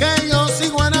que yo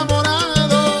sigo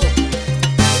enamorado.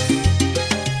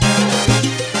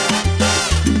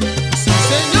 Sí,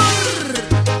 señor.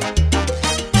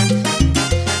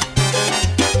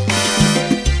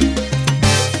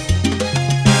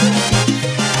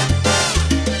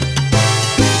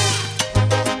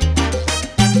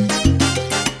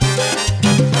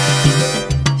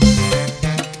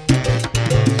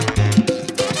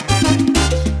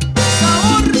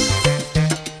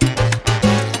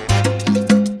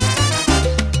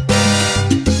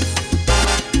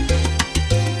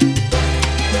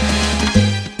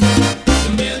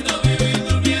 Durmiendo, vivir,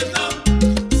 durmiendo,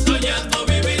 soñando,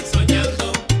 vivir, soñando.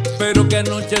 Pero que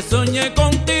anoche soñé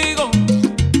contigo,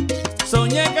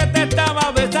 soñé que te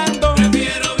estaba besando.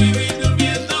 Prefiero vivir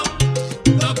durmiendo,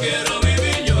 no quiero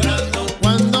vivir llorando.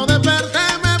 Cuando desperté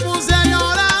me puse a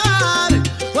llorar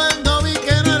cuando vi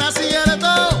que no era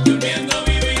cierto. Durmiendo,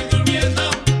 vivir, durmiendo,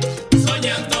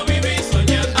 soñando, vivir,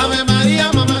 soñando. Ave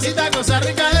María, mamacita, cosa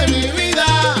rica de mi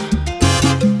vida.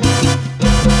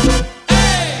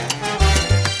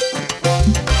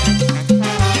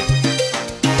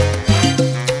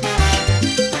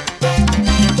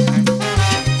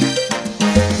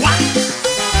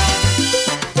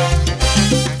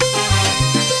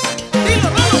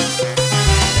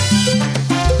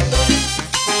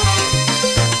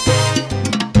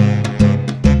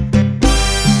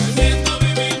 Durmiendo,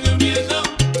 vivir, durmiendo,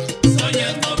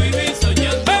 soñando, vivir,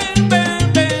 soñando. Ven,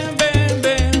 ven, ven, ven,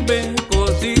 ven, ven,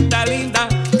 cosita linda,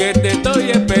 que te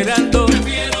estoy esperando.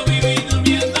 Prefiero vivir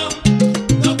durmiendo,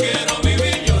 no quiero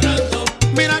vivir llorando.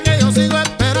 Mira que yo sigo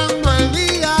esperando el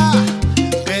día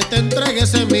que te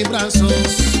entregues en mis brazos.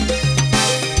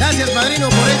 Gracias, padrino,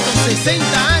 por estos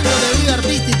 60 años de vida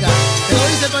artística. Te lo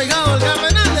dice tu ahijado, el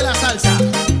cardenal de la salsa.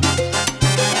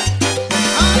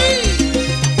 ¡Ay!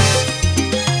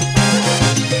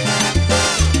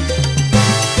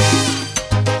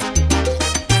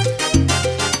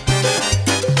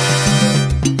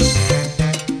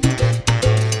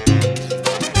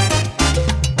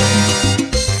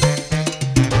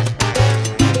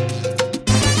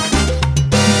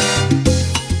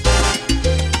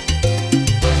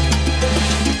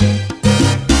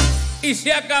 Y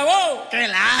se acabó. ¡Qué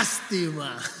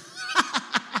lástima!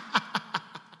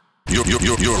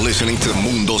 You're listening to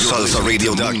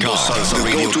MundoSalsaRadio.com,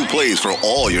 the go-to place for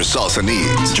all your salsa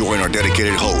needs. Join our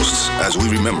dedicated hosts as we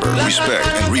remember, respect,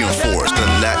 and reinforce the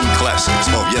Latin classics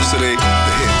of yesterday,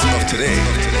 the hits of today,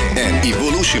 and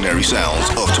evolutionary sounds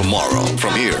of tomorrow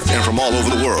from here and from all over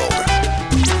the world.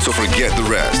 So forget the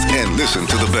rest and listen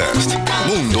to the best.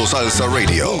 Mundo Salsa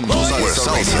Radio, where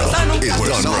salsa is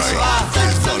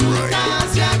done right.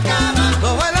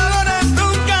 Los bailadores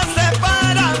nunca se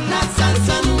paran. La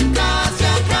salsa nunca se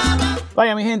acaba.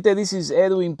 Vaya mi gente, this is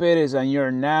Edwin Perez and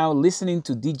you're now listening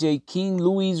to DJ King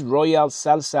Louie's Royal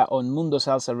Salsa on Mundo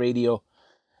Salsa Radio,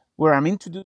 where I'm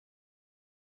introducing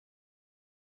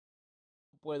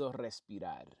Puedo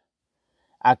Respirar.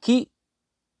 Aquí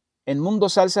en Mundo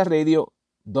Salsa Radio,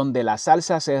 donde la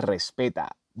salsa se respeta.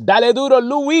 ¡Dale duro,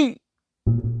 Louie!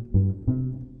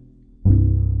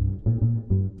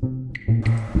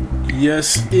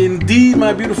 Yes, indeed,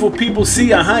 my beautiful people.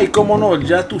 Sí, ajá, y cómo no,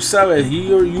 ya tú sabes,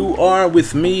 here you are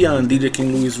with me on DJ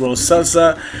King Louie's Royal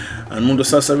Salsa, on Mundo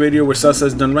Salsa Radio, where salsa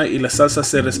is done right y la salsa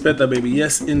se respeta, baby.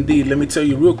 Yes, indeed. Let me tell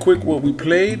you real quick what we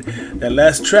played. That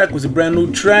last track was a brand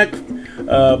new track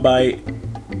by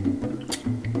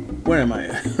where am I?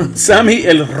 Sammy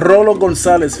El Rolo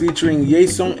Gonzalez featuring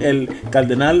Jason El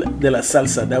Cardenal de la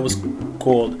Salsa. That was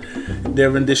called their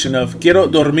rendition of Quiero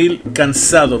Dormir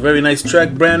Cansado. Very nice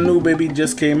track, brand new, baby,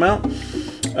 just came out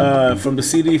from the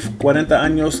CD 40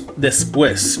 Años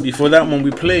Después. Before that one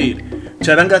we played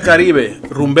Charanga Caribe,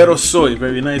 Rumbero Soy.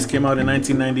 Very nice, came out in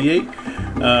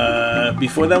 1998.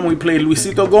 Before that we played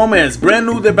Luisito Gomez, brand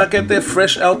new de paquete,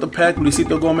 fresh out the pack.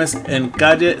 Luisito Gomez en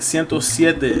Calle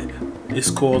 107. It's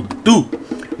called Tú.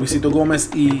 Luisito Gomez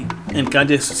y en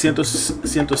Calle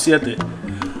 107.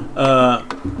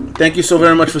 Thank you so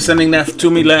very much for sending that to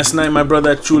me last night, my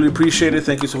brother. I truly appreciate it.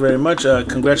 Thank you so very much.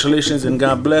 Congratulations and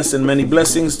God bless and many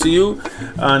blessings to you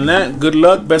on that. Good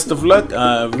luck, best of luck.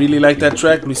 Really like that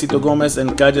track, Luisito Gomez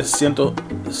en Calle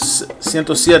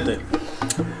 107.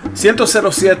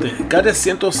 107, Calle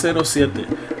 107.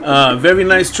 Very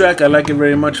nice track. I like it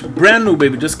very much. Brand new,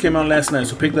 baby. Just came out last night,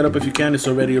 so pick that up if you can. It's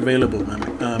already available,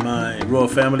 my royal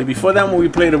family. Before that one, we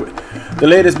played the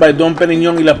latest by Don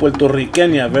Periñón y la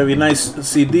Puertorriqueña. Very nice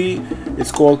CD.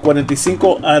 It's called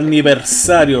 45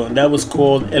 Aniversario. That was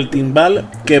called El Timbal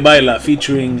Que Baila,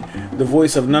 featuring the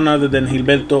voice of none other than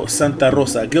Gilberto Santa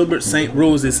Rosa. Gilbert St.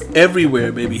 Rose is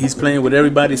everywhere, baby. He's playing with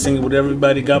everybody, singing with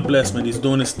everybody. God bless, man. He's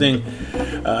doing his thing.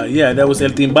 Yeah, that was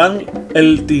El Timbal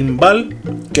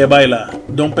Que Baila,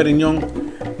 Don Periñón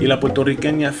y la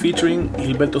Puertorriqueña featuring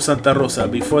Gilberto Santa Rosa.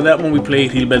 Before that one we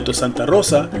played Gilberto Santa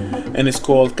Rosa, and it's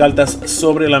called Cartas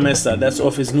Sobre la Mesa. That's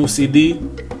off his new CD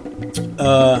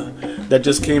that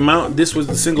just came out. This was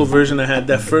the single version. I had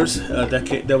that first.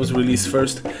 That was released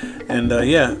first. And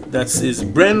yeah, that's his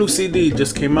brand new CD,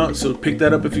 just came out, so pick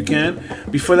that up if you can.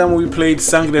 Before that one we played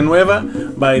Sangre Nueva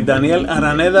by Daniel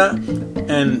Araneda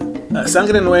and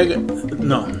Sangre Nueva,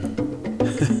 no.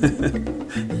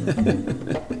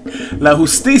 La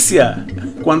Justicia,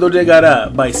 Cuando Llegará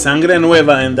by Sangre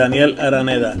Nueva and Daniel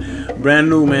Araneda. Brand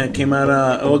new, man. Came out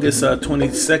August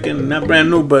 22nd. Not brand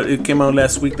new, but it came out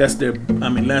last week. Last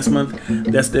month.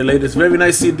 That's their latest. Very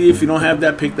nice CD. If you don't have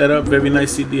that, pick that up. Very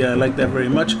nice CD. I like that very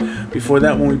much. Before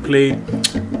that one, we played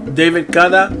David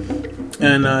Cada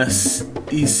and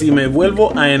Y Si Me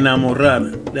Vuelvo a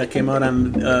Enamorar. That came out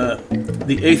on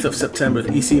the 8th of September.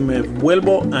 Y Si Me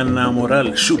Vuelvo a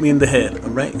Enamorar. Shoot me in the head, all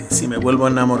right? Si Me Vuelvo a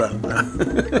Enamorar.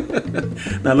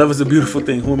 Now, love is a beautiful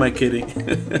thing. Who am I kidding?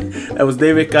 That was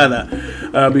David Cada.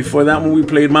 Before that one, we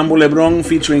played Mambo Lebron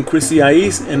featuring Chrissy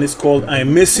Aiz, and it's called I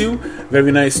Miss You.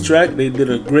 Very nice track. They did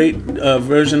a great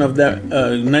version of that,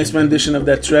 nice rendition of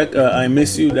that track, I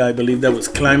Miss You. I believe that was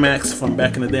Climax from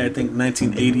back in the day. I think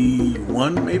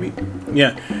 1981, maybe.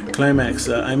 Yeah, Climax.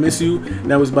 I Miss You.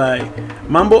 That was by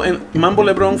Mambo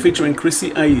Lebron featuring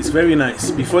Chrissy Aiz. Very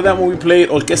nice. Before that one, we played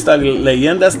Orquesta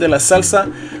Leyendas de la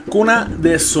Salsa, Cuna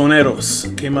de Soneros.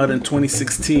 Came out in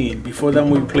 2016. Before that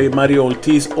one, we played Mario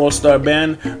Ortiz All-Star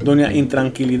Band, Doña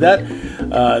Intranquilidad.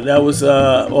 That was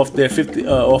off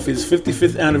his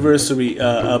 55th anniversary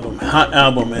album, hot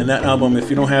album. And that album, if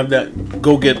you don't have that,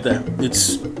 go get that.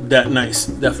 It's that nice,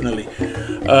 definitely.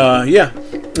 Yeah.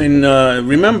 And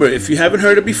remember, if you haven't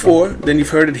heard it before, then you've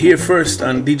heard it here first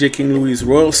on DJ King Louie's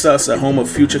Royal Salsa, home of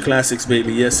future classics,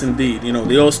 baby. Yes, indeed. You know,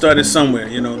 they all started somewhere.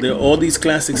 You know, all these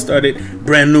classics started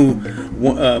brand new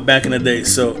back in the day.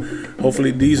 So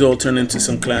hopefully these all turn into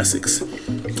some classics.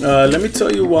 Let me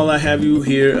tell you while I have you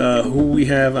here who we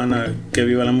have on our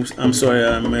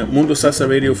Mundo Salsa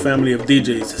Radio family of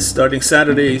DJs. Starting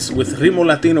Saturdays with Ritmo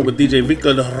Latino with DJ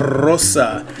Victor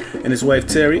Rosa and his wife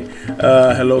Terry.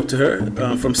 Hello to her.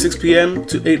 From 6 p.m.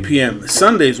 to 8 p.m.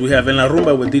 Sundays we have En La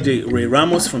Rumba with DJ Ray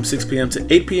Ramos from 6 p.m. to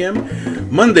 8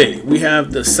 p.m. Monday we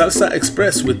have the Salsa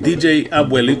Express with DJ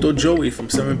Abuelito Joey from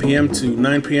 7 p.m. to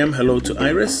 9 p.m. Hello to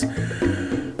Iris.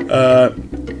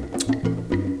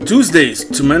 Tuesdays,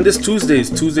 tremendous Tuesdays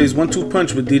 1-2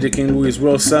 punch with DJ King Louie's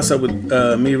Royal Salsa with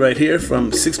me right here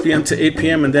from 6 p.m. to 8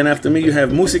 p.m. And then after me you have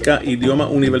Música Idioma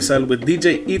Universal with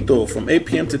DJ Ito from 8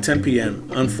 p.m. to 10 p.m.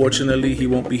 Unfortunately, he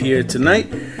won't be here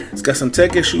tonight. He's got some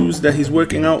tech issues that he's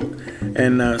working out,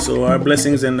 and so our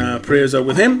blessings and prayers are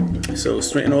with him. So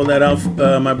straighten all that out,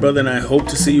 my brother, and I hope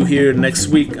to see you here next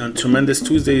week on Tremendous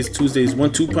Tuesdays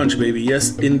 1-2 punch, baby.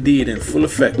 Yes, indeed, in full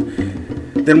effect.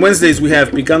 Then Wednesdays we have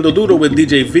Picando Duro with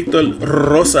DJ Victor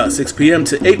Rosa, 6 p.m.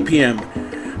 to 8 p.m.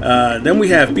 Then we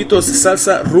have Pito's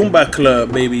Salsa Rumba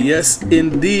Club, baby. Yes,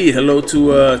 indeed. Hello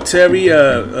to Terry,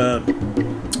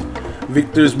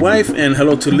 Victor's wife, and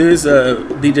hello to Liz,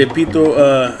 DJ Pito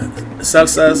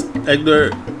Salsa's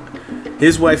Edgar.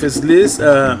 His wife is Liz,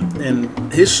 and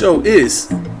his show is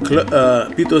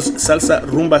Pito's Salsa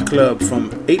Rumba Club from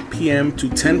 8 p.m. to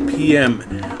 10 p.m.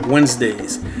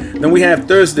 Wednesdays. Then we have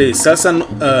Thursdays,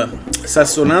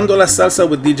 Sazonando la Salsa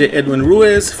with DJ Edwin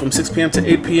Ruiz from 6 p.m. to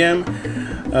 8 p.m.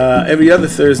 Every other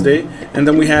Thursday. And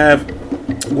then we have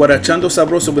Guarachando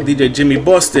Sabroso with DJ Jimmy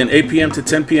Boston, 8 p.m. to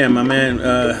 10 p.m. My man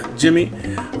Jimmy.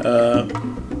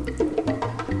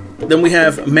 Then we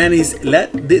have Manny's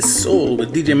Let This Soul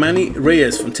with DJ Manny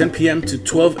Reyes from 10 p.m. to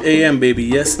 12 a.m. baby.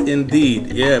 Yes, indeed.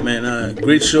 Yeah, man.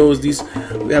 Great shows. We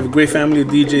have a great family of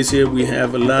DJs here. We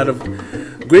have a lot of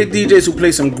great DJs who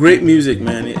play some great music,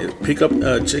 man.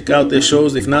 Check out their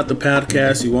shows. If not the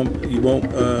podcast, you won't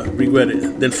regret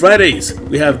it. Then Fridays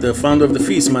we have the founder of the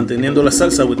feast, Manteniendo la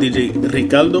Salsa with DJ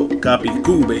Ricardo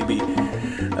Capicu, baby.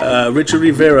 Richard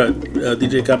Rivera,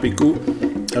 DJ Capicu.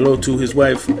 Hello to his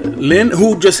wife Lynn,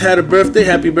 who just had a birthday.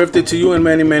 Happy birthday to you and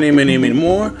many, many, many, many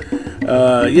more.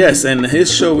 Yes, and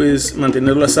his show is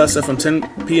Manteniendo la Salsa from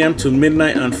 10 p.m. to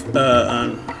midnight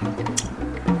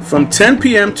from 10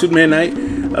 p.m. to midnight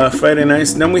Friday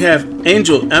nights. Then we have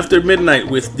Angel After Midnight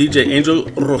with DJ Angel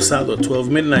Rosado, 12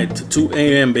 midnight to 2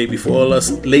 a.m. baby, for all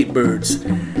us late birds.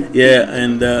 Yeah,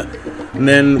 and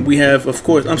then we have, of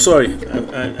course, I'm sorry,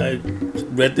 I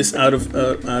read this out of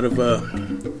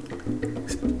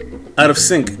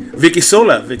sync. Vicky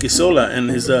Sola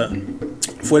and his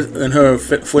and her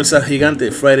Fuerza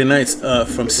Gigante Friday nights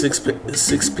from 6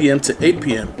 p.m. to 8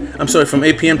 p.m. I'm sorry, from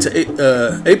 8 p.m.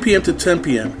 to 8 p.m. to 10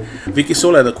 p.m. Vicky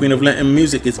Sola, the queen of Latin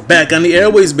music, is back on the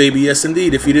airways, baby. Yes,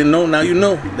 indeed. If you didn't know, now you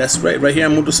know. That's right here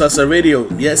on Mundo Salsa Radio.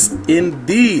 Yes,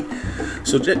 indeed.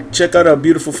 So check out our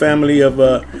beautiful family of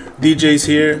DJs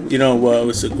here. You know,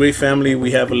 it's a great family.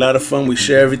 We have a lot of fun. We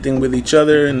share everything with each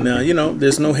other, and you know,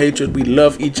 there's no hatred. We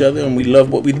love each other, and we love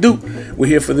what we do. We're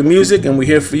here for the music, and we're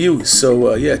here for you.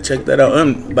 So yeah, check that out.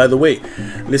 And by the way,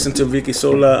 listen to Vicky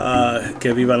Sola,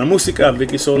 Que Viva la Música.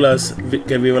 Vicky Sola's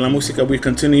Que Viva la Música. We're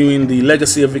continuing the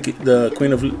legacy of Vicky, the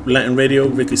queen of Latin radio,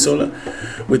 Vicky Sola,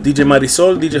 with DJ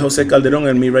Marisol, DJ Jose Calderon,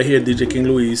 and me right here, DJ King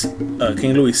Louie.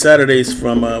 Saturdays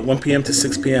from 1 p.m. to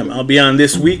 6 p.m. I'll be on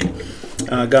this week.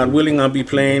 God willing, I'll be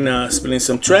playing, spilling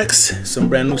some tracks, some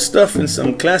brand new stuff, and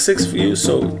some classics for you.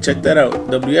 So check that out.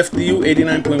 WFDU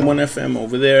 89.1 FM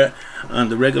over there on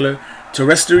the regular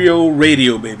terrestrial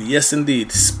radio, baby. Yes,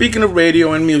 indeed. Speaking of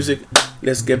radio and music,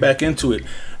 let's get back into it.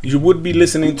 You would be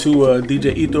listening to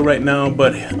DJ Ito right now,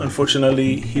 but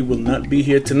unfortunately, he will not be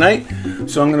here tonight.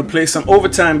 So I'm going to play some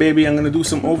overtime, baby. I'm going to do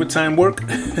some overtime work.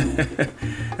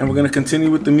 And we're going to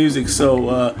continue with the music.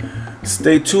 So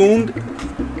stay tuned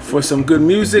for some good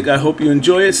music. I hope you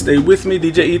enjoy it. Stay with me.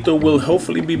 DJ Ito will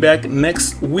hopefully be back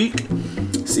next week.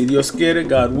 Si Dios quiere,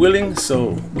 God willing.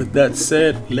 So with that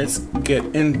said, let's get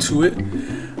into it.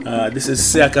 This is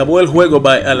Se Acabó el Juego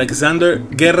by Alexander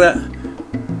Guerra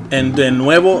and De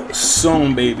Nuevo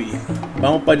Son, baby.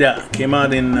 Vamos para allá. Came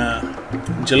out in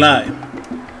July.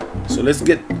 So let's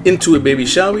get into it, baby,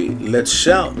 shall we? Let's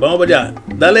shout. Vamos para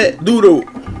allá. Dale duro.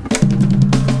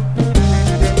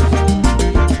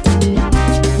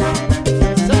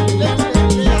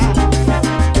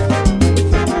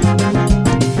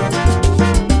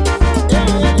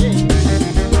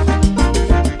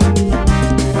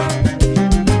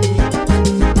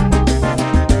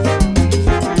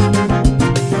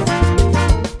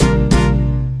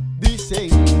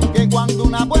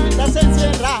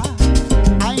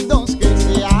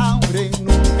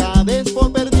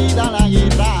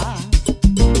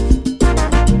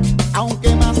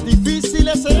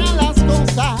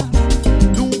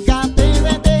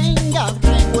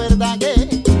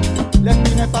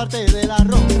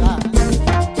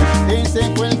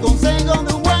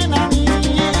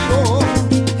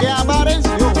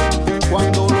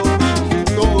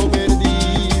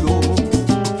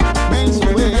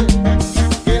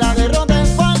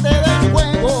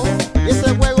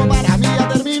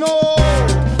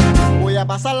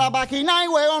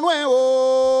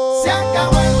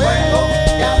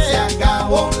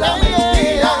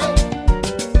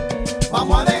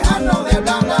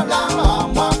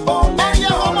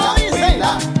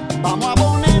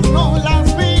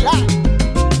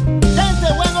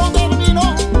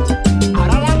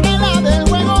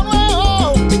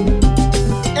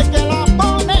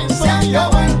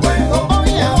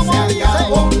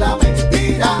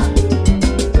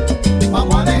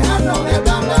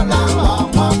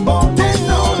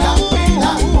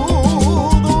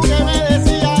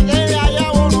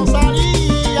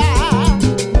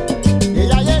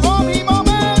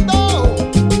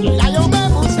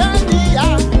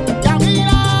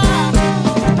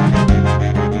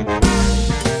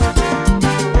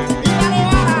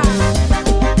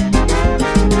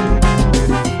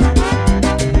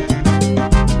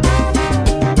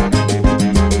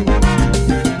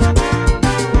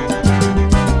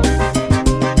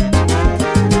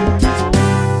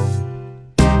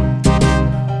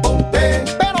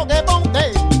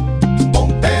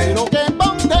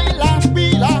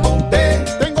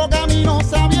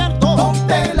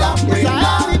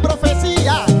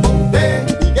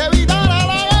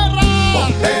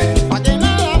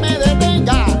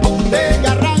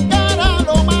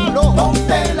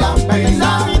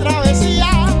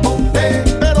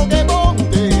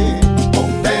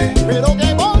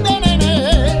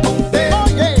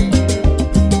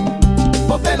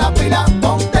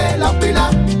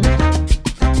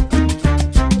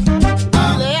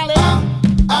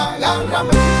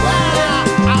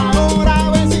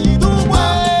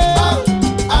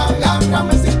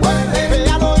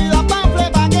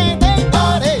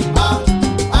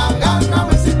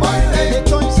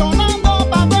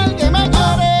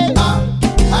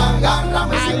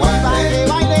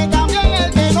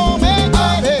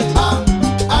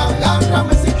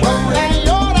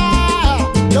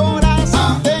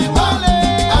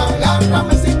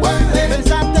 Agárrame si puedes.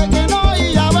 Pensaste que no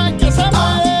y ya ves que se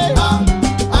puede.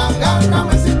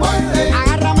 Agárrame si puedes.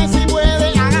 Agárrame si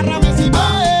puedes. Agárrame si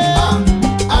puedes.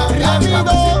 Agárrame si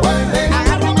puedes.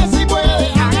 Agárrame si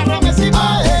puedes. Agárrame si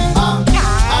puedes.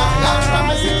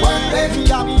 Agárrame si puedes.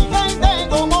 Mira mi gente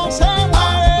cómo se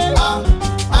mueve.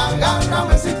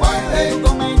 Agárrame si puedes. Tus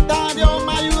comentarios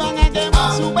me ayudan a que me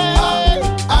supere.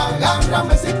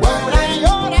 Agárrame si puedes.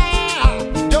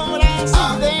 Llora si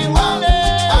te duele.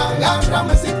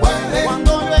 Agárrame si puedes.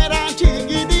 Cuando yo era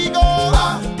chiquitico.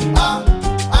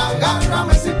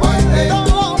 Agárrame si puedes.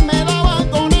 Todos me daban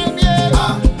con el pie.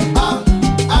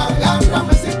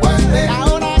 Agárrame si puedes.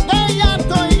 Ahora que ya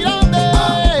estoy grande.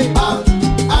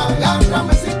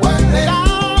 Agárrame si puedes. Ya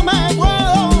me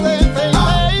puedo defender.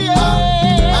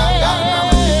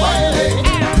 Agárrame si puedes.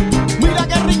 Mira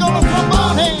qué rico los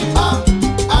trombones.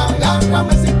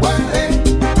 Agárrame si puedes.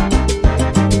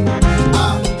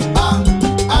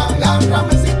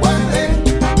 Agárrame si puedes.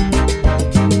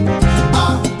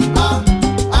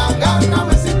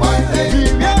 Agárrame si puedes.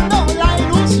 Viviendo la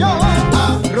ilusión,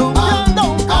 rompiendo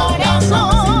un corazón.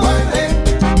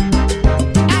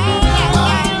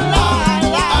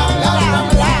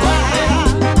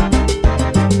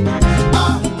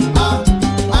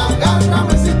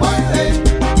 Agárrame si puedes.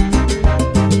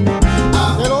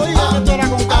 Te lo dije que esto era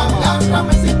con calma.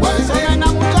 Agárrame si puedes. Nena,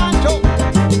 muchacho,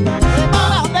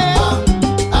 prepárate.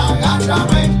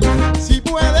 Agárrame si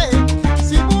puedes,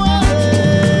 si puedes.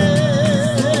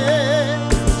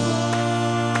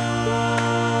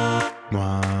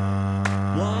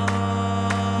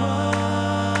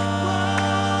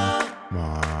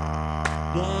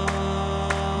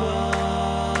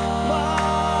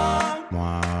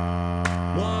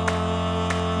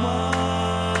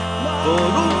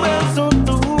 Por un beso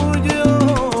tuyo,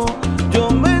 yo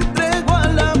me entrego a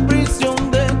la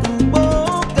prisión de tu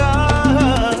boca.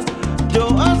 Yo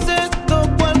acepto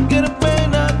cualquier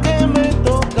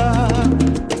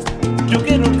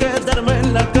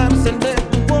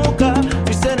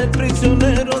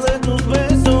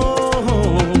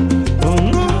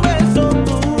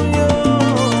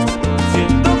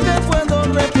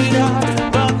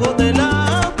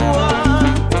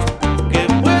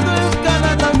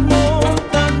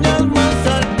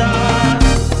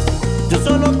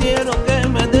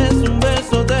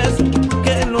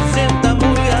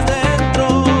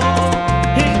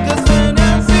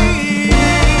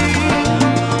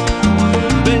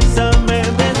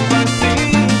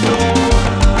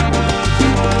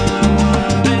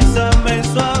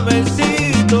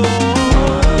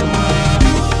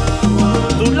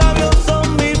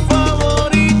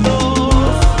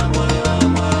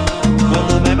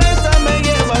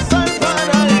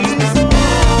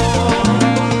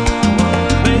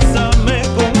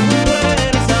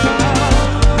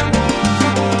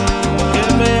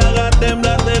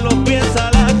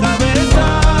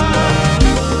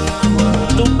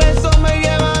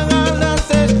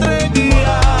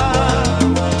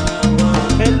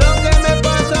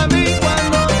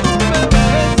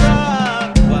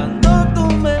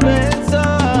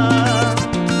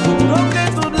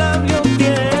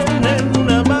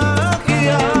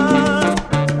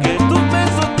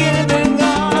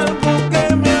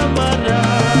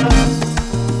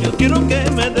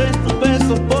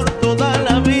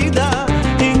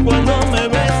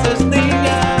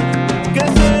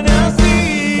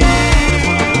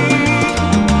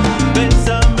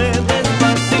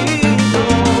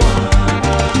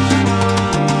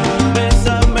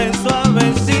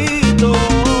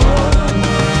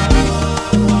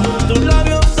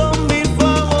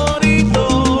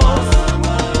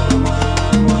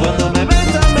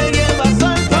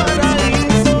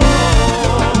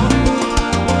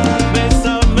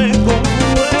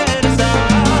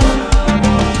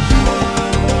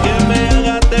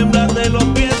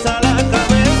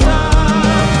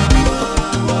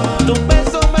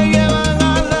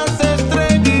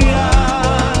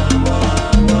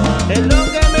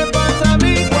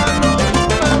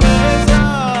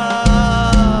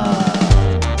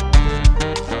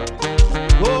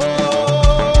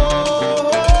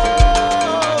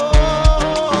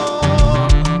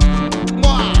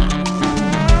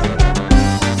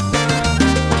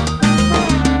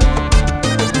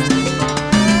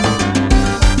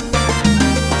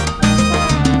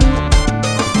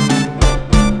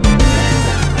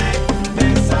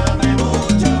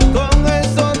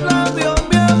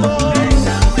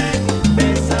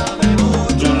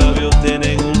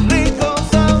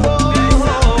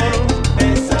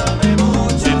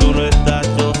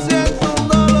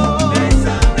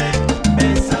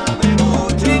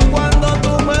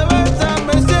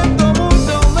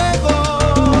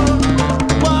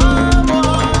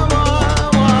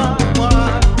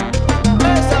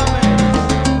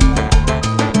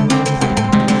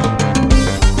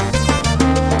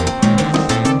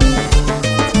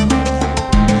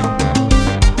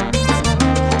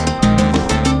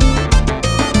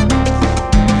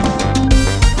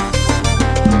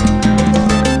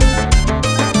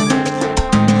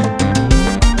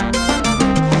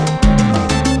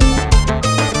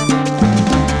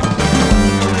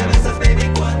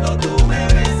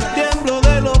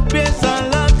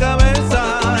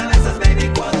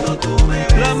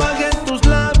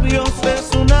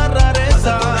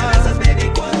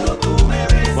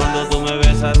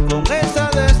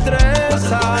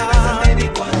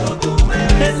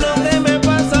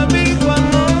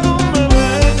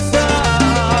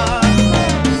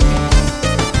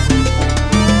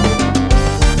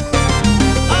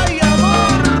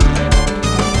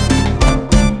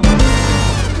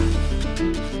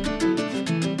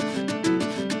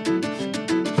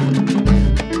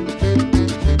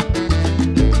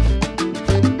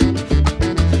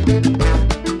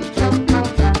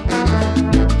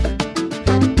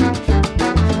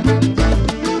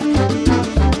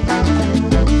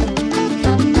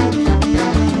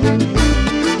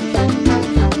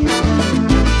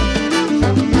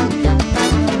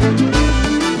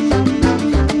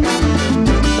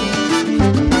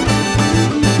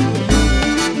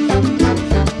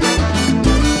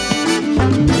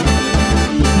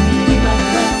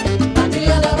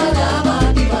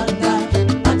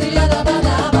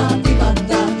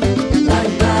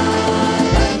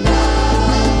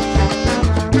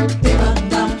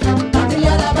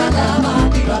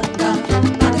Yo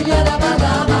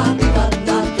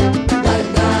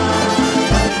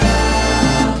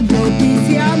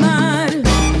quise amar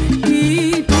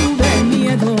y tuve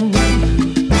miedo.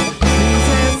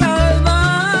 Quise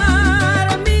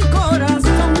salvar mi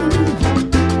corazón,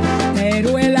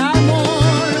 pero el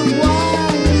amor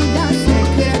guarda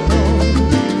secreto.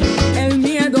 El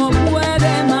miedo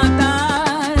puede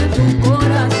matar tu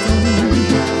corazón.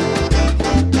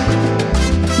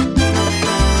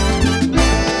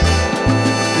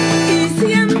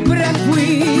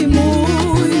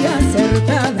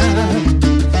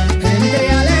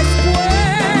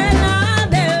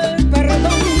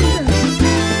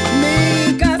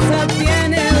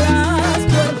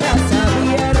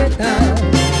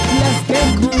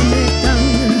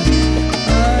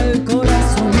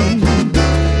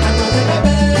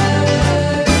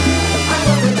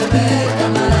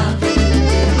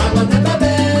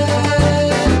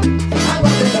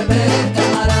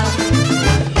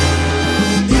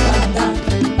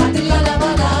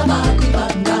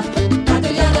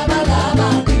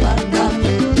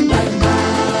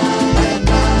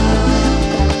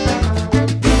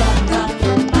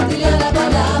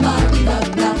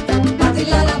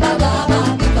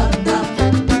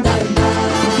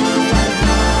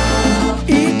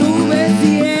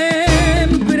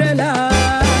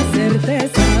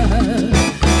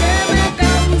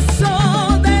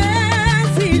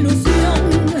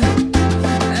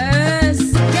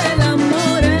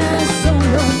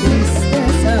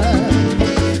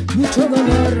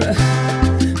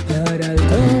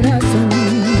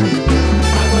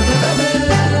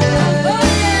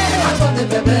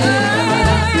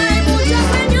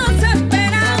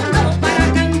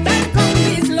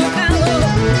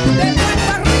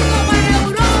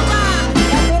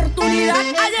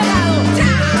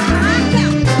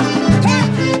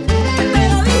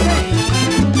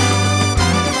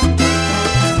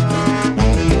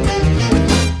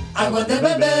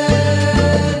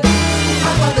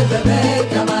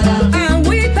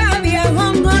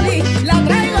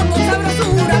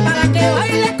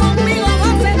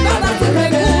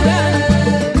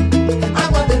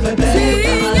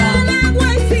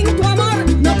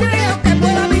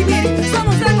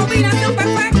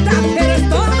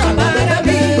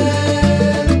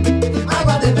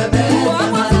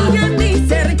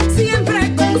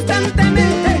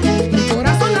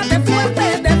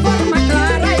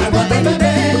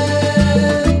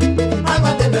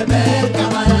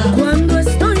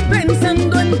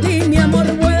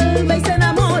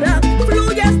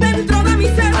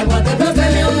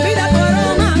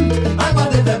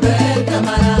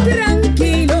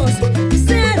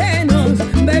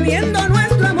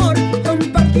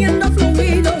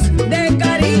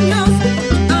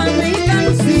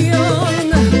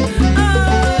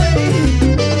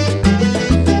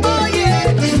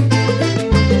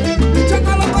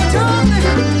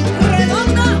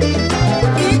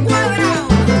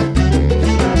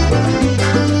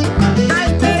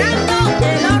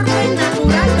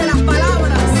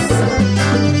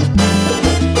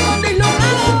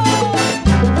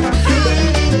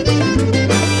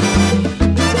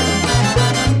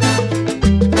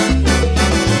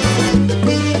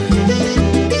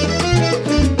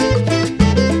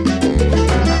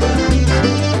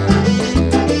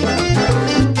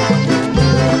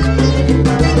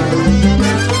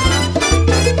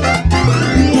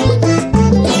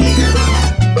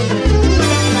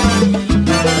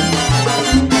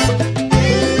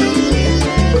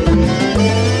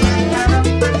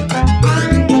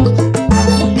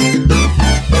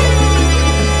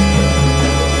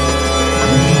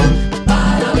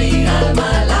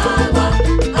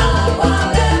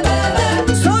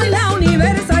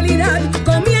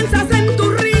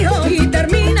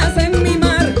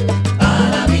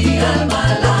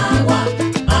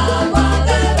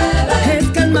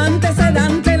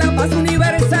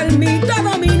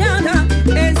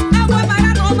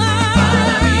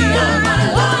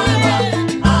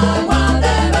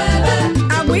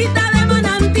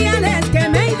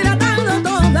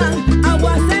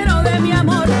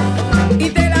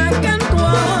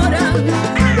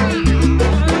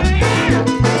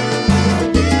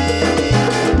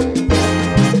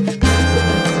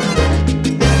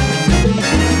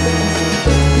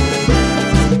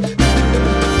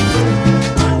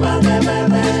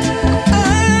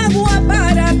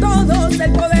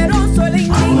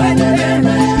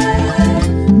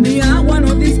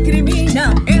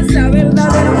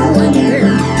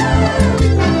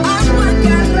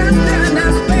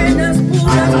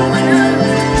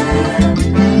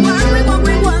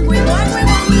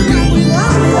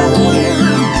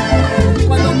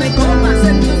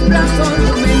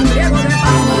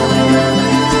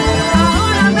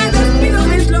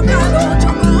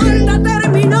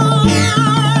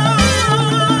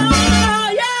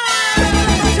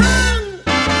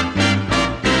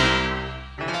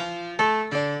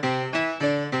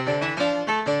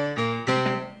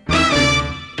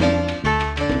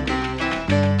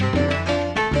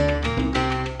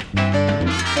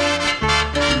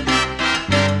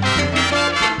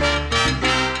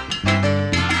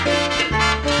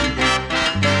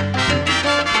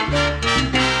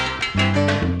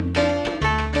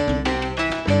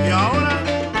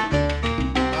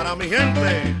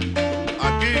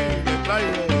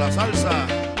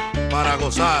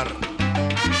 gozar.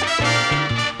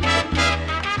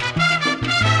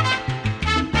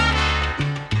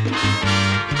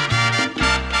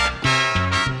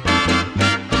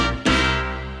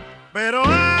 Pero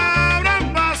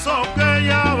abran paso que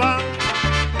ya van.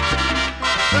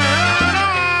 Pero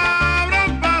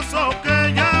abran paso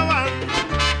que ya van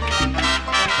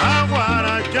a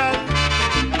guarachar.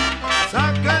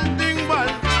 Saca el timbal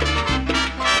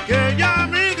que ya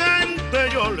mi gente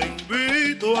yo le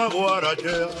invito a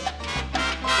guarachar.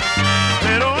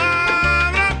 Pero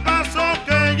abran paso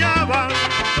que ya van.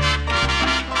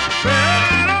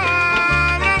 Pero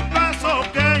abran paso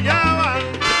que ya van.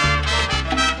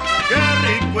 Qué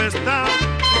rico está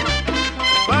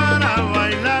para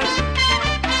bailar.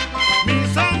 Mi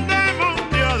son de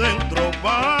monte adentro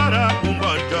para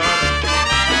cumbanchar.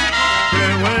 Qué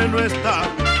bueno está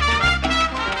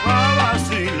para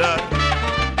vacilar,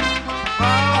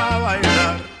 para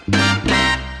bailar.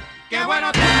 Qué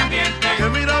bueno te ambiente. Que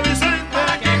mira Vicente,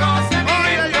 para que goce mi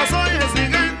oye gente. yo soy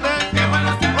exigente. Qué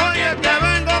bueno te Oye que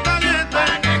vengo caliente,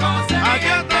 para que goce mi aquí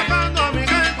gente. atacando a mi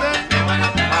gente. Qué bueno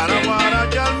te Para ambiente.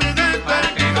 guarachar mi gente, para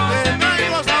que goce te mi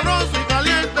traigo gente. sabroso y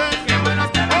caliente. Qué bueno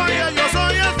te Oye ambiente. yo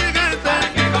soy exigente, para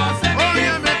que goce mi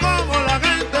óyeme como la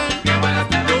gente. Qué bueno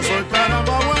te Yo soy ambiente.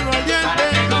 caramba bueno al para diente.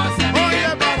 que goce mi Oye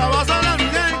gente. para basar a mi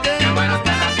gente. Qué bueno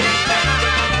te ambiente.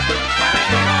 para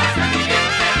que goce mi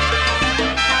gente.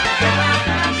 Qué bueno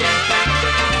te ambiente.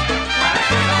 para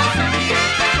que goce mi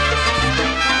gente.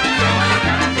 Qué bueno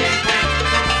te ambiente.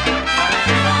 para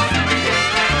que goce mi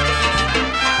gente.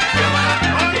 Qué bueno te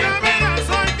Oye ambiente. mira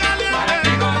soy caliente, para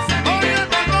que goce mi oye gente.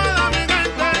 con toda mi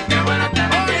gente. Qué bueno te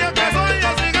Oye ambiente. que soy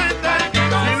exigente, para que si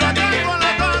goce lo mi tengo la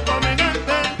gente. trato mi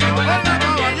gente. Qué bueno Oiga te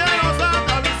ambiente. caballero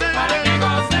Santa para que Vicente,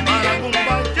 goce mi para gente.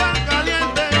 cumbanchar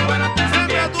caliente. Qué bueno te Siempre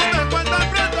ambiente. tú te encuentras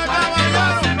frente para que caballero,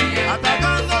 goce mi gente.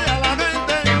 atacando y a la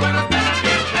gente. Qué bueno te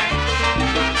ambiente.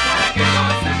 para que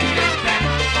goce mi gente.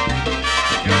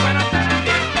 Qué bueno te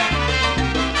ambiente.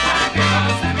 para que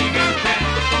goce mi gente.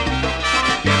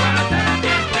 Qué bueno te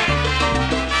ambiente.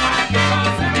 para que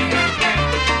goce mi gente.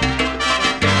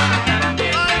 Qué bueno te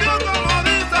ambiente. Ay Dios como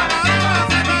dice María,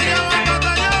 se me lleva al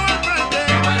frente.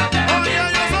 Qué bueno te Oye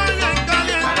yo soy bien para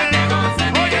que caliente, goce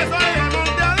mi oye gente. soy el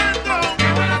monte adentro. Qué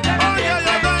bueno te Oye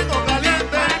yo tengo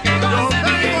caliente, que yo goce mi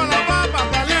tengo gente. la papa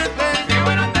caliente. Qué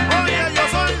bueno te Oye yo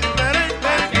soy diferente.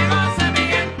 para que goce mi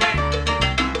gente.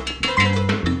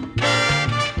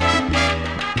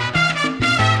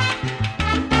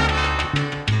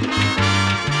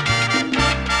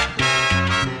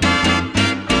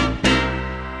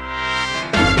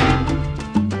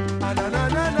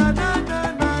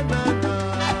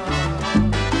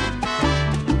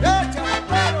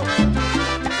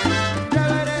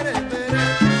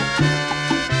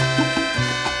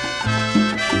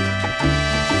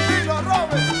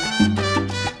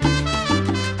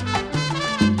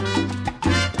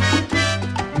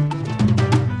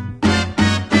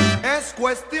 Es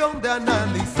cuestión de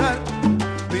analizar,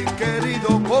 mi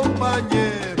querido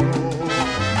compañero,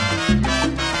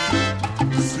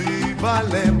 si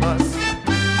vale más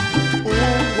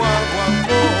un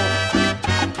guaguancó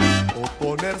o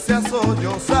ponerse a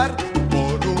sollozar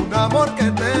por un amor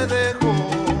que te dejó.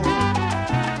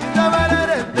 Ya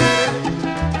veré,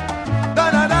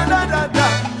 da, da, da, da, da, da.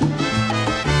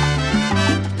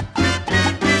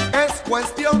 Es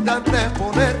cuestión de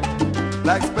anteponer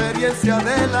la experiencia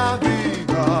de la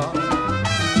vida,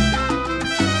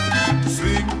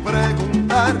 sin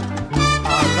preguntar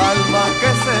al alma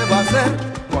qué se va a hacer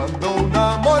cuando un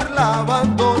amor la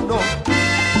abandonó.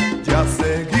 Ya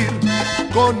seguir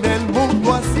con el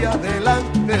mundo hacia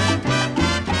adelante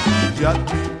y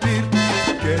admitir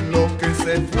que lo que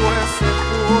se fue,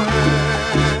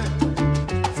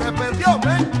 se perdió,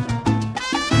 ¿ven?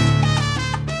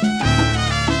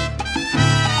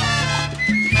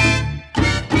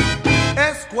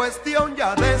 Es cuestión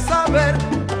ya de saber,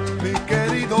 mi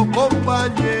querido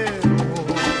compañero,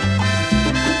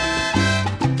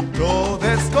 no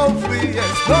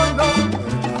desconfíes, no, de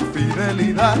la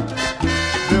fidelidad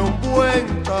de un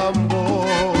buen tambor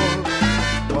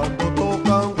cuando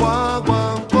tocan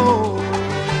guaguancó.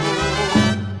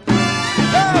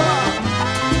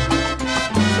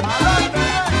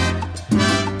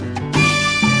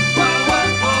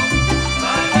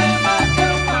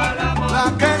 La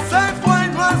que se fue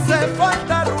no hace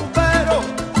falta rumbero,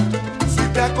 si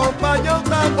te acompaña un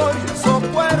tambor y esos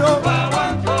cueros.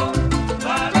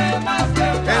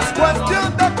 Es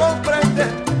cuestión de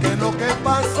comprender que lo que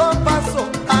pasó, pasó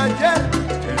ayer,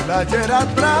 el ayer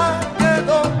atrás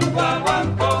quedó.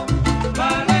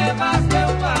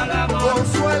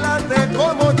 Consuélate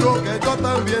como yo, que yo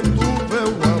también tuve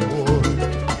un amor.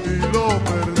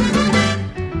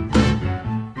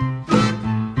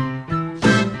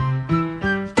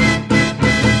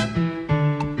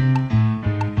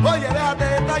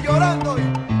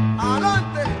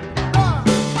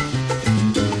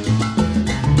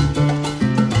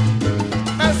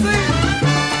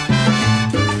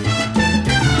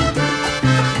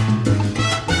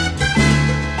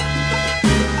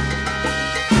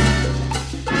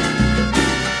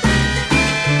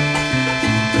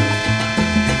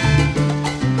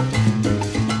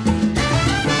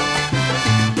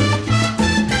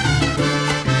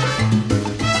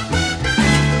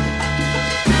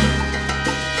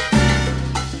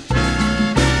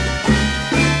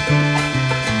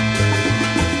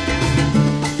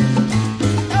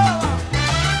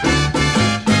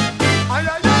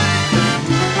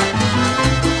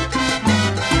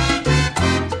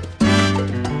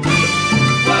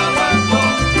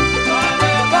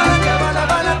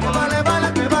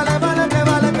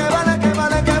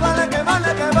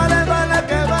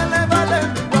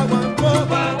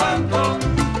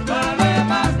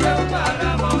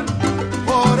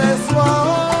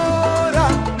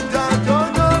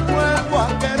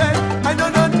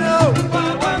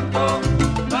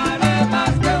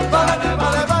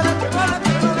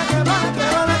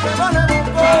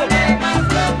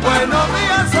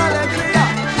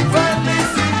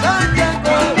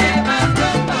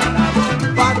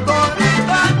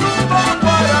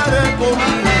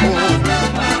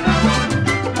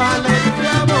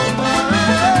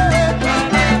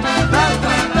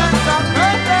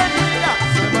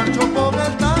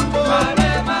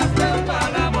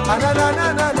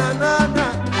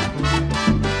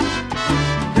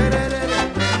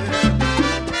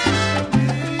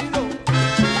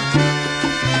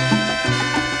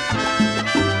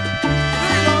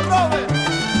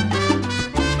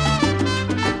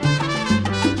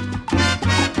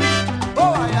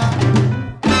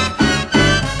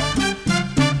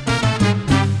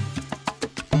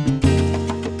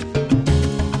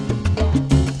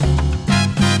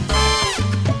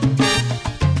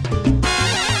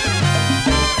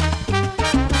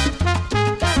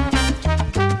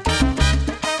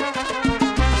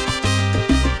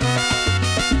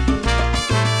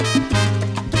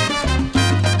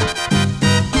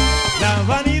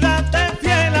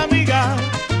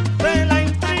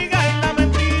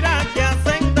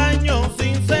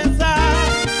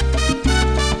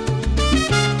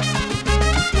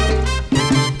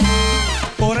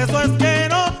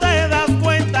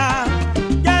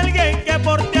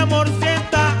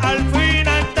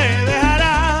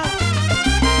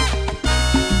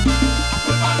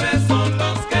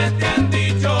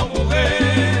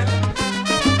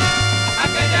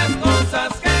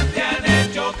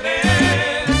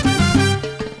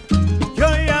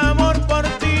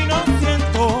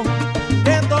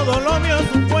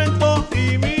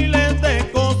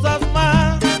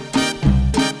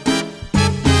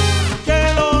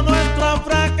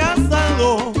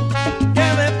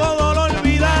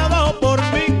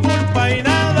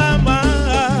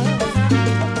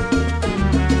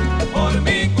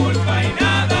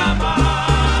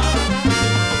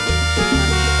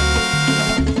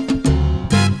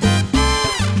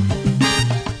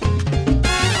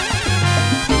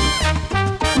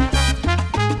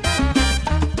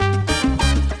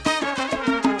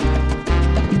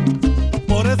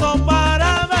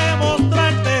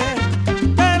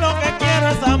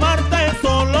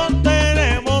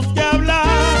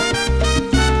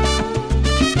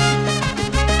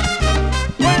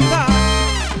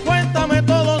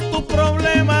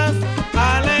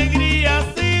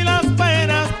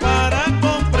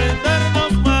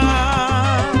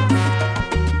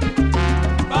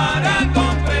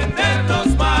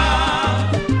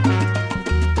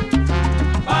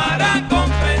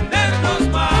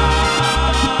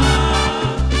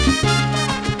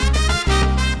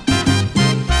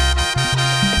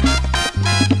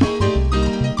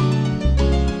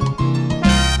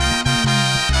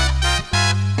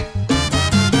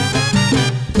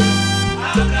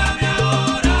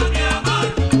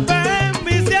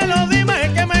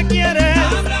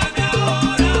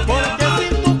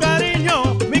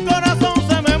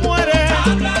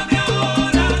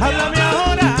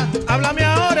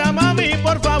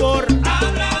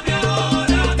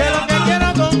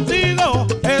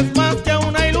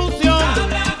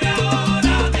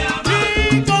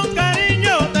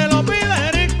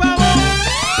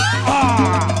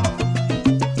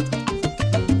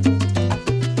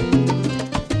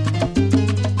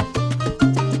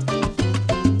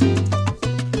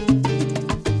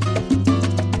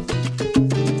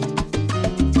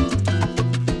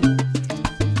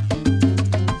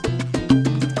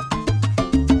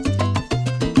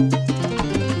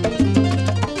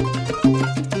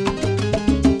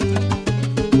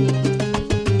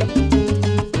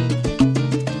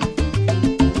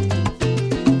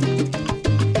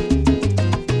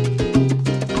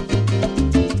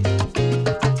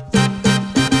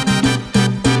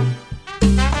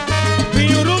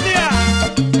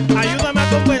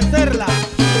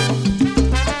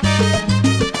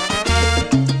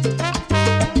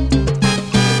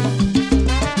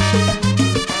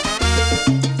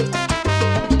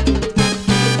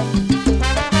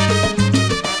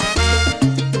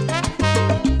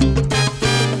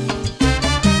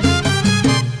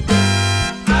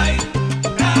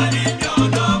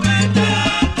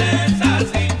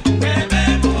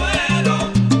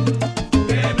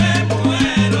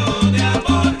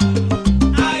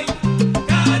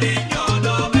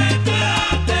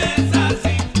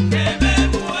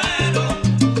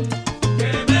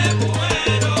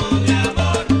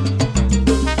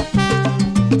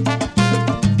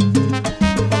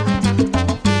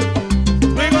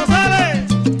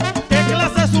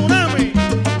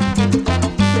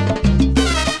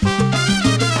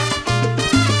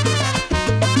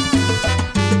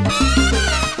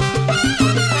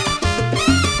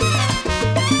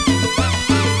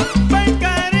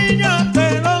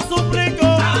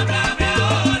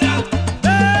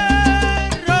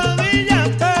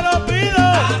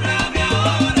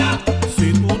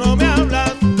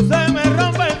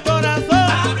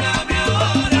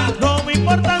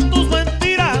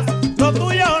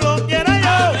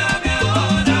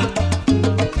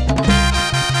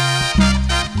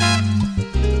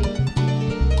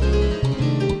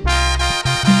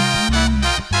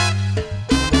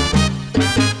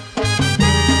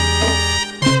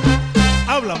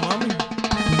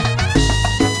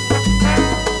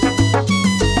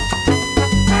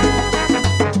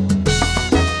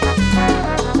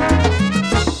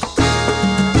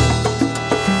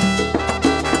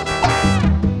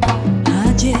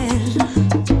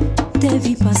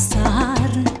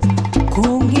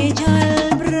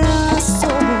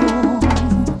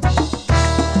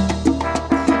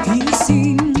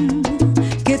 sin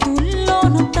que tú lo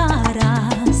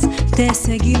notaras, te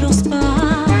seguí los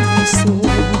pasos.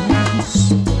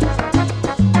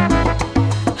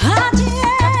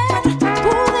 Ayer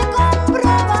pude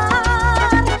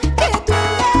comprobar que tú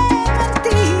me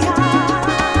mentías,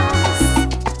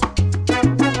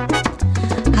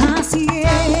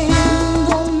 haciéndome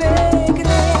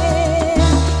creer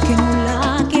que no la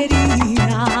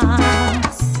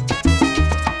querías.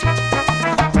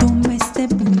 Toma este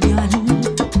puñal,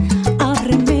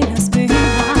 ábreme las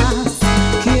venas,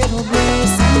 quiero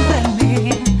desangrarme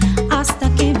hasta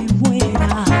que me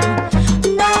muera.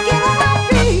 No quiero una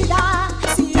vida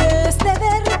si es de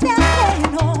verte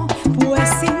ajeno, pues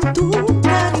sin tu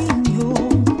cariño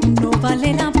no vale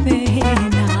la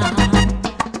pena.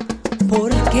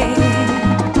 ¿Por qué?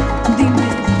 Dime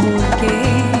por qué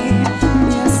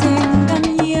me has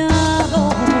engañado.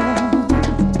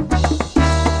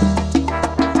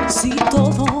 Si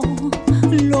todo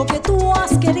lo que tú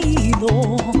has querido,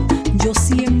 yo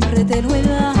siempre te lo he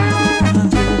dado.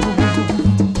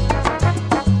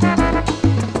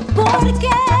 ¿Por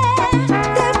qué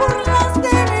te burlas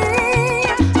de mí,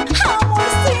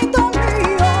 amorcito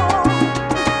mío?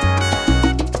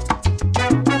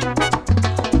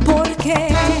 ¿Por qué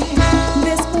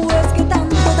después que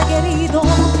tanto te he querido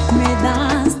me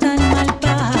das tan mal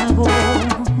pago?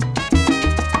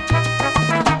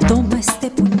 Toma este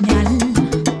puñal,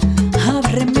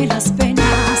 ábreme las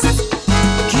venas,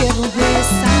 quiero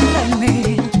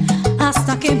desangrarme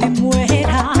hasta que me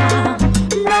muera.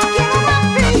 No quiero una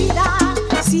vida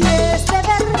si es de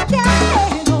verte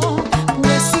ajeno,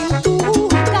 pues sin tu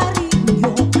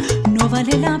cariño no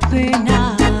vale la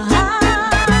pena.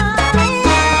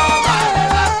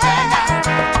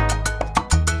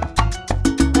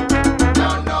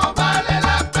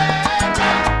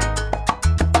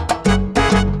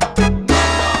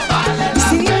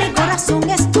 Si mi corazón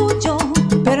es tuyo,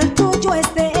 pero el tuyo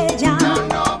es de ella,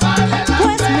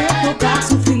 pues me toca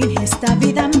sufrir esta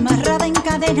vida amarrada en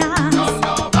cadenas.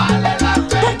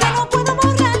 Porque no puedo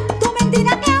borrar tu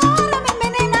mentira que ahora me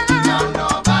envenena.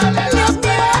 Dios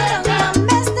mío,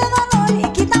 arráncame este dolor y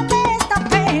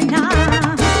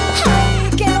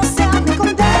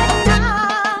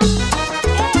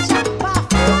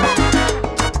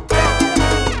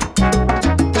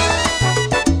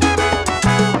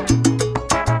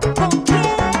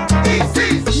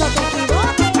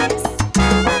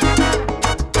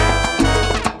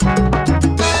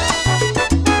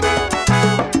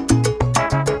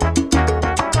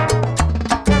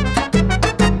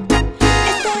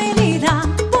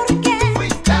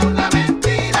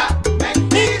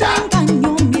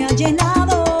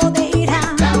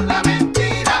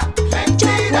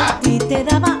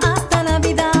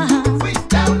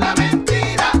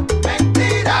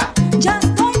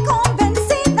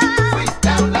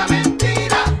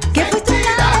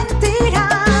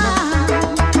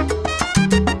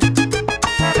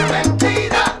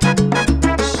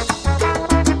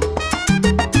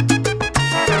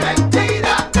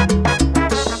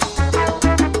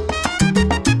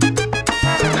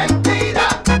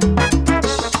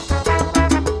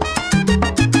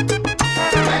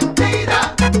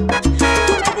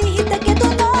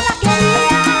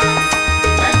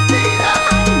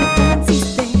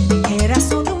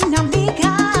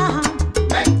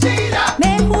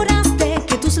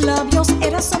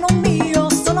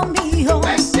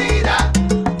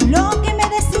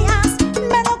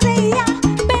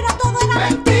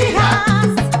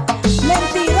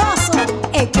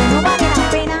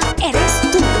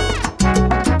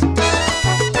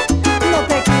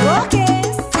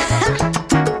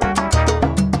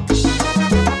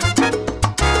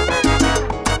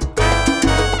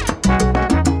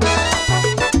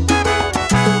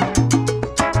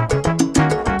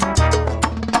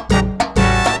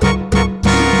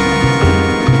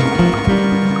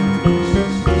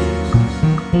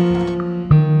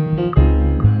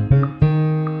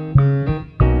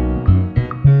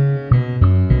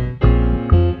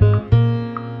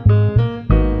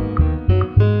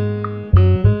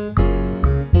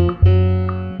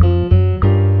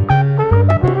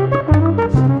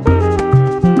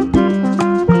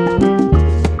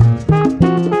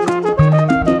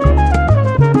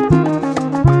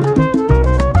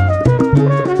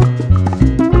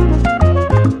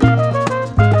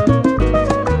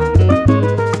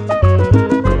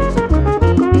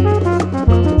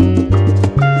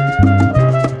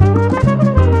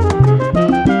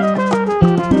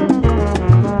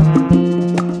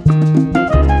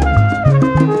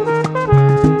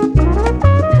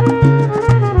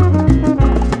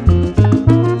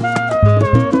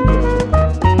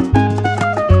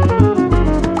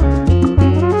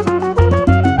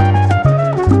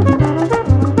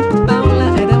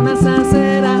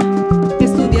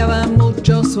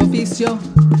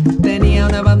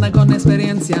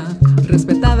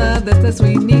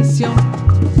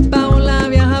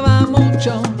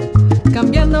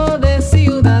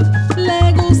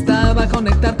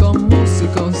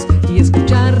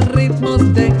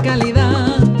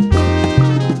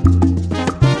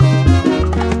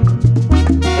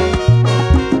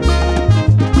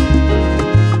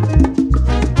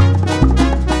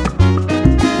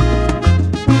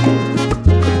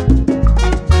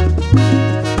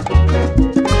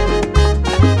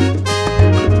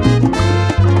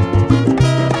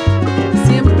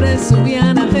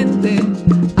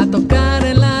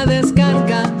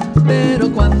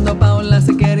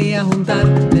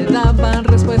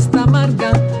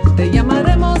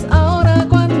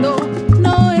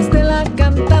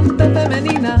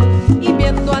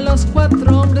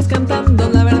cantando,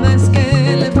 la verdad es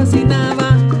que le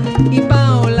fascinaba. Y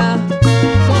Paola,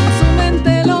 con su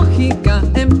mente lógica,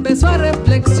 empezó a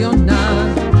reflexionar.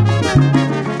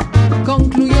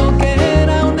 Concluyó que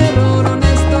era un error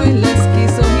honesto y les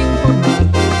quiso informar.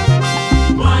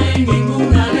 No hay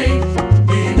ninguna ley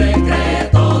ni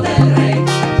decreto del rey.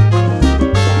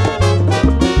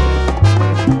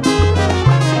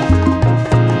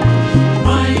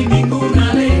 No hay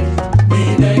ninguna ley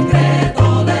ni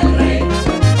decreto del rey.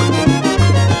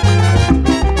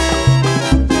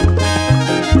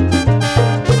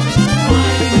 No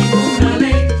hay ninguna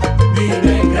ley ni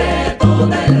decreto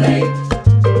del rey.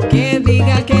 Que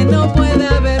diga que no puede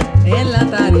haber en la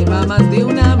tarima más de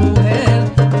una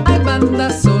mujer. Hay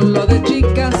bandas solo de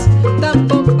chicas,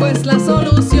 tampoco es la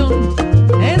solución.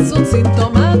 Es un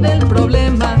síntoma del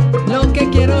problema. Lo que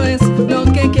quiero es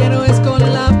con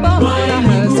la No hay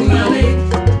ninguna ley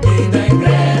ni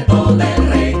decreto del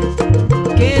rey.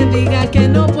 Que diga que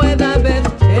no puede haber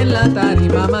en la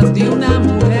tarima más de una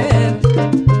mujer.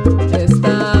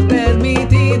 Está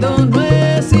permitido, no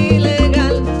es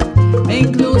ilegal. E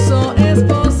incluso es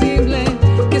posible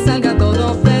que salga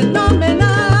todo fenomenal.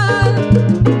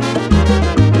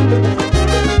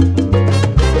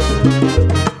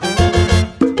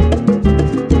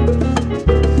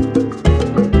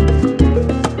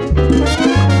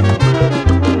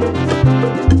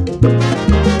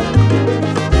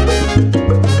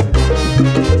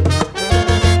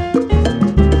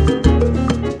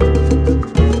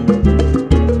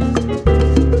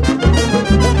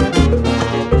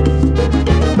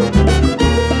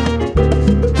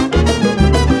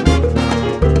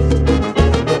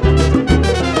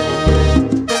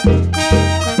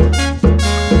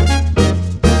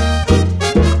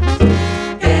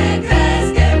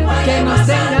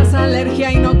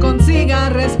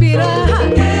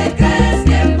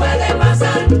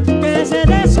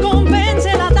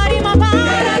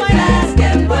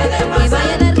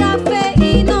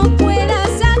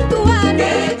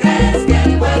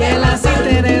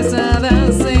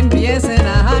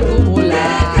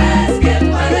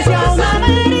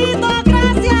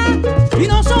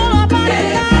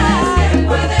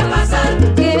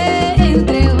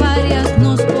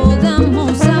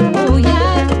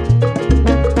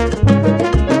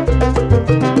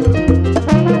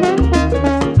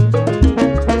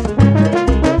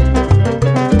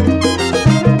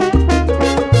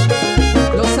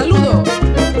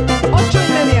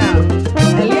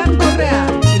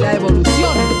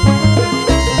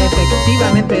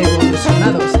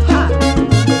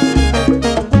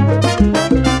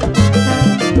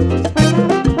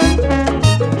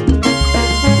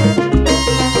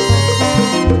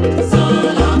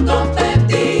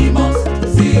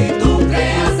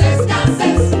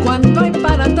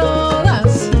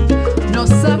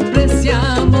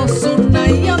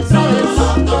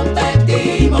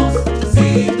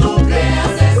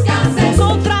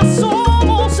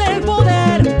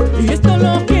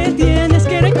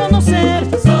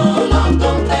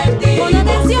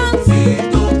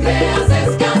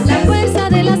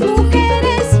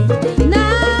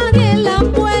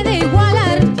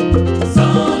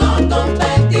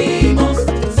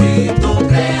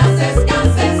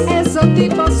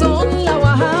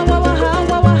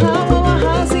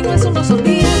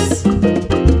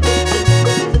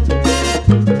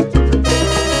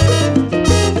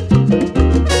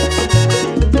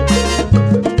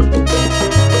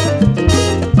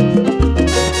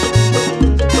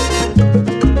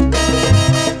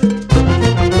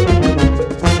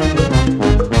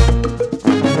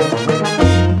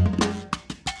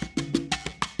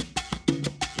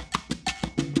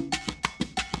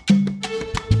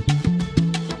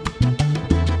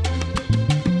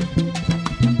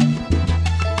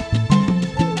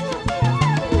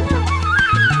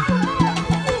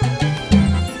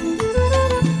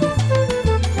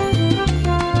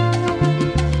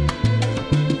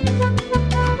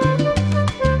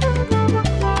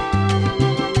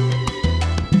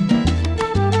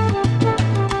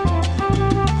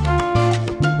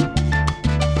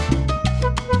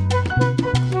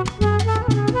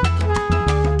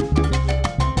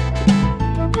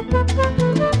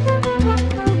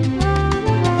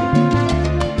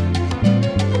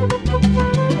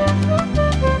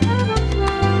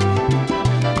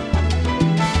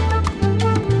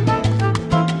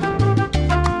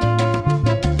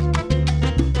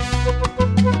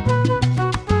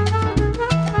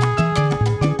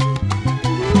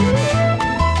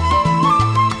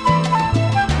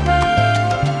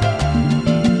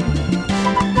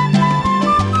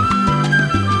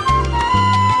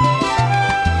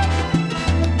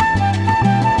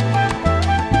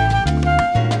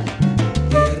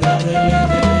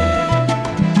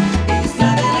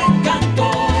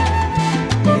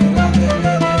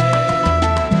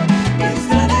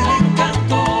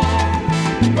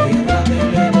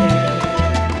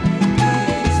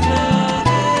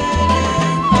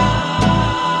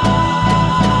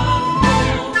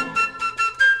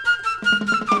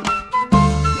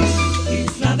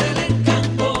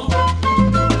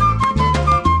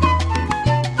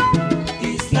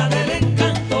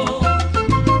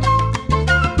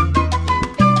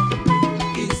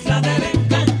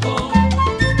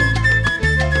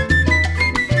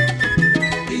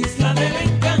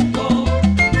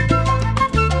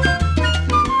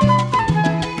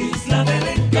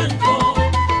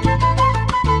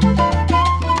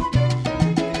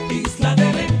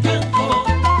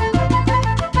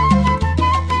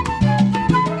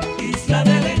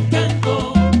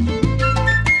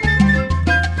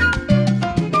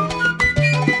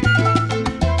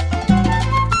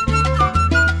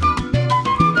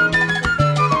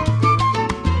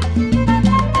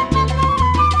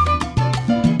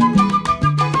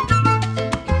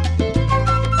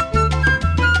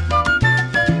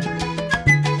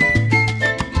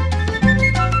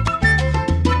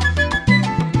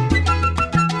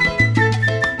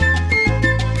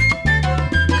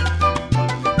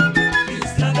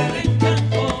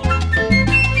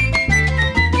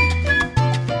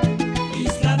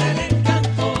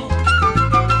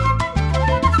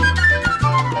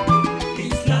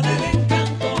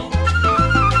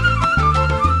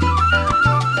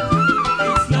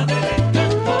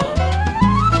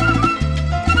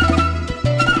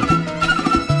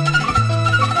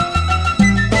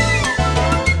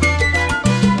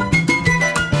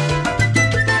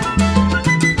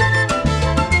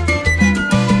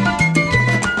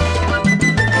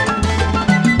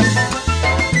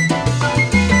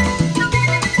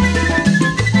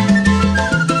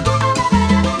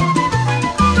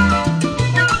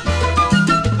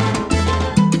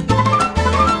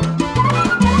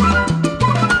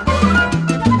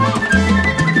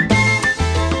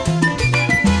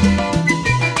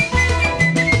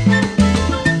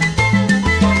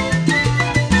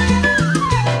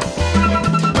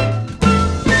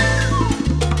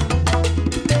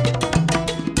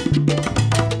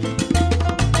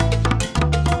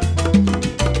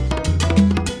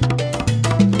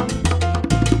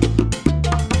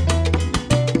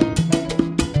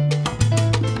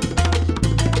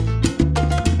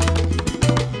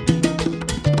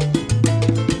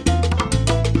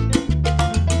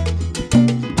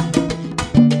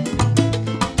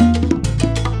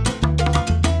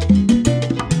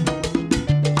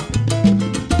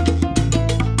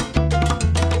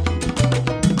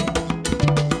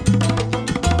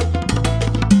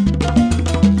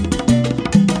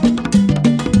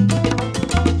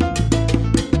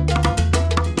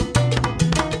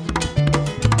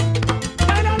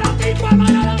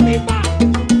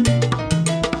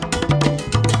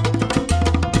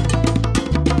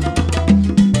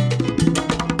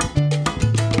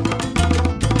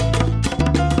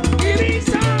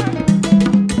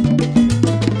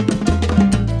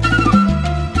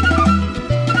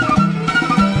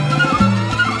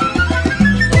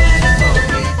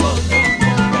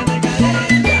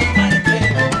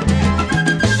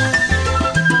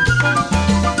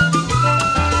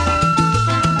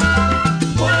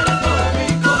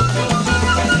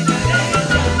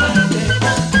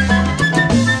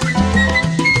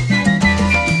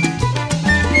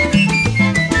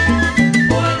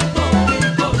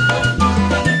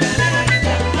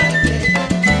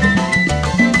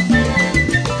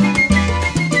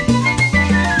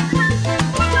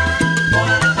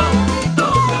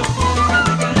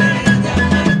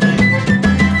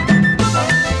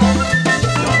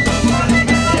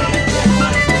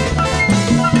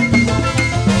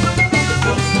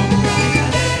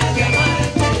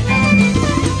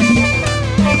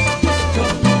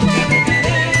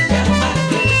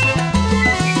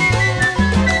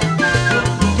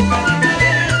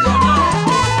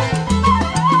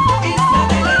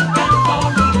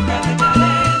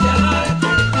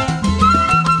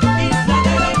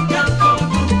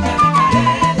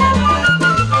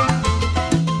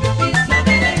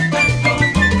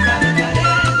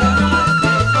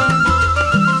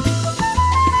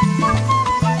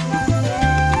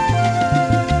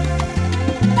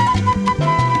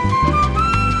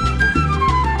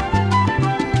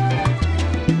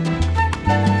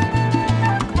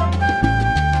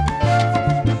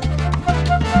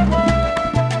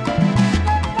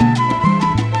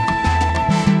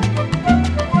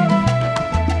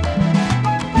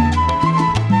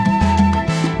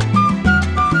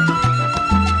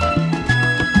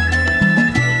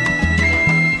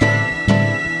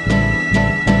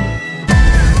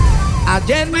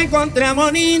 Ayer me encontré a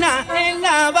Monina en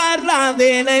la barra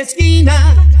de la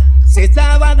esquina. Se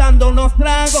estaba dando unos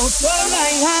tragos con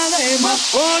la hija de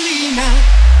Mapolina.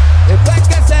 Después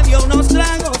que se dio unos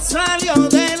tragos, salió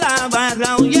de la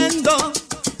barra huyendo,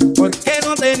 porque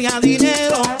no tenía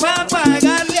dinero para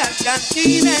pagarle al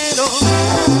cantinero.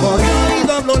 Corrió y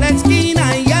dobló la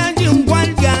esquina y allí un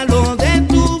guardia lo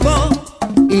detuvo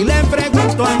y le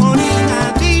preguntó a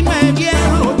Monina: dime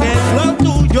viejo, ¿qué es lo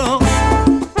tuyo?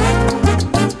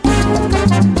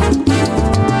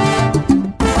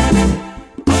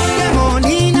 Oye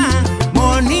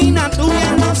Monina, tú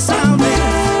bien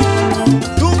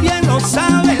lo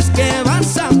sabes que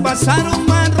vas a pasar un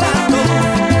mal rato,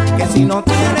 que si no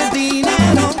tienes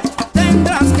dinero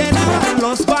tendrás que lavar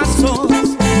los vasos,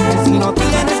 que si no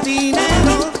tienes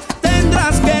dinero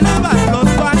tendrás que lavar los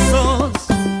vasos.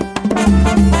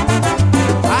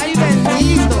 Ay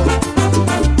bendito,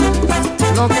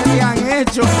 lo que te han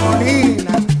hecho,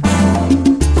 Monina.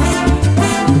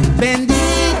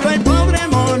 Bendito el pobre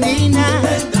Monina,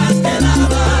 tendrás que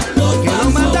lavar los vasos, que lo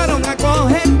mandaron a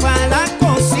coger para la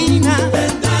cocina,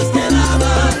 tendrás que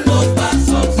lavar los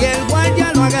vasos, y el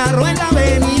guardia lo agarró en la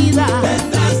avenida,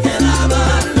 tendrás que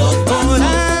lavar los vasos, por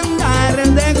andar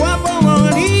de guapo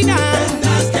Monina,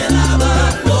 tendrás que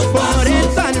lavar los vasos, por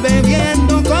estar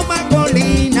bebiendo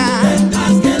Coca-Colina,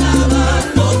 tendrás que lavar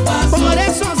los vasos, por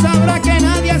eso sabrá que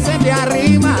nadie se te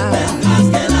arrima, tendrás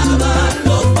que lavar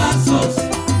los vasos.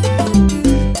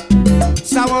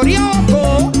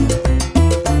 Saborioco,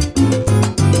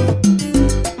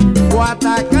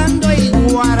 guatacando y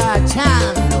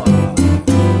guarachando.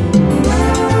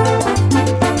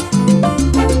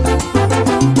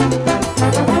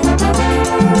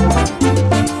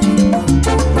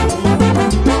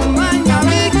 Con maña,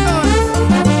 Víctor.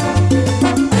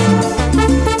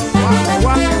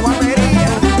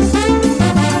 Guapería.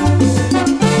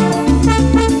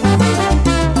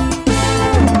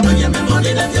 Óyeme,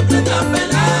 Molina, siempre está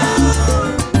pelado,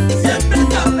 siempre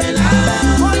está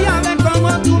pelado. Voy a ver cómo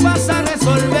tú vas a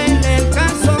resolver el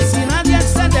caso si nadie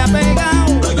se te ha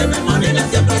pegado. Óyeme, Molina,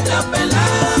 siempre está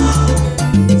pelado,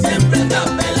 siempre está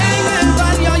pelado. En el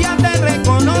barrio ya te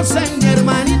reconocen, mi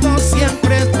hermanito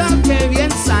siempre está que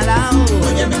bien salado.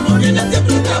 Óyeme, Molina,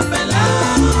 siempre está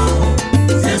pelado,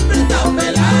 siempre está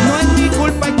pelado. No es mi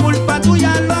culpa, es culpa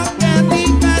tuya lo que a ti,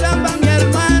 caramba, mi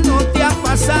hermano, te ha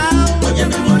pasado.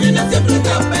 Óyeme, Molina, siempre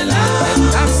está pelado,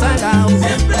 está salado,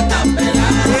 siempre está pelado.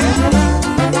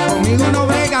 Conmigo no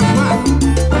bregas más.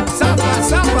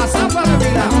 Zapa de mi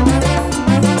lado.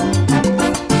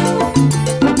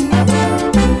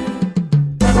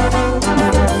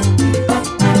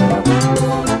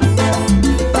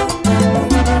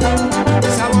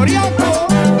 Saborioco.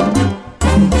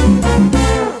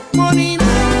 Monina,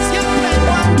 siempre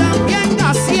tú andas bien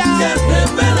gaseado, siempre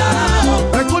pelado.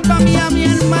 No es culpa mía, mi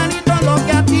hermanito, lo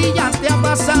que a ti ya te ha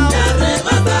pasado. Te ha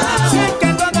arrebatado. Si es que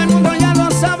todo el mundo ya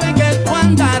lo sabe que tú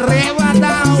andas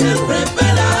arrebatado, siempre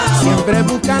pelado, siempre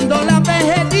buscando la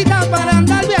vejetita para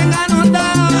andar bien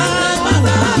anotado.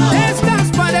 Estás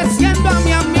pareciendo a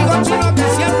mi amigo chino que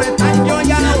siempre está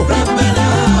enjollado, siempre pelado.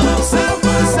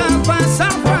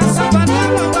 Zapa,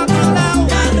 diablo pa' otro lado.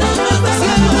 Si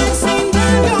el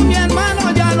vecindario, mi hermano,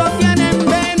 ya lo tiene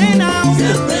envenenado,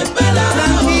 siempre pelado.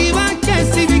 Tranquila que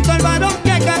si Víctor el varón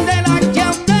que candela que a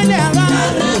usted le ha dado.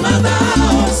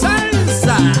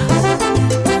 Salsa.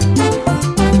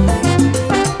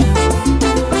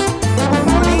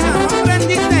 Molina, no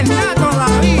aprendiste nada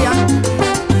todavía.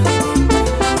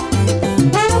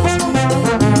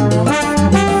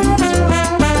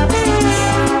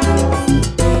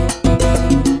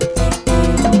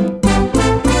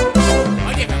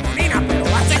 Oye, Molina, pero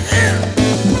va a ser.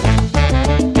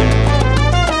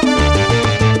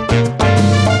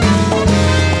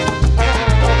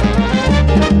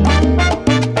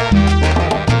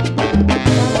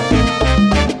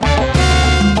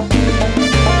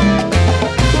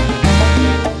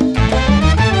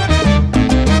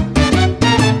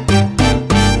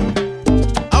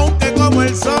 Aunque como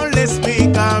el sol es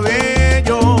mi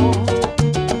cabello,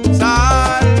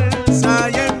 salsa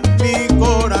hay en mi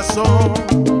corazón.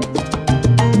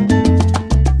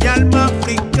 Mi alma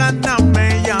africana me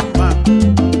llama,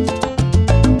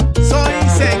 soy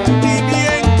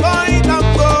sentimiento y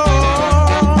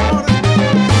tambor.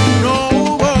 No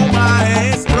hubo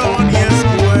maestro ni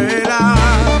escuela,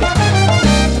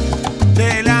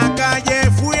 de la calle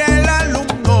fui el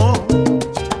alumno.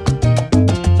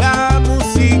 La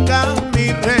música, mi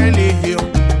religión,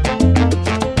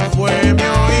 fue mi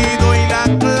oído y la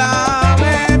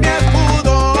clave, mi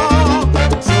escudo.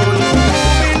 Soy un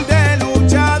humilde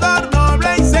luchador, noble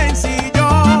y sencillo.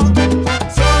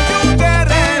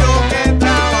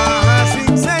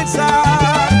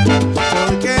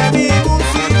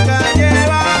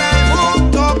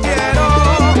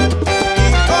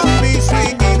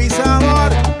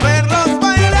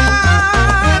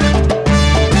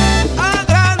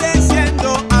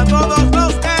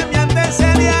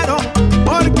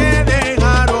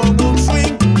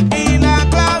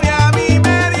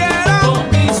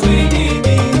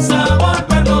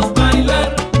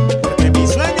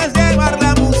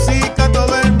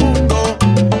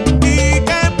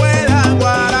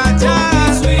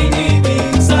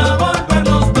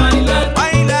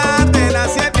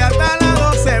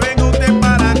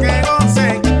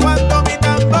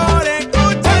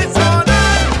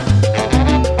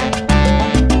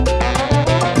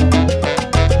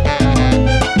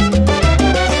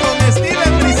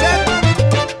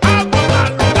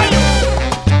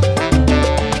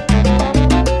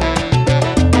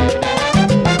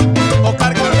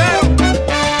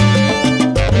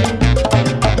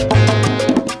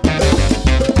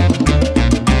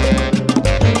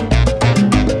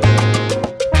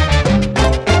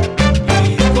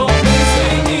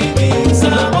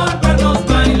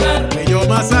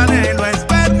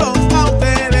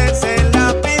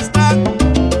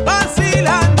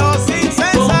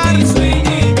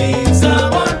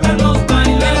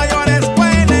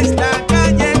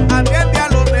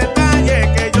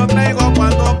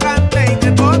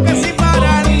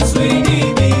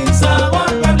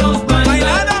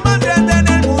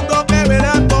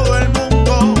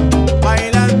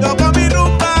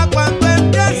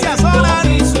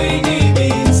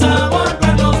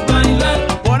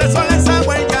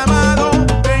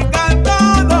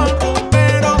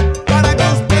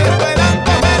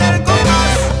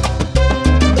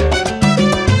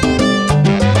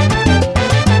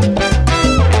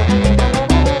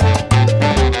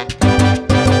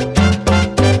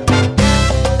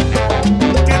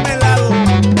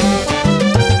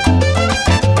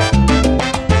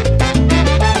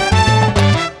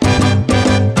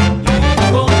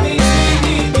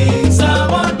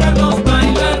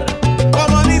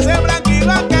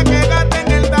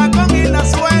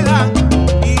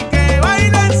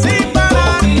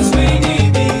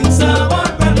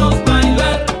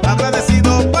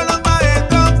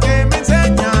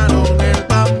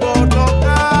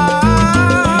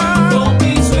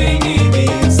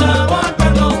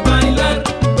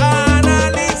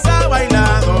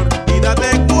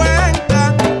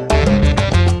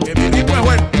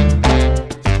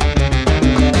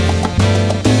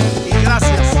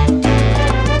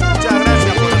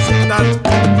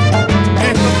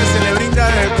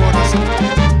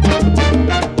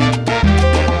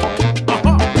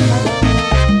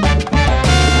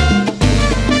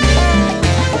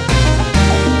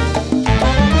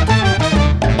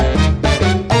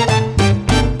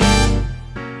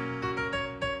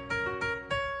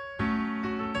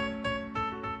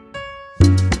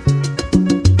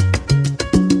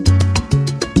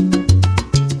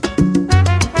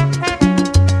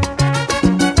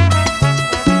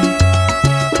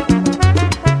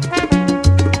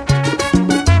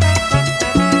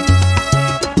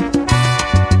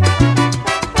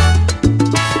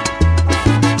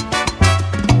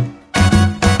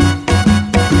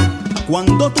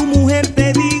 Cuando tu mujer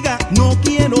te diga no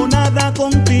quiero nada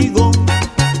contigo,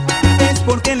 es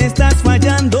porque le estás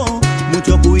fallando.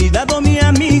 Mucho cuidado, mi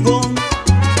amigo.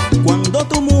 Cuando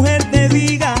tu mujer te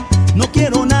diga no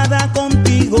quiero nada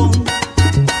contigo,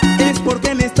 es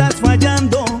porque le estás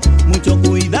fallando. Mucho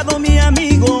cuidado, mi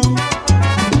amigo.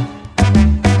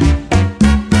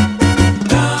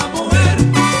 La mujer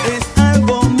es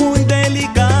algo muy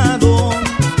delicado.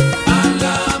 a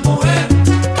la mujer,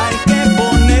 Hay que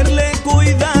ponerle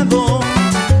cuidado.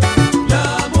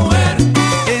 la mujer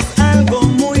Es algo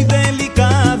muy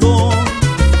delicado.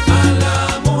 a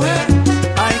la mujer,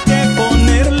 Hay que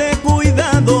ponerle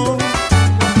cuidado.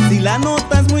 Si la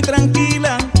notas muy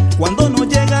tranquila cuando no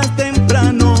llegas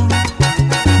temprano,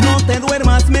 no te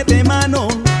duermas, mete mano,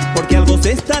 porque algo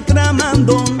se está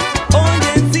tramando.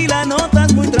 Oye, si la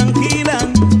notas muy tranquila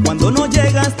cuando no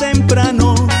llegas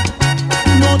temprano,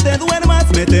 no te duermas,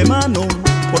 mete mano,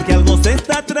 porque algo se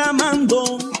está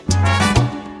tramando.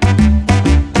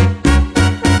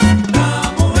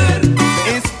 la mujer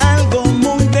Es algo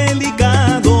muy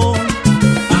delicado.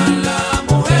 a la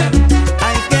mujer,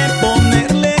 Hay que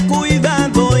ponerle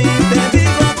cuidado y te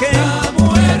digo que la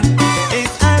mujer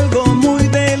es algo muy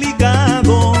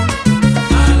delicado.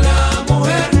 a la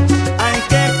mujer, Hay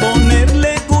que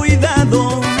ponerle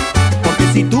cuidado, porque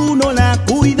si tú no la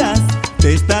cuidas,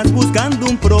 te estás buscando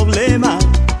un problema.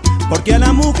 Porque a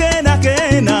la mujer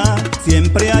ajena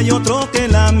siempre hay otro que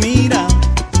la mira.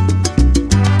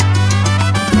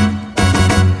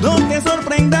 No te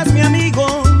sorprendas, mi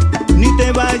amigo, ni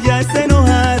te vayas a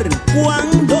enojar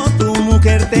cuando tu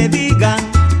mujer te diga,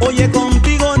 oye,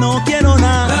 contigo no quiero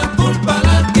nada. la culpa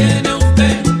la tiene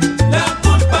usted, la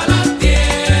culpa la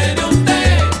tiene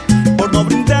usted, Por no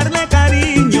brindarle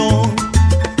cariño,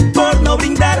 por no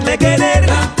brindarle querer.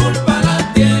 la culpa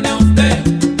la tiene usted,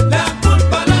 la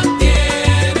culpa la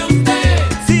tiene usted,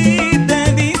 Si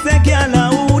te dice que a la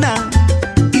 1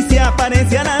 y se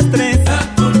aparece a las 3, la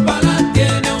culpa la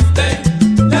tiene usted,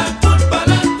 la culpa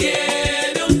la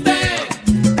tiene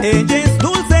usted, ella es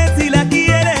dulce si la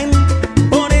quieren,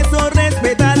 por eso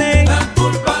respétale. la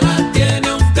culpa la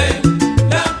tiene usted,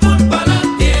 la culpa la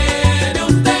tiene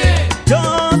usted, Yo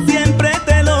siempre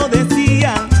te lo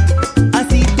decía,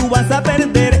 así tú vas a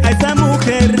perder a esa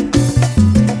mujer.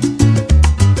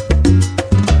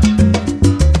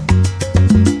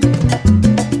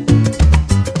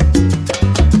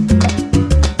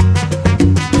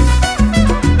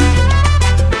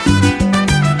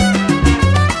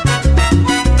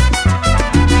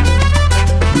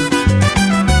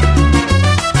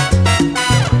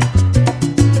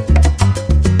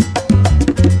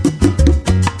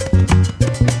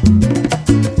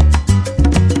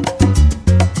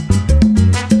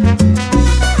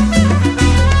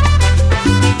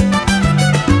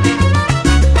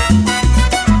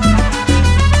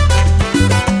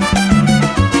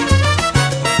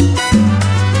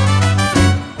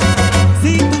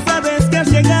 Si tú sabes que has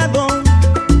llegado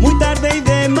muy tarde y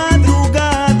de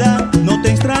madrugada, no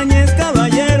te extrañes,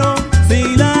 caballero,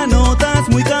 si la notas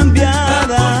muy la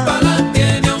cambiada. culpa la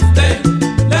tiene usted,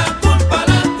 la culpa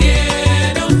la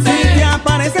tiene Si usted, te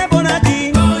aparece por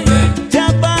aquí, oye, te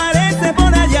aparece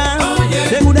por allá, Oye.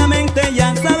 seguramente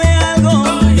ya sabe algo.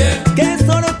 oye, ¿Qué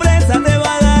sorpresa te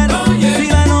va a dar? Oye. Si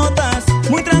la notas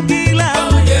muy tranquila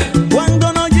oye,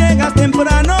 cuando no llegas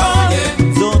temprano.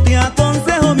 Oye. Yo te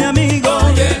aconsejo, mi amigo,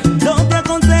 Oye. yo te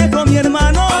aconsejo, mi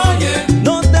hermano, Oye.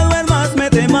 no te duermas,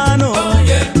 mete mano.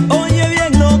 Oye. Oye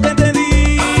bien lo que te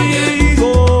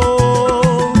digo.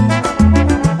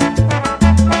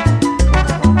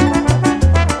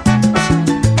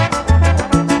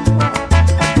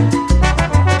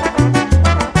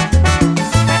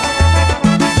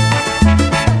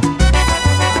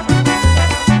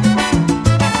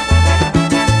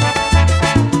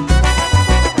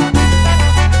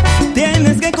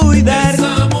 Tienes que cuidar,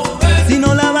 esa mujer, si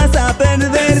no la vas a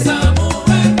perder. esa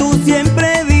mujer, Tú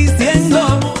siempre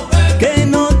diciendo mujer, que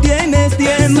no tienes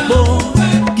tiempo.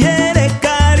 Quiere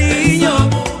cariño, esa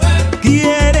mujer,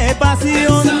 quiere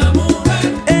pasión. esa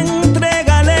mujer,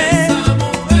 Entrégale esa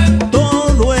mujer,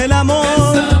 todo el amor.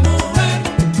 esa mujer.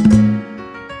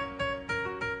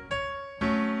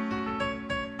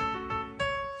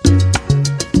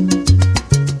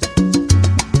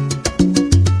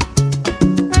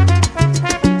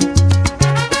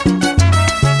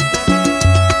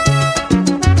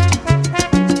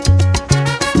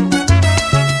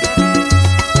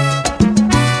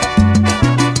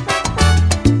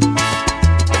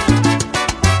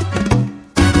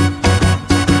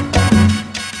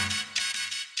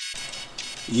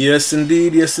 Yes,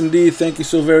 indeed. Yes, indeed. Thank you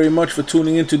so very much for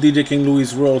tuning in to DJ King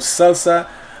Louie's Royal Salsa.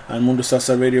 on Mundo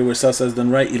Salsa Radio, where salsa is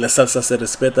done right y la salsa se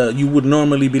respeta. You would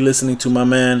normally be listening to my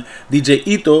man DJ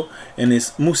Ito and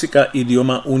his Música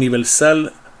Idioma Universal,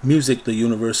 music the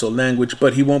universal language,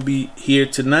 but he won't be here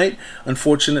tonight,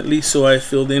 unfortunately, so I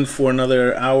filled in for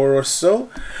another hour or so,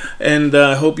 and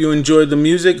I hope you enjoyed the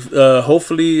music.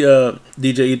 Hopefully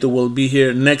DJ Ito will be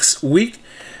here next week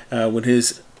with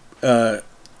his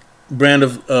brand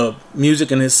of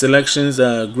music and his selections.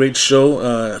 Great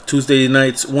show. Tuesday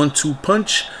nights 1-2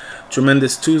 punch,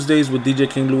 tremendous Tuesdays with DJ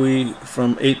King Louie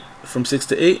from 6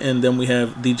 to 8, and then we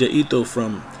have DJ Ito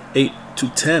from 8 to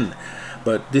 10.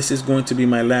 But this is going to be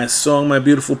my last song, my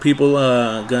beautiful people.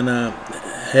 Gonna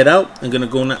head out. I'm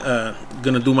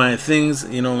gonna do my things,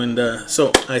 and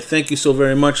so I thank you so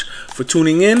very much for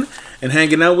tuning in and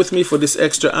hanging out with me for this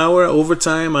extra hour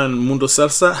overtime on Mundo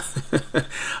Salsa.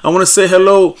 I want to say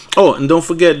hello. Oh, and don't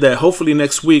forget that hopefully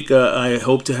next week I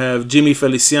hope to have Jimmy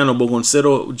Feliciano,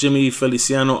 Bogoncero Jimmy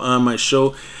Feliciano, on my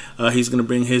show. He's gonna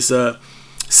bring his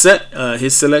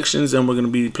his selections, and we're gonna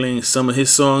be playing some of his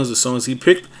songs, the songs he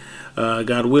picked.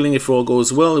 God willing, if all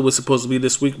goes well. It was supposed to be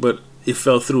this week, but it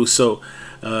fell through. So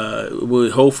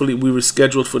hopefully we were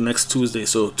scheduled for next Tuesday.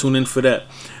 So tune in for that.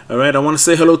 All right. I want to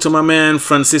say hello to my man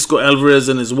Francisco Alvarez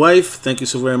and his wife. Thank you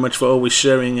so very much for always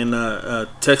sharing and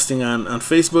texting on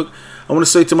Facebook. I want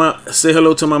to say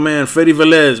hello to my man Freddy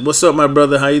Velez. What's up, my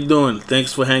brother? How you doing?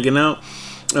 Thanks for hanging out.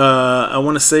 I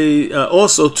want to say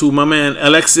also to my man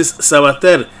Alexis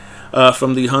Sabater.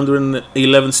 From the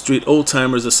 111th Street Old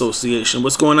Timers Association.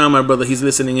 What's going on, my brother? He's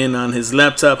listening in on his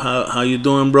laptop. How you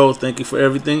doing, bro? Thank you for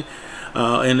everything.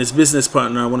 And his business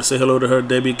partner, I want to say hello to her,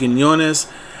 Debbie Quiñones.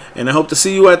 And I hope to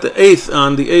see you at the 8th,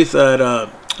 on the 8th at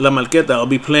La Malqueta. I'll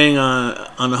be playing on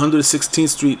 116th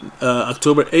Street,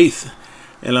 October 8th,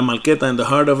 in La Malqueta, in the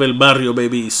heart of El Barrio,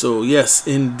 baby. So, yes,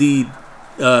 indeed,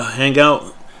 hang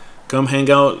out. Come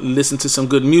hang out, listen to some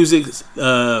good music,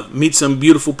 meet some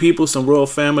beautiful people, some royal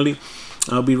family.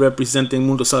 I'll be representing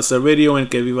Mundo Salsa Radio and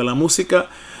Que Viva la Música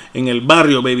en El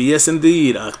Barrio, baby. Yes,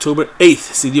 indeed. October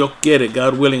 8th, si Dios quiere,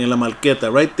 God willing, in La Malqueta,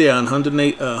 right there on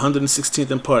 116th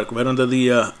and Park, right under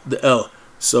the L.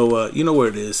 So, you know where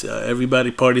it is.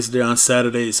 Everybody parties there on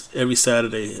Saturdays, every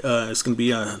Saturday. It's going to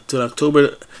be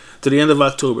to the end of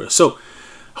October. So,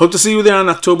 hope to see you there on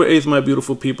October 8th, my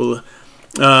beautiful people.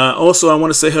 Also, I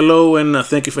want to say hello and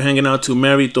thank you for hanging out to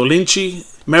Marilyn Tolinci.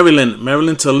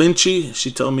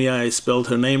 She told me I spelled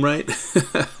her name right.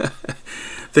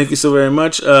 Thank you so very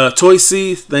much.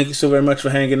 Toysy, thank you so very much for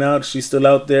hanging out. She's still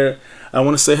out there. I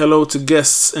want to say hello to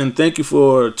guests and thank you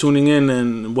for tuning in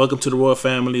and welcome to the Royal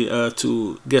Family,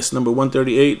 to guest number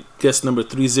 138, guest number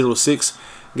 306,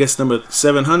 guest number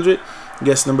 700,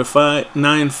 guest number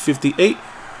 958.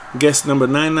 Guest number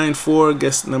 994,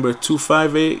 guest number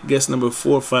 258, guest number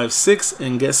 456,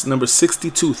 and guest number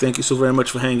 62. Thank you so very much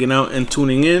for hanging out and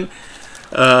tuning in.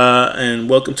 And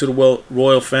welcome to the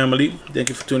Royal Family. Thank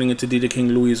you for tuning into DJ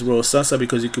King Louie's Royal Salsa,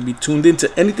 because you could be tuned into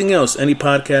anything else, any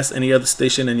podcast, any other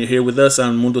station, and you're here with us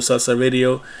on Mundo Salsa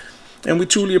Radio. And we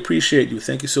truly appreciate you.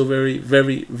 Thank you so very,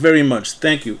 very, very much.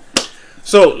 Thank you.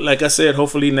 So, like I said,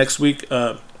 hopefully next week,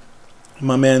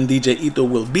 my man DJ Ito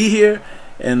will be here.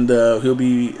 And you'll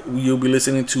be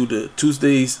listening to the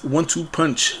Tuesdays 1-2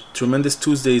 punch, tremendous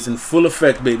Tuesdays in full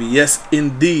effect, baby. Yes,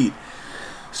 indeed.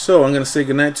 So I'm gonna say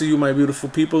goodnight to you, my beautiful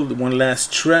people. The one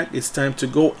last track. It's time to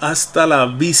go. Hasta la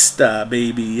vista,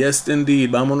 baby. Yes,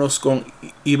 indeed. Vámonos con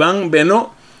Iván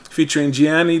Beno featuring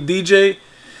Gianni DJ.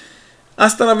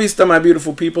 Hasta la vista, my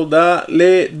beautiful people.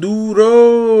 Dale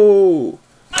duro.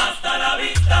 Hasta la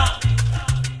vista.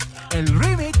 El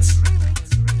remix.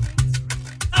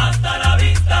 Hasta la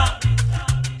vista.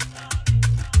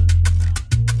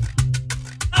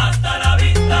 Hasta la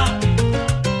vista.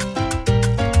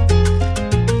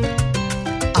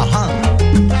 Ajá.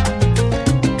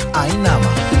 Ahí nada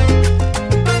más.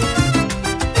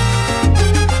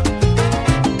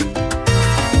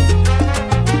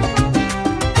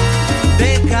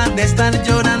 Deja de estar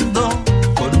llorando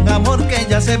por un amor que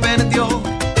ya se perdió.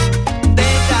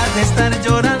 Deja de estar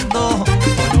llorando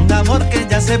por un amor que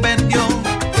ya se perdió.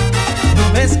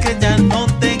 No ves que ya no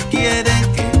te quiere,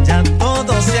 que ya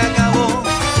todo se acabó.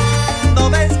 No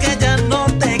ves que ya no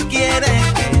te quiere,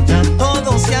 que ya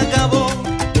todo se acabó.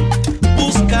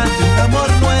 Búscate un amor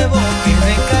nuevo que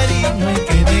dé cariño y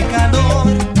que dé calor.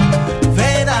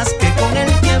 Verás que con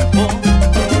el tiempo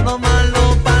todo lo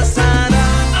malo pasará.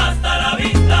 Hasta la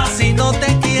vista. Si no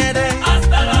te quiere,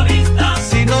 hasta la vista.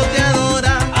 Si no te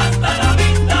adora, hasta la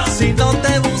vista. Si no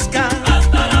te busca,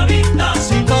 hasta la vista.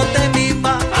 Si no te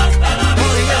mima, hasta la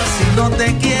vista. Oiga, si no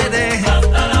te quiere,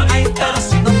 hasta la vista. Ay, pero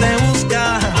si no te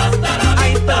busca, hasta la vista.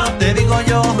 Ay, pero te digo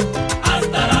yo,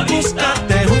 hasta la vista.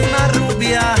 Búscate un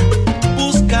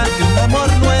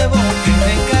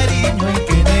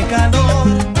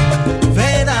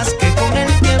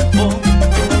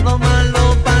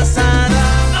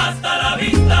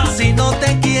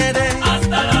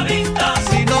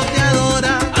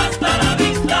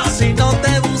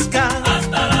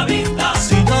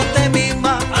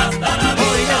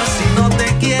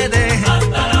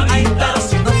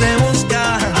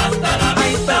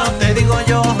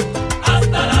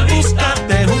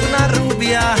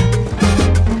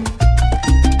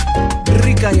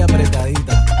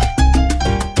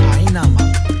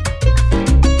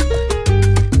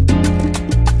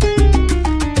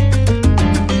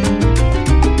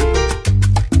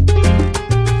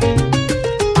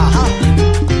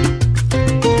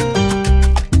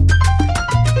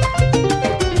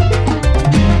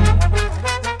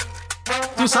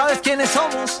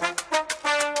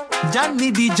mi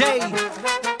DJ,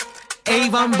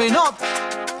 Iván Benot,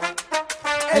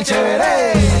 el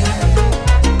chévere.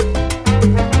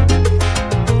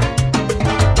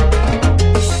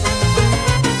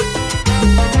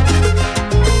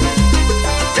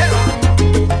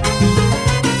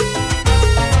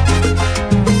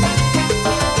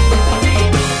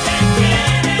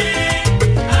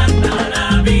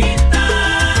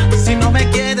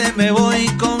 Me voy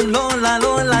con Lola,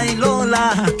 Lola y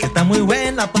Lola, que está muy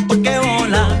buena, pues porque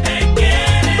hola. Te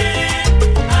quiere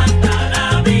hasta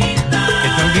la vida. Que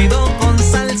te olvidó con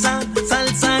salsa,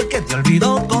 salsa, que te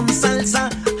olvidó con salsa.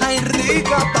 Ay,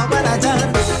 rica pa'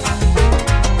 barallar.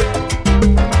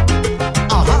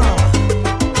 Ajá.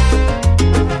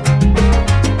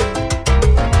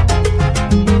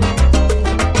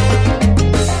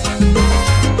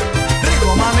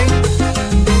 Rico, mami.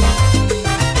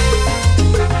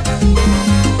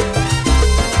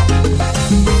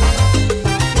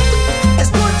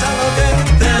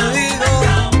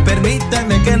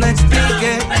 Que lo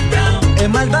explique, es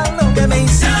maldad lo que me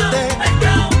hiciste,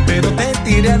 pero te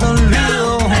tiré al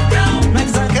olvido. No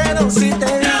exagero si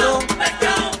te digo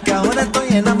que ahora estoy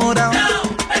enamorado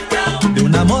de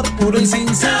un amor puro y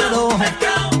sincero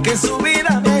que su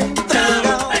vida me ha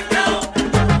entregado.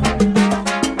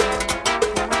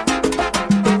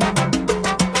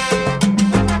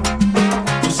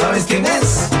 ¿Tú sabes quién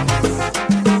es?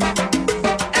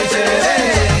 El chévere.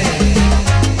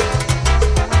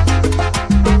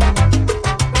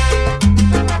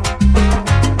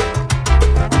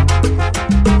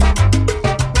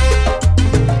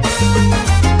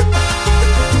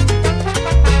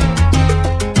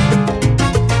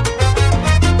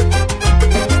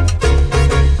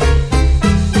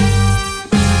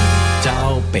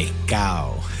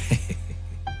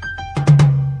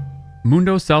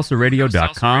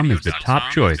 MundoSalsaRadio.com is the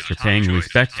top choice for paying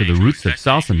respect to the roots of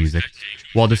salsa music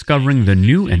while discovering the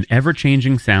new and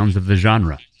ever-changing sounds of the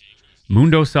genre.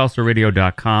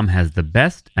 MundoSalsaRadio.com has the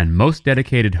best and most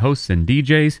dedicated hosts and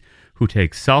DJs who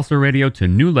take salsa radio to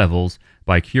new levels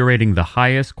by curating the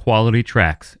highest quality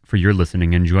tracks for your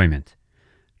listening enjoyment.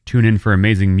 Tune in for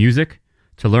amazing music,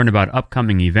 to learn about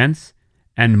upcoming events,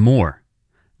 and more.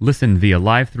 Listen via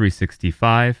Live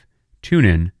 365,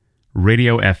 TuneIn,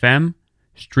 Radio FM,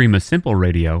 Stream a Simple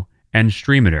Radio, and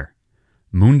Streamiter.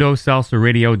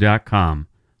 MundoSalsaRadio.com,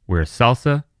 where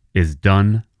salsa is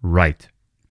done right.